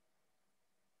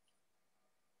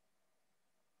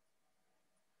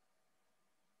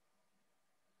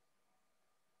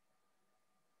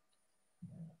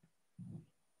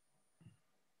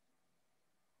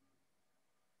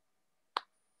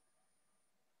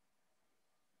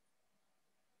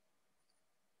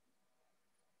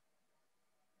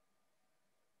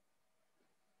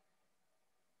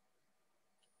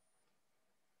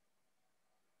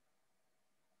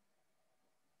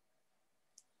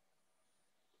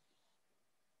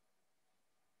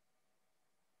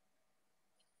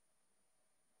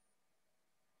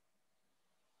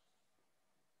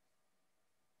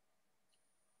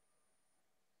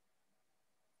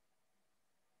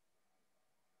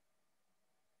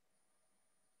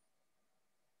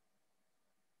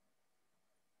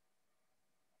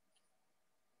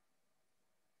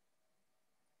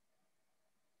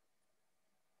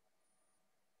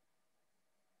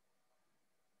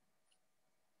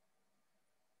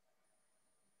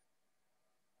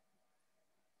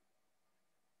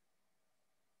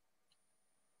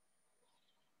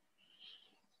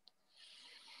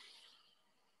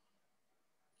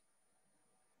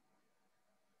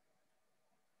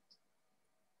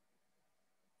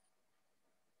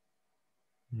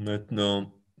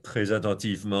 Maintenant, très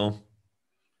attentivement,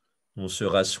 on se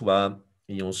rassoit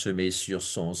et on se met sur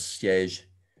son siège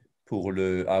pour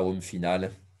le Aum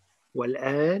final.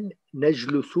 والآن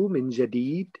نجلس من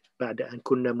جديد بعد أن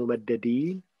كنا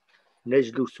ممددين،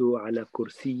 نجلس على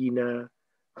كرسينا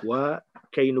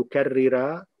وكي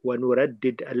نكرر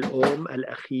ونردد الأوم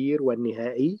الأخير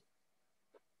والنهائي.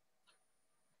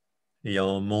 Et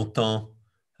en montant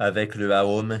avec le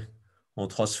Aum, on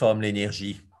transforme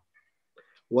l'énergie.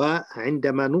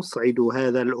 وعندما نصعد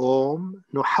هذا الأوم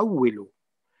نحول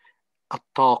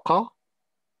الطاقة.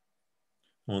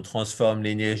 On transforme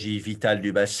l'énergie vitale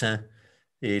du bassin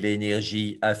et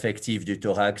l'énergie affective du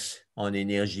thorax en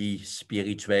énergie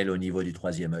spirituelle au niveau du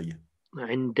troisième œil.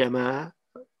 عندما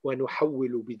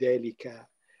ونحول بذلك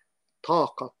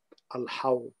طاقة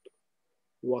الحوض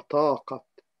وطاقة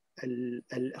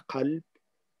القلب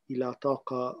إلى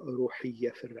طاقة روحية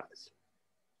في الرأس.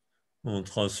 On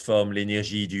transforme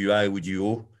l'énergie du A ou du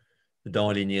O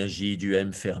dans l'énergie du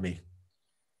M fermé.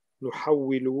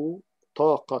 نحول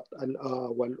طاقة الآ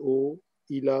والأو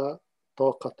إلى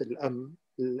طاقة الأم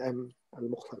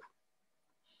المخفلة.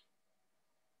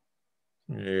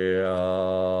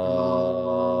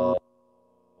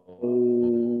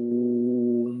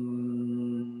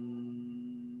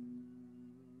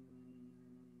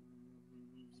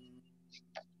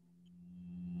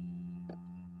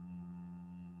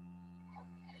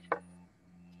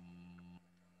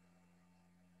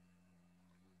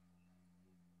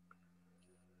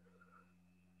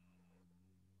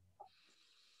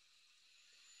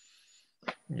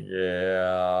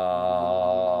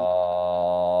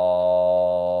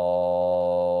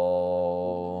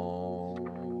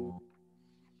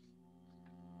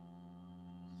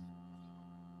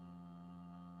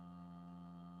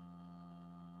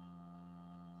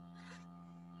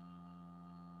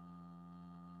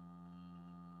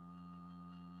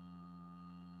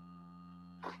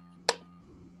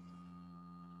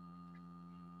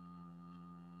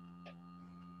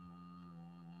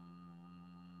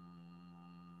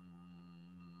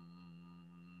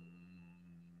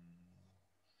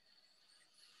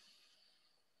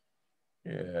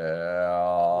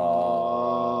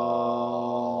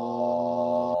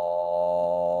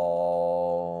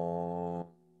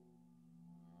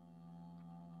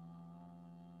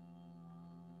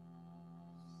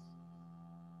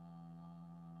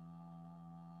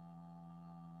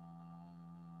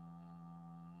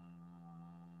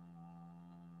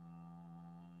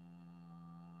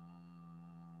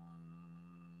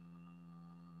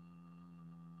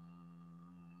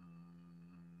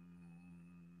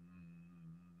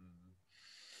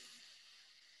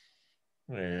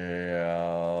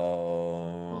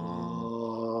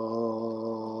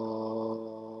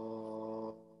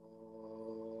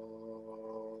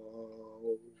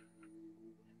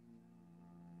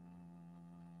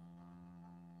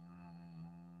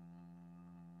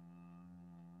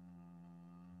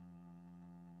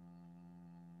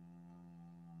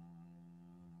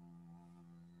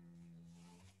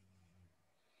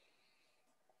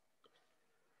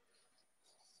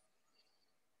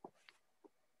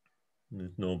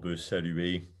 Maintenant, on peut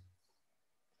saluer.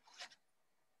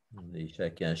 On est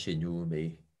chacun chez nous,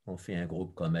 mais on fait un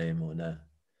groupe quand même. On a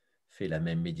fait la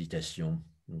même méditation.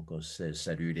 Donc, on se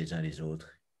salue les uns les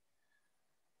autres.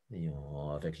 Et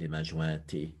avec les mains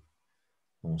jointes, et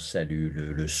on salue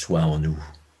le soi en nous.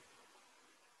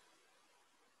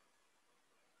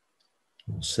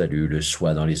 On salue le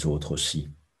soi dans les autres aussi.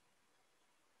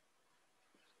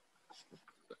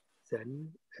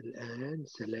 الآن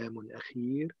سلام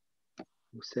أخير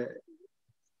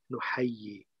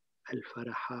نحيي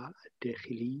الفرح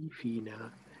الداخلي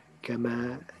فينا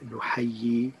كما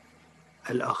نحيي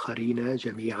الآخرين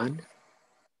جميعا.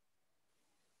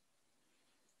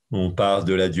 On parle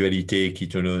de la dualité qui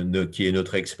est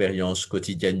notre expérience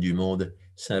quotidienne du monde,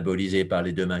 symbolisée par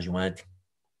les deux mains jointes.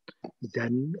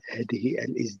 إذن هذه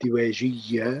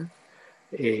الازدواجية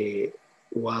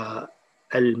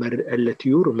التي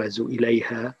يرمز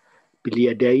إليها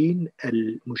باليدين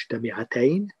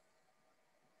المجتمعتين.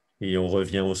 Et on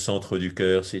revient au centre du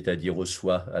cœur, c'est-à-dire au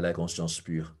soi, à la conscience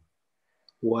pure.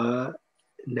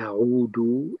 ونعود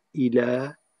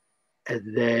إلى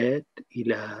الذات،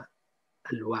 إلى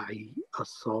الوعي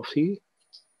الصافي.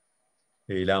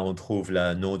 Et là, on trouve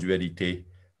la non-dualité,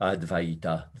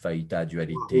 Advaita, Dvaita,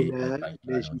 dualité. وهنا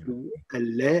نجد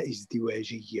اللا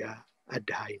ازدواجية،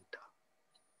 أدهايتا.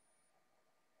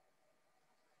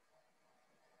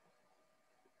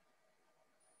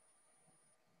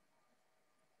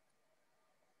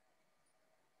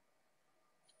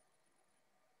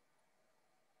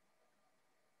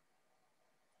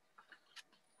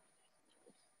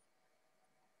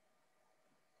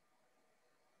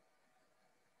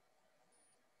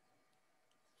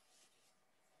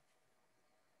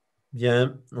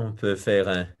 Bien, on peut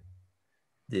faire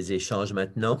des échanges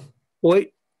maintenant.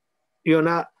 Oui, il y en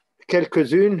a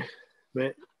quelques-unes,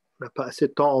 mais on n'a pas assez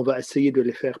de temps. On va essayer de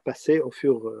les faire passer au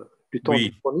fur du temps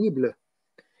disponible.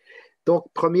 Donc,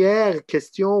 première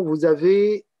question,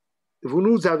 vous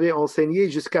nous avez enseigné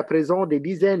jusqu'à présent des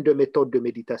dizaines de méthodes de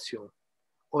méditation.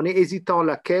 On est hésitant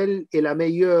laquelle est la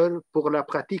meilleure pour la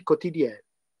pratique quotidienne.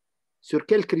 Sur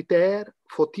quels critères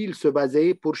faut-il se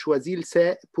baser pour choisir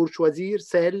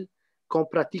celle qu'on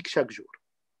pratique chaque jour?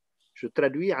 Je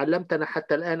traduis: علمتنا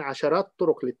حتى الآن عشرات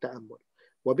طرق للتأمل،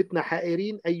 وبتنا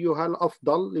حائرين أيها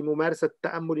الأفضل لممارسة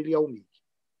التأمل اليومي.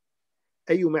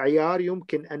 أي معيار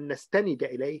يمكن أن نستند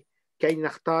إليه كي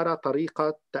نختار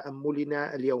طريقة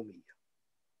تأملنا اليومية؟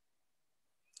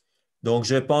 Donc,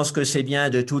 je pense que c'est bien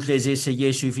de toutes les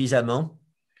essayer suffisamment.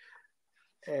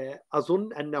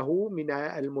 أظن أنه من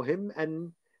المهم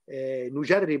أن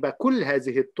نجرب كل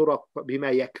هذه الطرق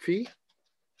بما يكفي.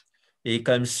 Et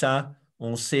comme ça,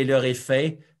 on sait leur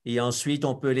effet et ensuite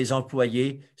on peut les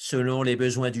employer selon les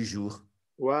besoins du jour.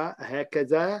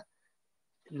 وهكذا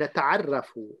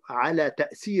نتعرف على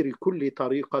تأثير كل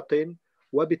طريقة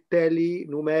وبالتالي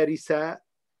نمارس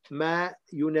ما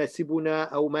يناسبنا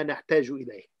أو ما نحتاج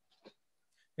إليه.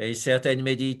 Et certaines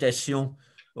méditations,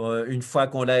 une fois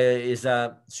qu'on les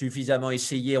a suffisamment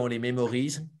essayées, on les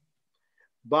mémorise.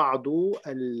 بعض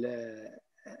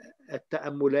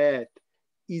التأملات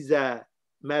إذا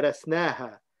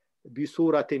مارسناها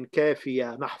بصورة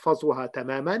كافية نحفظها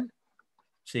تماما.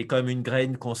 C'est comme une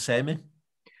graine qu'on sème.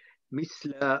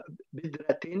 مثل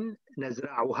بذرة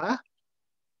نزرعها.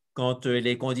 Quand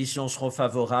les conditions seront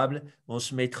favorables, on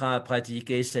se mettra à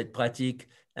pratiquer cette pratique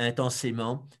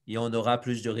intensément et on aura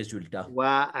plus de résultats.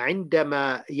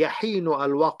 وعندما يحين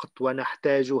الوقت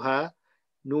ونحتاجها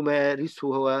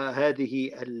نمارسها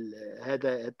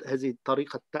هذه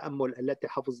طريقة التأمل التي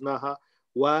حفظناها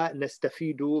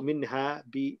ونستفيد منها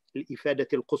بالإفادة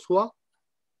القصوى.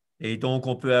 Et donc,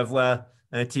 on peut avoir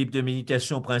un type de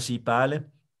méditation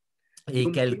principale et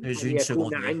quelques-unes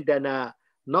secondaires. عندنا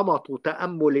نمط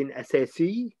تأمل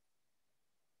أساسي.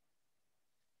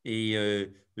 Et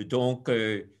donc,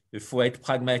 il faut être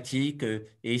pragmatique,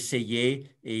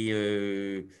 essayer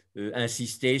et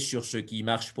insister sur ce qui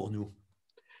marche pour nous.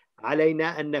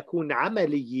 علينا أن نكون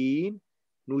عمليين،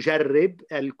 نجرب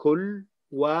الكل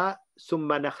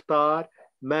وثم نختار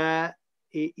ما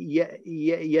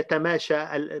يتماشى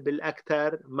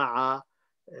بالأكثر مع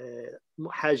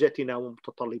حاجتنا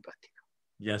ومتطلباتنا.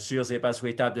 Bien sûr, ce n'est pas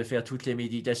souhaitable de faire toutes les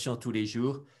méditations tous les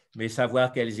jours, mais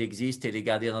savoir qu'elles existent et les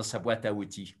garder dans sa boîte à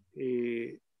outils.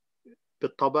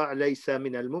 بالطبع ليس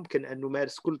من الممكن أن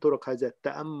نمارس كل طرق هذا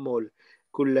التأمل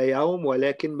كل يوم،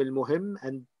 ولكن من المهم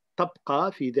أن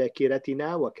تبقى في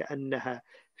ذاكرتنا وكأنها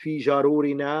في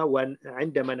جارورنا،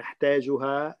 وعندما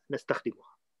نحتاجها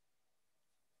نستخدمها.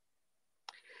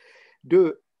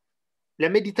 2. La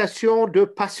méditation de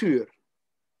passure.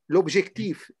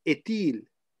 L'objectif est-il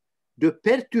de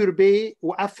perturber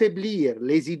ou affaiblir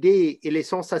les idées et les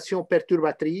sensations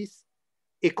perturbatrices,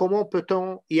 et comment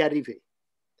peut-on y arriver?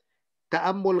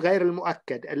 تأمل غير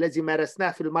المؤكد الذي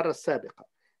مارسناه في المرة السابقة،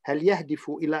 هل يهدف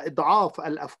إلى إضعاف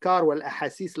الأفكار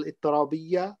والأحاسيس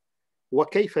الاضطرابية،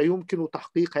 وكيف يمكن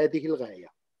تحقيق هذه الغاية؟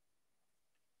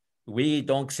 Oui,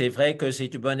 donc c'est vrai que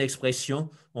c'est une bonne expression.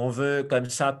 On veut comme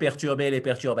ça perturber les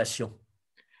perturbations.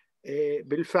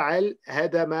 بالفعل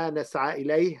هذا ما نسعى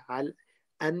إليه، على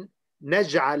أن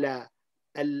نجعل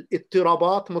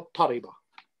الاضطرابات مضطربة.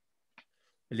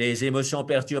 Les émotions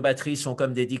perturbatrices sont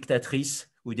comme des dictatrices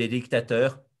ou des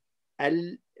dictateurs.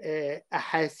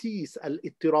 الأحاسيس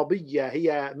الاضطرابية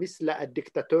هي مثل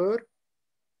الدكتاتور.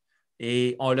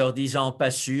 Et en leur disant pas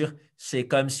sûr, c'est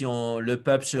comme si le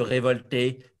peuple se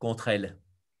révoltait contre elles.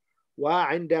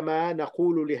 وعندما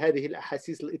نقول لهذه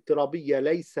الأحاسيس الاضطرابية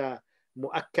ليس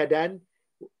مؤكدا،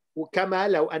 وكما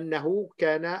لو أنه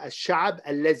كان الشعب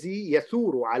الذي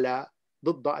يثور على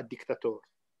ضد الدكتاتور.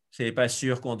 C'est pas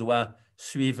sûr qu'on doit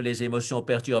suivre les émotions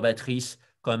perturbatrices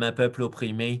comme un peuple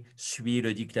opprimé suit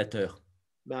le dictateur.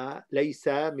 ما ليس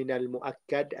من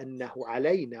المؤكد أنه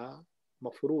علينا،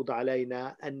 مفروض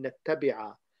علينا أن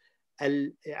نتبع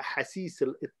الأحاسيس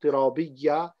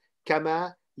الاضطرابية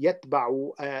كما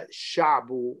يتبع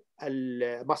الشعب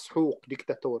المسحوق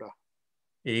دكتاتورة.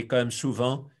 Et comme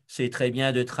souvent, c'est très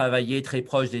bien de travailler très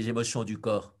proche des émotions du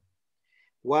corps.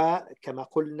 وكما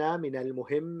قلنا من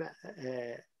المهم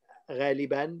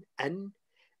غالبا أن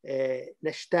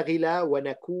نشتغل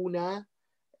ونكون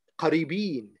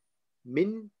قريبين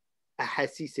من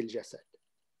أحاسيس الجسد.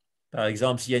 Par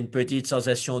exemple, s'il y a une petite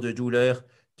sensation de douleur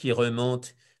qui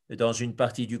remonte dans une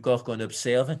partie du corps qu'on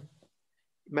observe,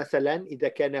 مثلا إذا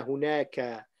كان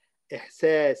هناك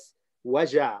إحساس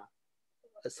وجع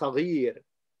صغير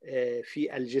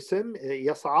في الجسم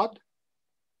يصعد،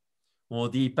 on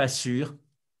dit pas sûr,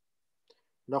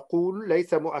 نقول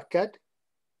ليس مؤكد،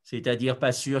 c'est-à-dire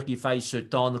pas sûr qu'il faille se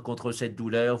tendre contre cette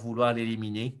douleur, vouloir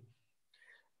l'éliminer.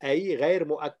 أي غير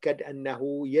مؤكد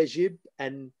أنه يجب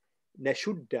أن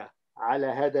نشد على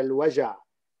هذا الوجع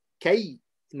كي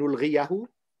نلغيه.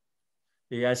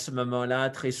 Et à ce moment-là,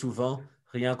 très souvent,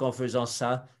 rien qu'en faisant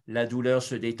ça, la douleur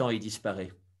se détend et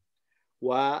disparaît.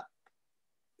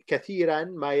 وكثيرا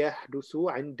ما يحدث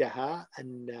عندها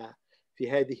أن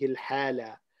في هذه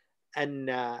الحالة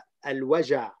أن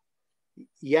الوجع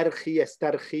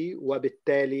يسترخي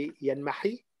وبالتالي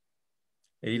ينمحي.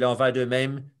 Et il en va de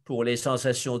même pour les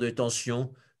sensations de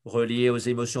tension reliées aux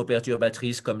émotions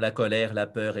perturbatrices comme la colère, la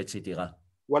peur, etc.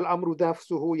 والأمر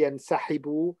نفسه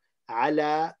ينسحب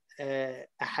على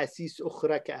أحاسيس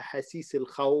أخرى كأحاسيس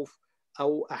الخوف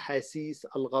أو أحاسيس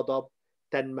الغضب،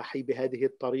 تنمحي بهذه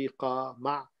الطريقة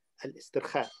مع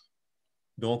الاسترخاء.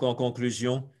 Donc, en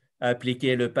conclusion,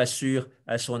 appliquer le pas sûr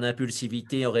à son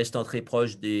impulsivité en restant très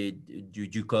proche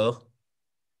du corps.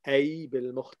 أي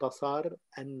بالمختصر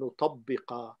أن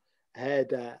نطبق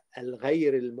هذا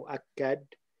الغير المؤكد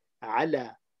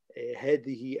على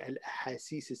هذه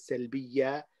الأحاسيس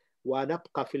السلبية،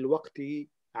 ونبقى في الوقت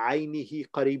عينه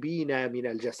قريبين من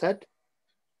الجسد.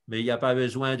 Mais il n'y a pas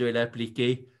besoin de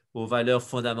l'appliquer aux valeurs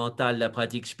fondamentales de la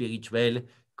pratique spirituelle,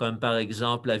 comme par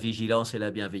exemple la vigilance et la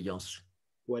bienveillance.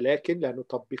 ولكن لا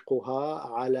نطبقها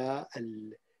على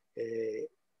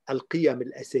القيم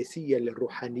الأساسية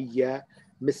للروحانية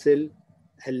مثل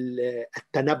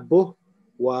التنبه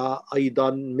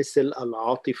وأيضا مثل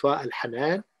العاطفة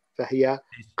الحنان، فهي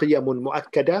قيم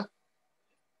مؤكدة.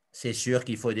 C'est sûr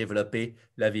qu'il faut développer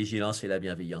la vigilance et la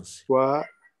bienveillance.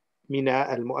 ومن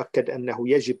المؤكد أنه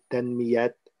يجب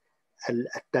تنمية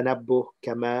التنبه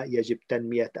كما يجب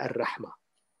تنمية الرحمة.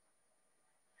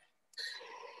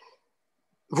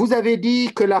 Vous avez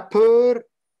dit que la peur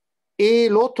est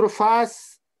l'autre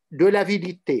face de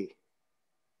l'avidité.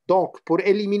 Donc, pour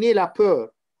éliminer la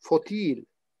peur, faut-il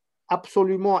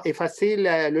absolument effacer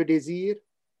le désir?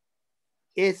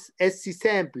 Est-ce si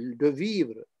simple de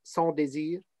vivre sans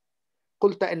désir?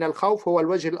 قلت إن الخوف هو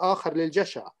الوجه الآخر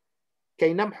للجشع.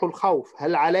 كي نمحو الخوف،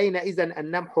 هل علينا إذن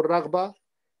أن نمحو الرغبة؟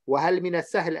 وهل من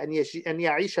السهل أن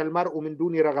يعيش المرء من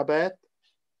دون رغبات؟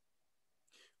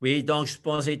 Oui, donc je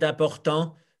pense que c'est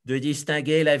important de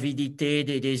distinguer l'avidité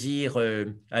des désirs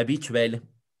habituels.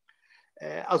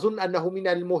 أظن أنه من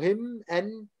المهم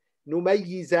أن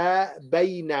نميز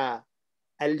بين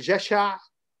الجشع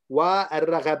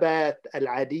والرغبات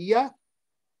العادية.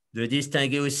 De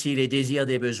distinguer aussi les désirs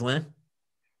des besoins.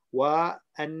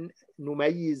 وأن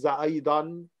نميز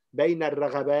أيضا بين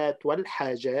الرغبات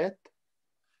والحاجات.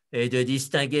 Et de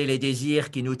distinguer les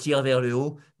désirs qui nous tirent vers le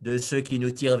haut de ceux qui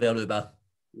nous tirent vers le bas.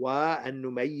 وأن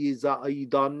نميز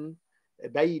أيضا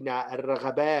بين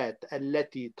الرغبات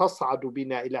التي تصعد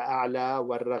بنا إلى أعلى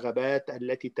والرغبات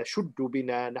التي تشد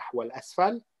بنا نحو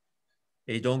الأسفل.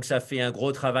 Et donc, ça fait un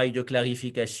gros travail de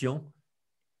clarification.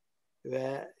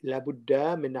 لابد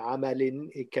من عمل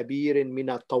كبير من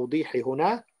التوضيح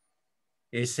هنا.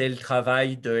 Et c'est le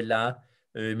travail de la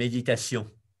méditation.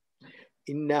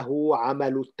 إنه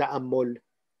عمل التأمل.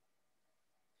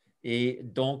 Et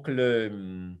donc,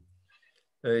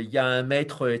 y a un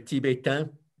maître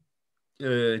tibétain,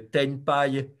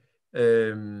 Tenpai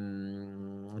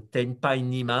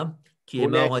Nima, qui est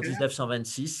mort en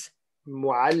 1926.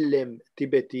 معلم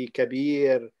تبتي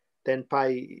كبير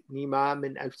تنباي نيما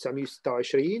من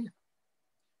 1926.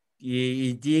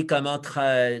 Il dit comment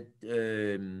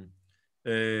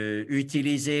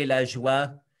utiliser la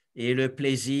joie et le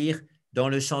plaisir dans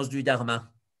le sens du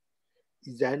dharma.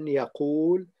 إذن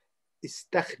يقول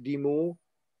استخدموا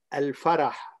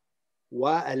الفرح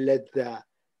واللذة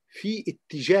في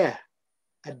اتجاه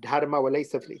الدهارما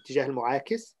وليس في الاتجاه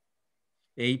المعاكس.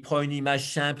 Et il prend une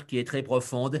image simple qui est très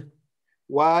profonde.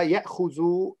 ويأخذ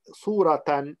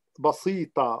صورة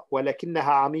بسيطة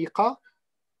ولكنها عميقة.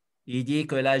 Il dit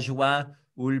que la joie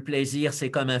ou le plaisir,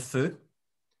 c'est comme un feu.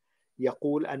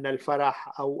 يقول أن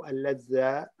الفرح أو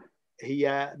اللذة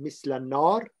هي مثل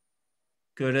النار.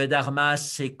 Que le dharma,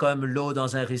 c'est comme l'eau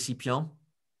dans un récipient.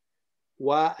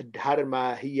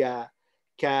 والدهارما هي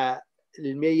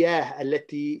كالمياه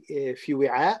التي في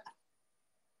وعاء.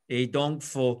 Et donc, il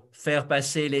faut faire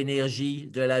passer l'énergie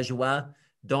de la joie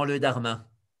dans le dharma.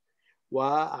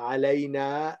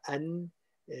 وعلينا أن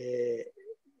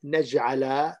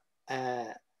نجعل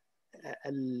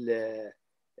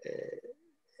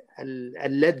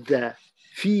اللذة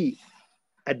في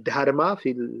الدهارما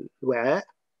في الوعاء.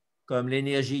 Comme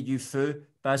l'énergie du feu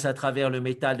passe à travers le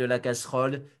métal de la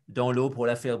casserole dans l'eau pour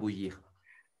la faire bouillir.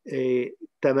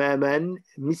 تماما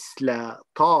مثل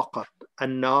طاقة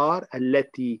النار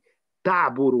التي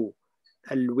تعبر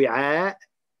الوعاء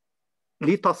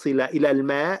لتصل إلى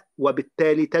الماء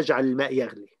وبالتالي تجعل الماء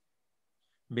يغلي.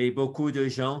 Mais beaucoup de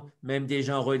gens, même des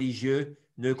gens religieux,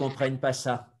 ne comprennent pas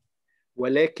ça.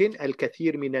 ولكن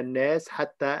الكثير من الناس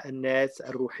حتى الناس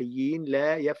الروحيين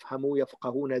لا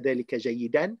يفقهون ذلك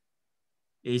جيدا.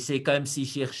 Et c'est comme s'ils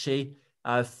cherchaient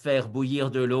à faire bouillir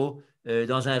de l'eau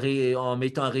en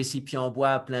mettant un récipient en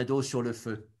bois plein d'eau sur le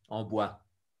feu, en bois.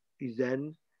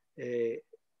 إذن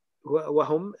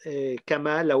وهم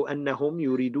كما لو أنهم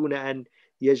يريدون أن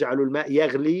يجعلوا الماء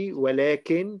يغلي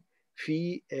ولكن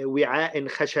في وعاء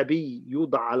خشبي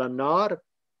يوضع على النار.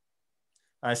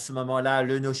 À ce moment-là,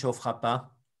 l'eau ne chauffera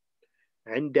pas.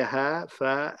 عندها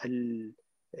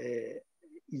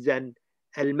إذن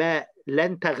الماء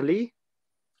لن تغلي.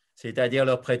 C'est-à-dire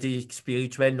leur pratique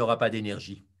spirituelle n'aura pas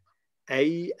d'énergie.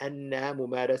 أي أن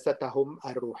ممارستهم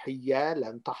الروحية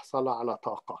لن تحصل على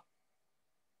طاقة.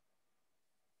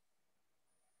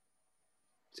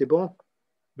 C'est bon?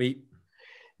 Oui.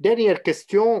 Dernière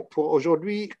question pour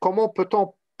aujourd'hui. Comment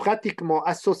peut-on pratiquement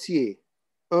associer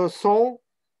un son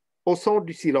au son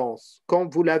du silence, comme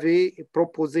vous l'avez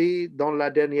proposé dans la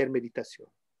dernière méditation?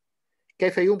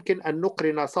 كيف يمكن أن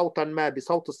نقرن صوتا ما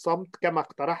بصوت الصمت كما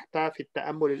اقترحت في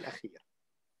التأمل الأخير؟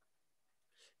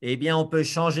 Eh bien, on peut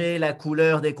changer la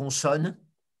couleur des consonnes.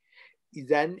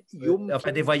 إذن يمكن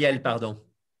Enfin, des voyelles, pardon.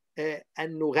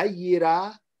 أن نغير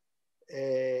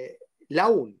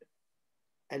لون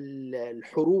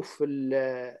الحروف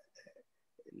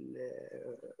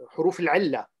حروف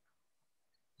العلة.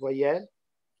 voyelles.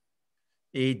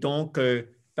 Et donc,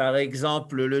 par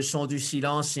exemple, le son du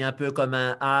silence, c'est un peu comme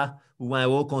un A ou un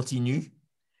O continu.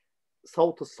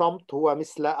 صوت الصمت هو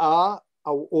مثل A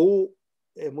أو O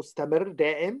مستمر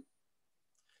دائم.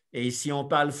 Et si on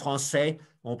parle français,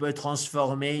 on peut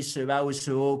transformer ce A ou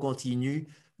ce O continu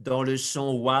dans le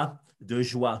son wa de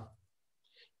joie.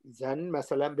 إذن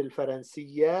مثلا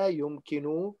بالفرنسية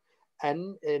يمكن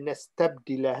أن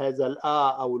نستبدل هذا الآ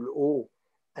أو الأو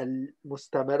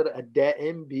المستمر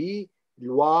الدائم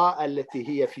بالوا التي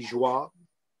هي في جوا.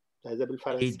 هذا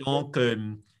بالفرنسية. Et donc,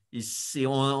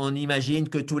 on imagine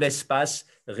que tout l'espace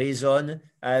résonne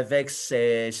avec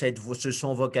ce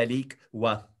son vocalique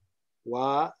wa.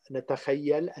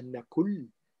 ونتخيل أن كل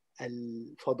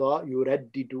الفضاء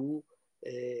يردد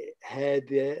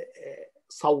هذا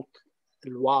صوت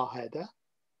الوا هذا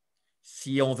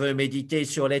si on veut méditer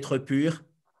sur l'être pur,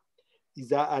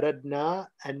 إذا أردنا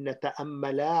أن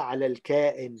نتأمل على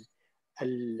الكائن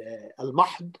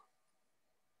المحض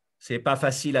c'est pas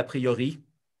facile a priori,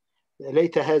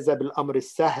 ليس هذا بالأمر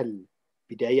السهل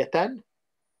بداية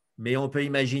mais on peut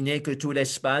imaginer que tout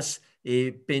l'espace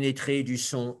est pénétré du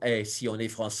son est. Si on est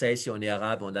français, si on est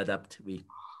arabe, on adapte, oui.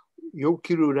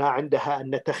 يمكننا عندها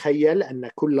أن نتخيل أن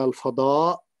كل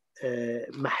الفضاء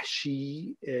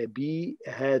محشي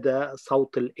بهذا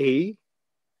صوت الA.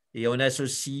 Et on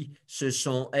associe ce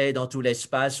son est dans tout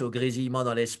l'espace au grésillement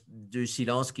du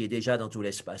silence qui est déjà dans tout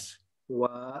l'espace.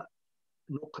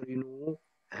 ونقرن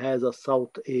هذا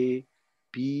الصوت A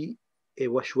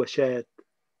بوشوشات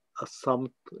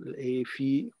الصمت A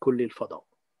في كل الفضاء.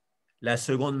 La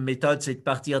seconde méthode, c'est de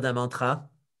partir d'un mantra.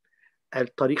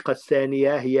 الطريقة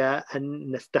الثانية هي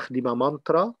أن نستخدم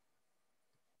مانترا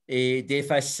et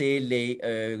d'effacer les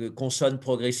consonnes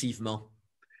progressivement.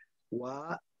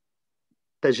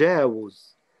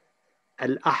 وتجاوز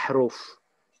الأحرف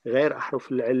غير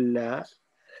أحرف العلة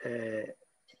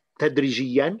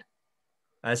تدريجيا.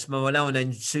 À ce moment-là, on a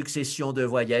une succession de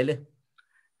voyelles.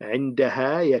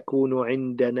 عندها يكون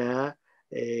عندنا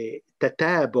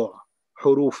تتابع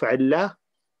حروف علة.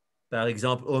 Par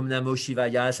exemple, Om Namo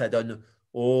Shivaya, ça donne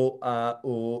O, A,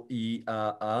 O, I,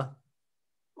 A, A.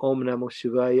 Om Namo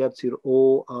Shivaya بتصير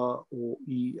O, A, O,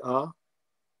 I, A.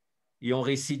 Et on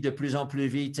récite de plus en plus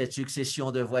vite cette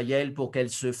succession de voyelles pour qu'elles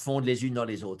se fondent les unes dans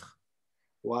les autres.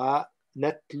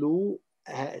 ونتلو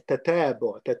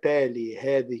تتالي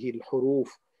هذه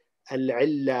الحروف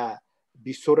العلة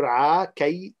بسرعة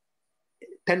كي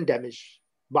تندمج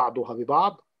بعضها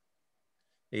ببعض.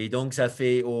 Et donc, ça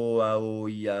fait O, A, O,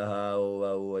 I, A, O,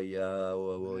 A, O, I, A,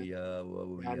 O, A, O, I, A,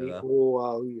 O,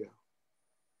 A, O, I, A.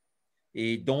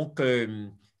 Et donc,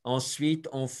 ensuite,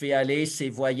 on fait aller ces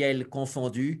voyelles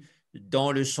confondues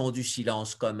dans le son du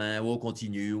silence, comme un O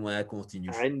continu ou un A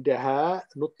continu. عندها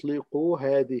نطلق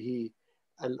هذه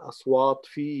الأصوات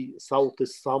في صوت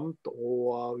الصمت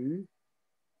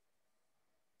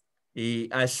Et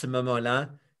à ce moment-là,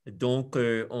 donc,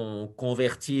 on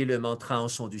convertit le mantra en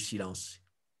son du silence.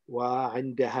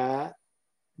 وعندها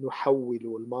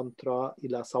نحول المانترا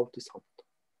إلى صوت صمت.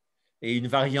 Et une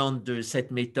variante de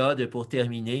cette méthode, pour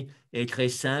terminer, est très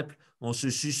simple. On se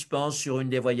suspend sur une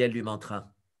des voyelles du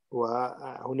mantra.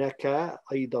 وهناك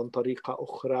أيضا طريقة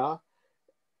أخرى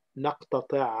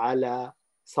نقتطع على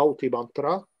صوت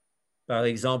مانترا. Par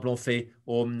exemple, on fait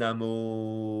Om Namo.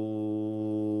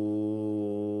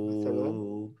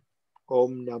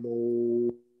 Om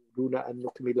Namo دون أن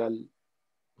نكمل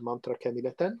المانترا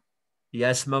كاملة. Et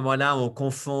à ce moment-là, on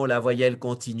confond la voyelle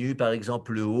continue, par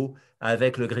exemple le O,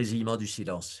 avec le grésillement du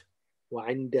silence.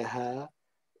 وعندها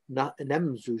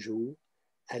نمزج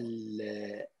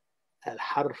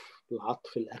الحرف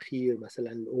العطف الأخير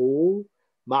مثلا الأو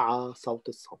مع صوت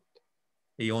الصمت.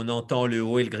 Et on entend le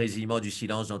O et le grésillement du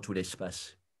silence dans tout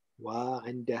l'espace.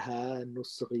 وعندها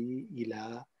نصغي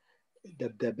إلى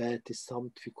دبدبات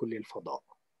الصمت في كل الفضاء.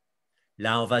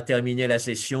 Là, on va terminer la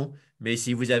session, mais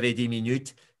si vous avez 10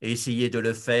 minutes, essayez de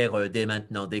le faire dès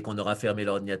maintenant. Dès qu'on aura fermé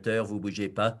l'ordinateur, vous ne bougez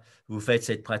pas. Vous faites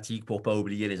cette pratique pour ne pas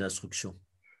oublier les instructions.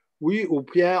 Oui, ou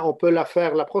bien on peut la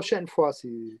faire la prochaine fois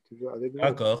si tu veux avec nous.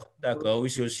 D'accord, d'accord.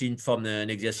 Oui, c'est aussi une forme d'un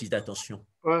exercice d'attention.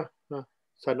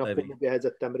 سنقوم بهذا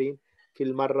التمرين في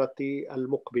المرة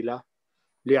المقبلة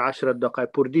ل10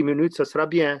 دقائق. Pour 10 minutes, ça sera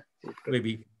bien. Oui,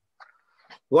 oui.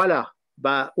 Voilà.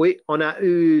 Bah, oui, on a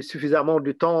eu suffisamment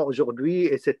de temps aujourd'hui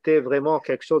et c'était vraiment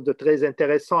quelque chose de très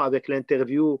intéressant avec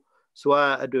l'interview,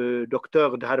 soit de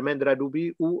Dr Dehardmendra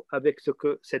Dube ou avec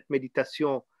cette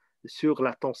méditation sur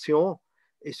l'attention.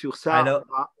 Et sur ça, alors,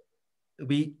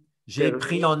 oui, j'ai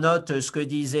pris en note ce que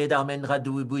disait Dehardmendra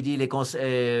Dube,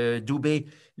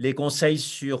 les conseils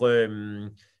sur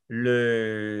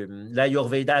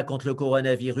l'Ayurveda contre le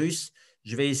coronavirus.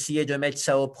 Je vais essayer de mettre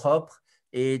ça au propre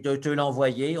et de te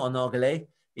l'envoyer en anglais.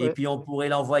 Et puis, on pourrait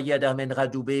l'envoyer à Dehardmendra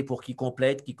Dube pour qu'il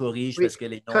complète, qu'il corrige. Parce que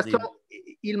les noms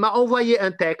il m'a envoyé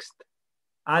un texte.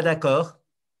 Ah, d'accord.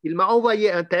 Il m'a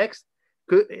envoyé un texte,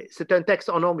 c'est un texte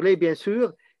en anglais, bien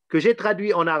sûr, que j'ai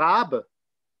traduit en arabe.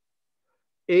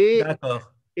 Et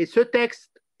ce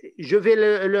texte, je vais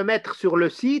le mettre sur le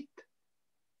site,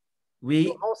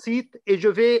 sur mon site, et je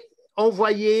vais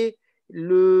envoyer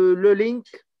le link,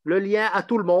 le lien à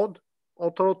tout le monde,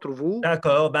 entre autres vous.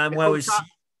 D'accord, ben moi aussi.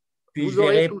 Puis je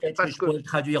verrai peut-être que je pourrais le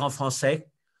traduire en français,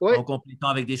 en complétant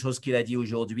avec des choses qu'il a dit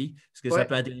aujourd'hui, parce que ça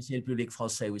peut intéresser le public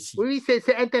français aussi. Oui,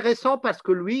 c'est intéressant parce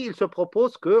que lui, il se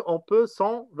propose qu'on peut,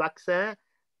 sans vaccin,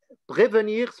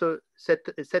 prévenir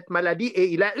cette maladie,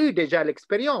 et il a eu déjà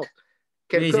l'expérience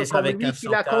quelqu'un comme avec lui un qui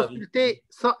l'a centave, consulté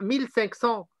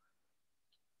 1500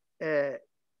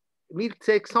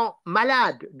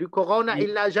 malades du corona,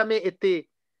 il n'a jamais été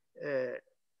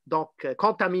donc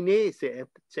contaminé. C'est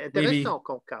intéressant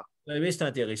comme cas. Oui, c'est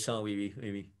intéressant, oui.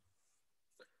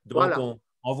 Donc, Voilà.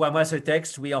 envoie-moi ce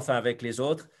texte, oui, enfin avec les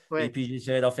autres, Oui. et puis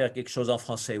j'essaierai d'en faire quelque chose en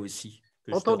français aussi.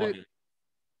 Que Entendu. Je te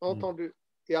Entendu.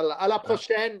 Et à la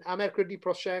prochaine, à mercredi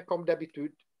prochain, comme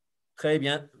d'habitude. Très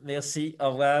bien, merci,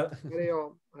 au revoir. Allez,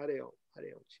 on. Allez,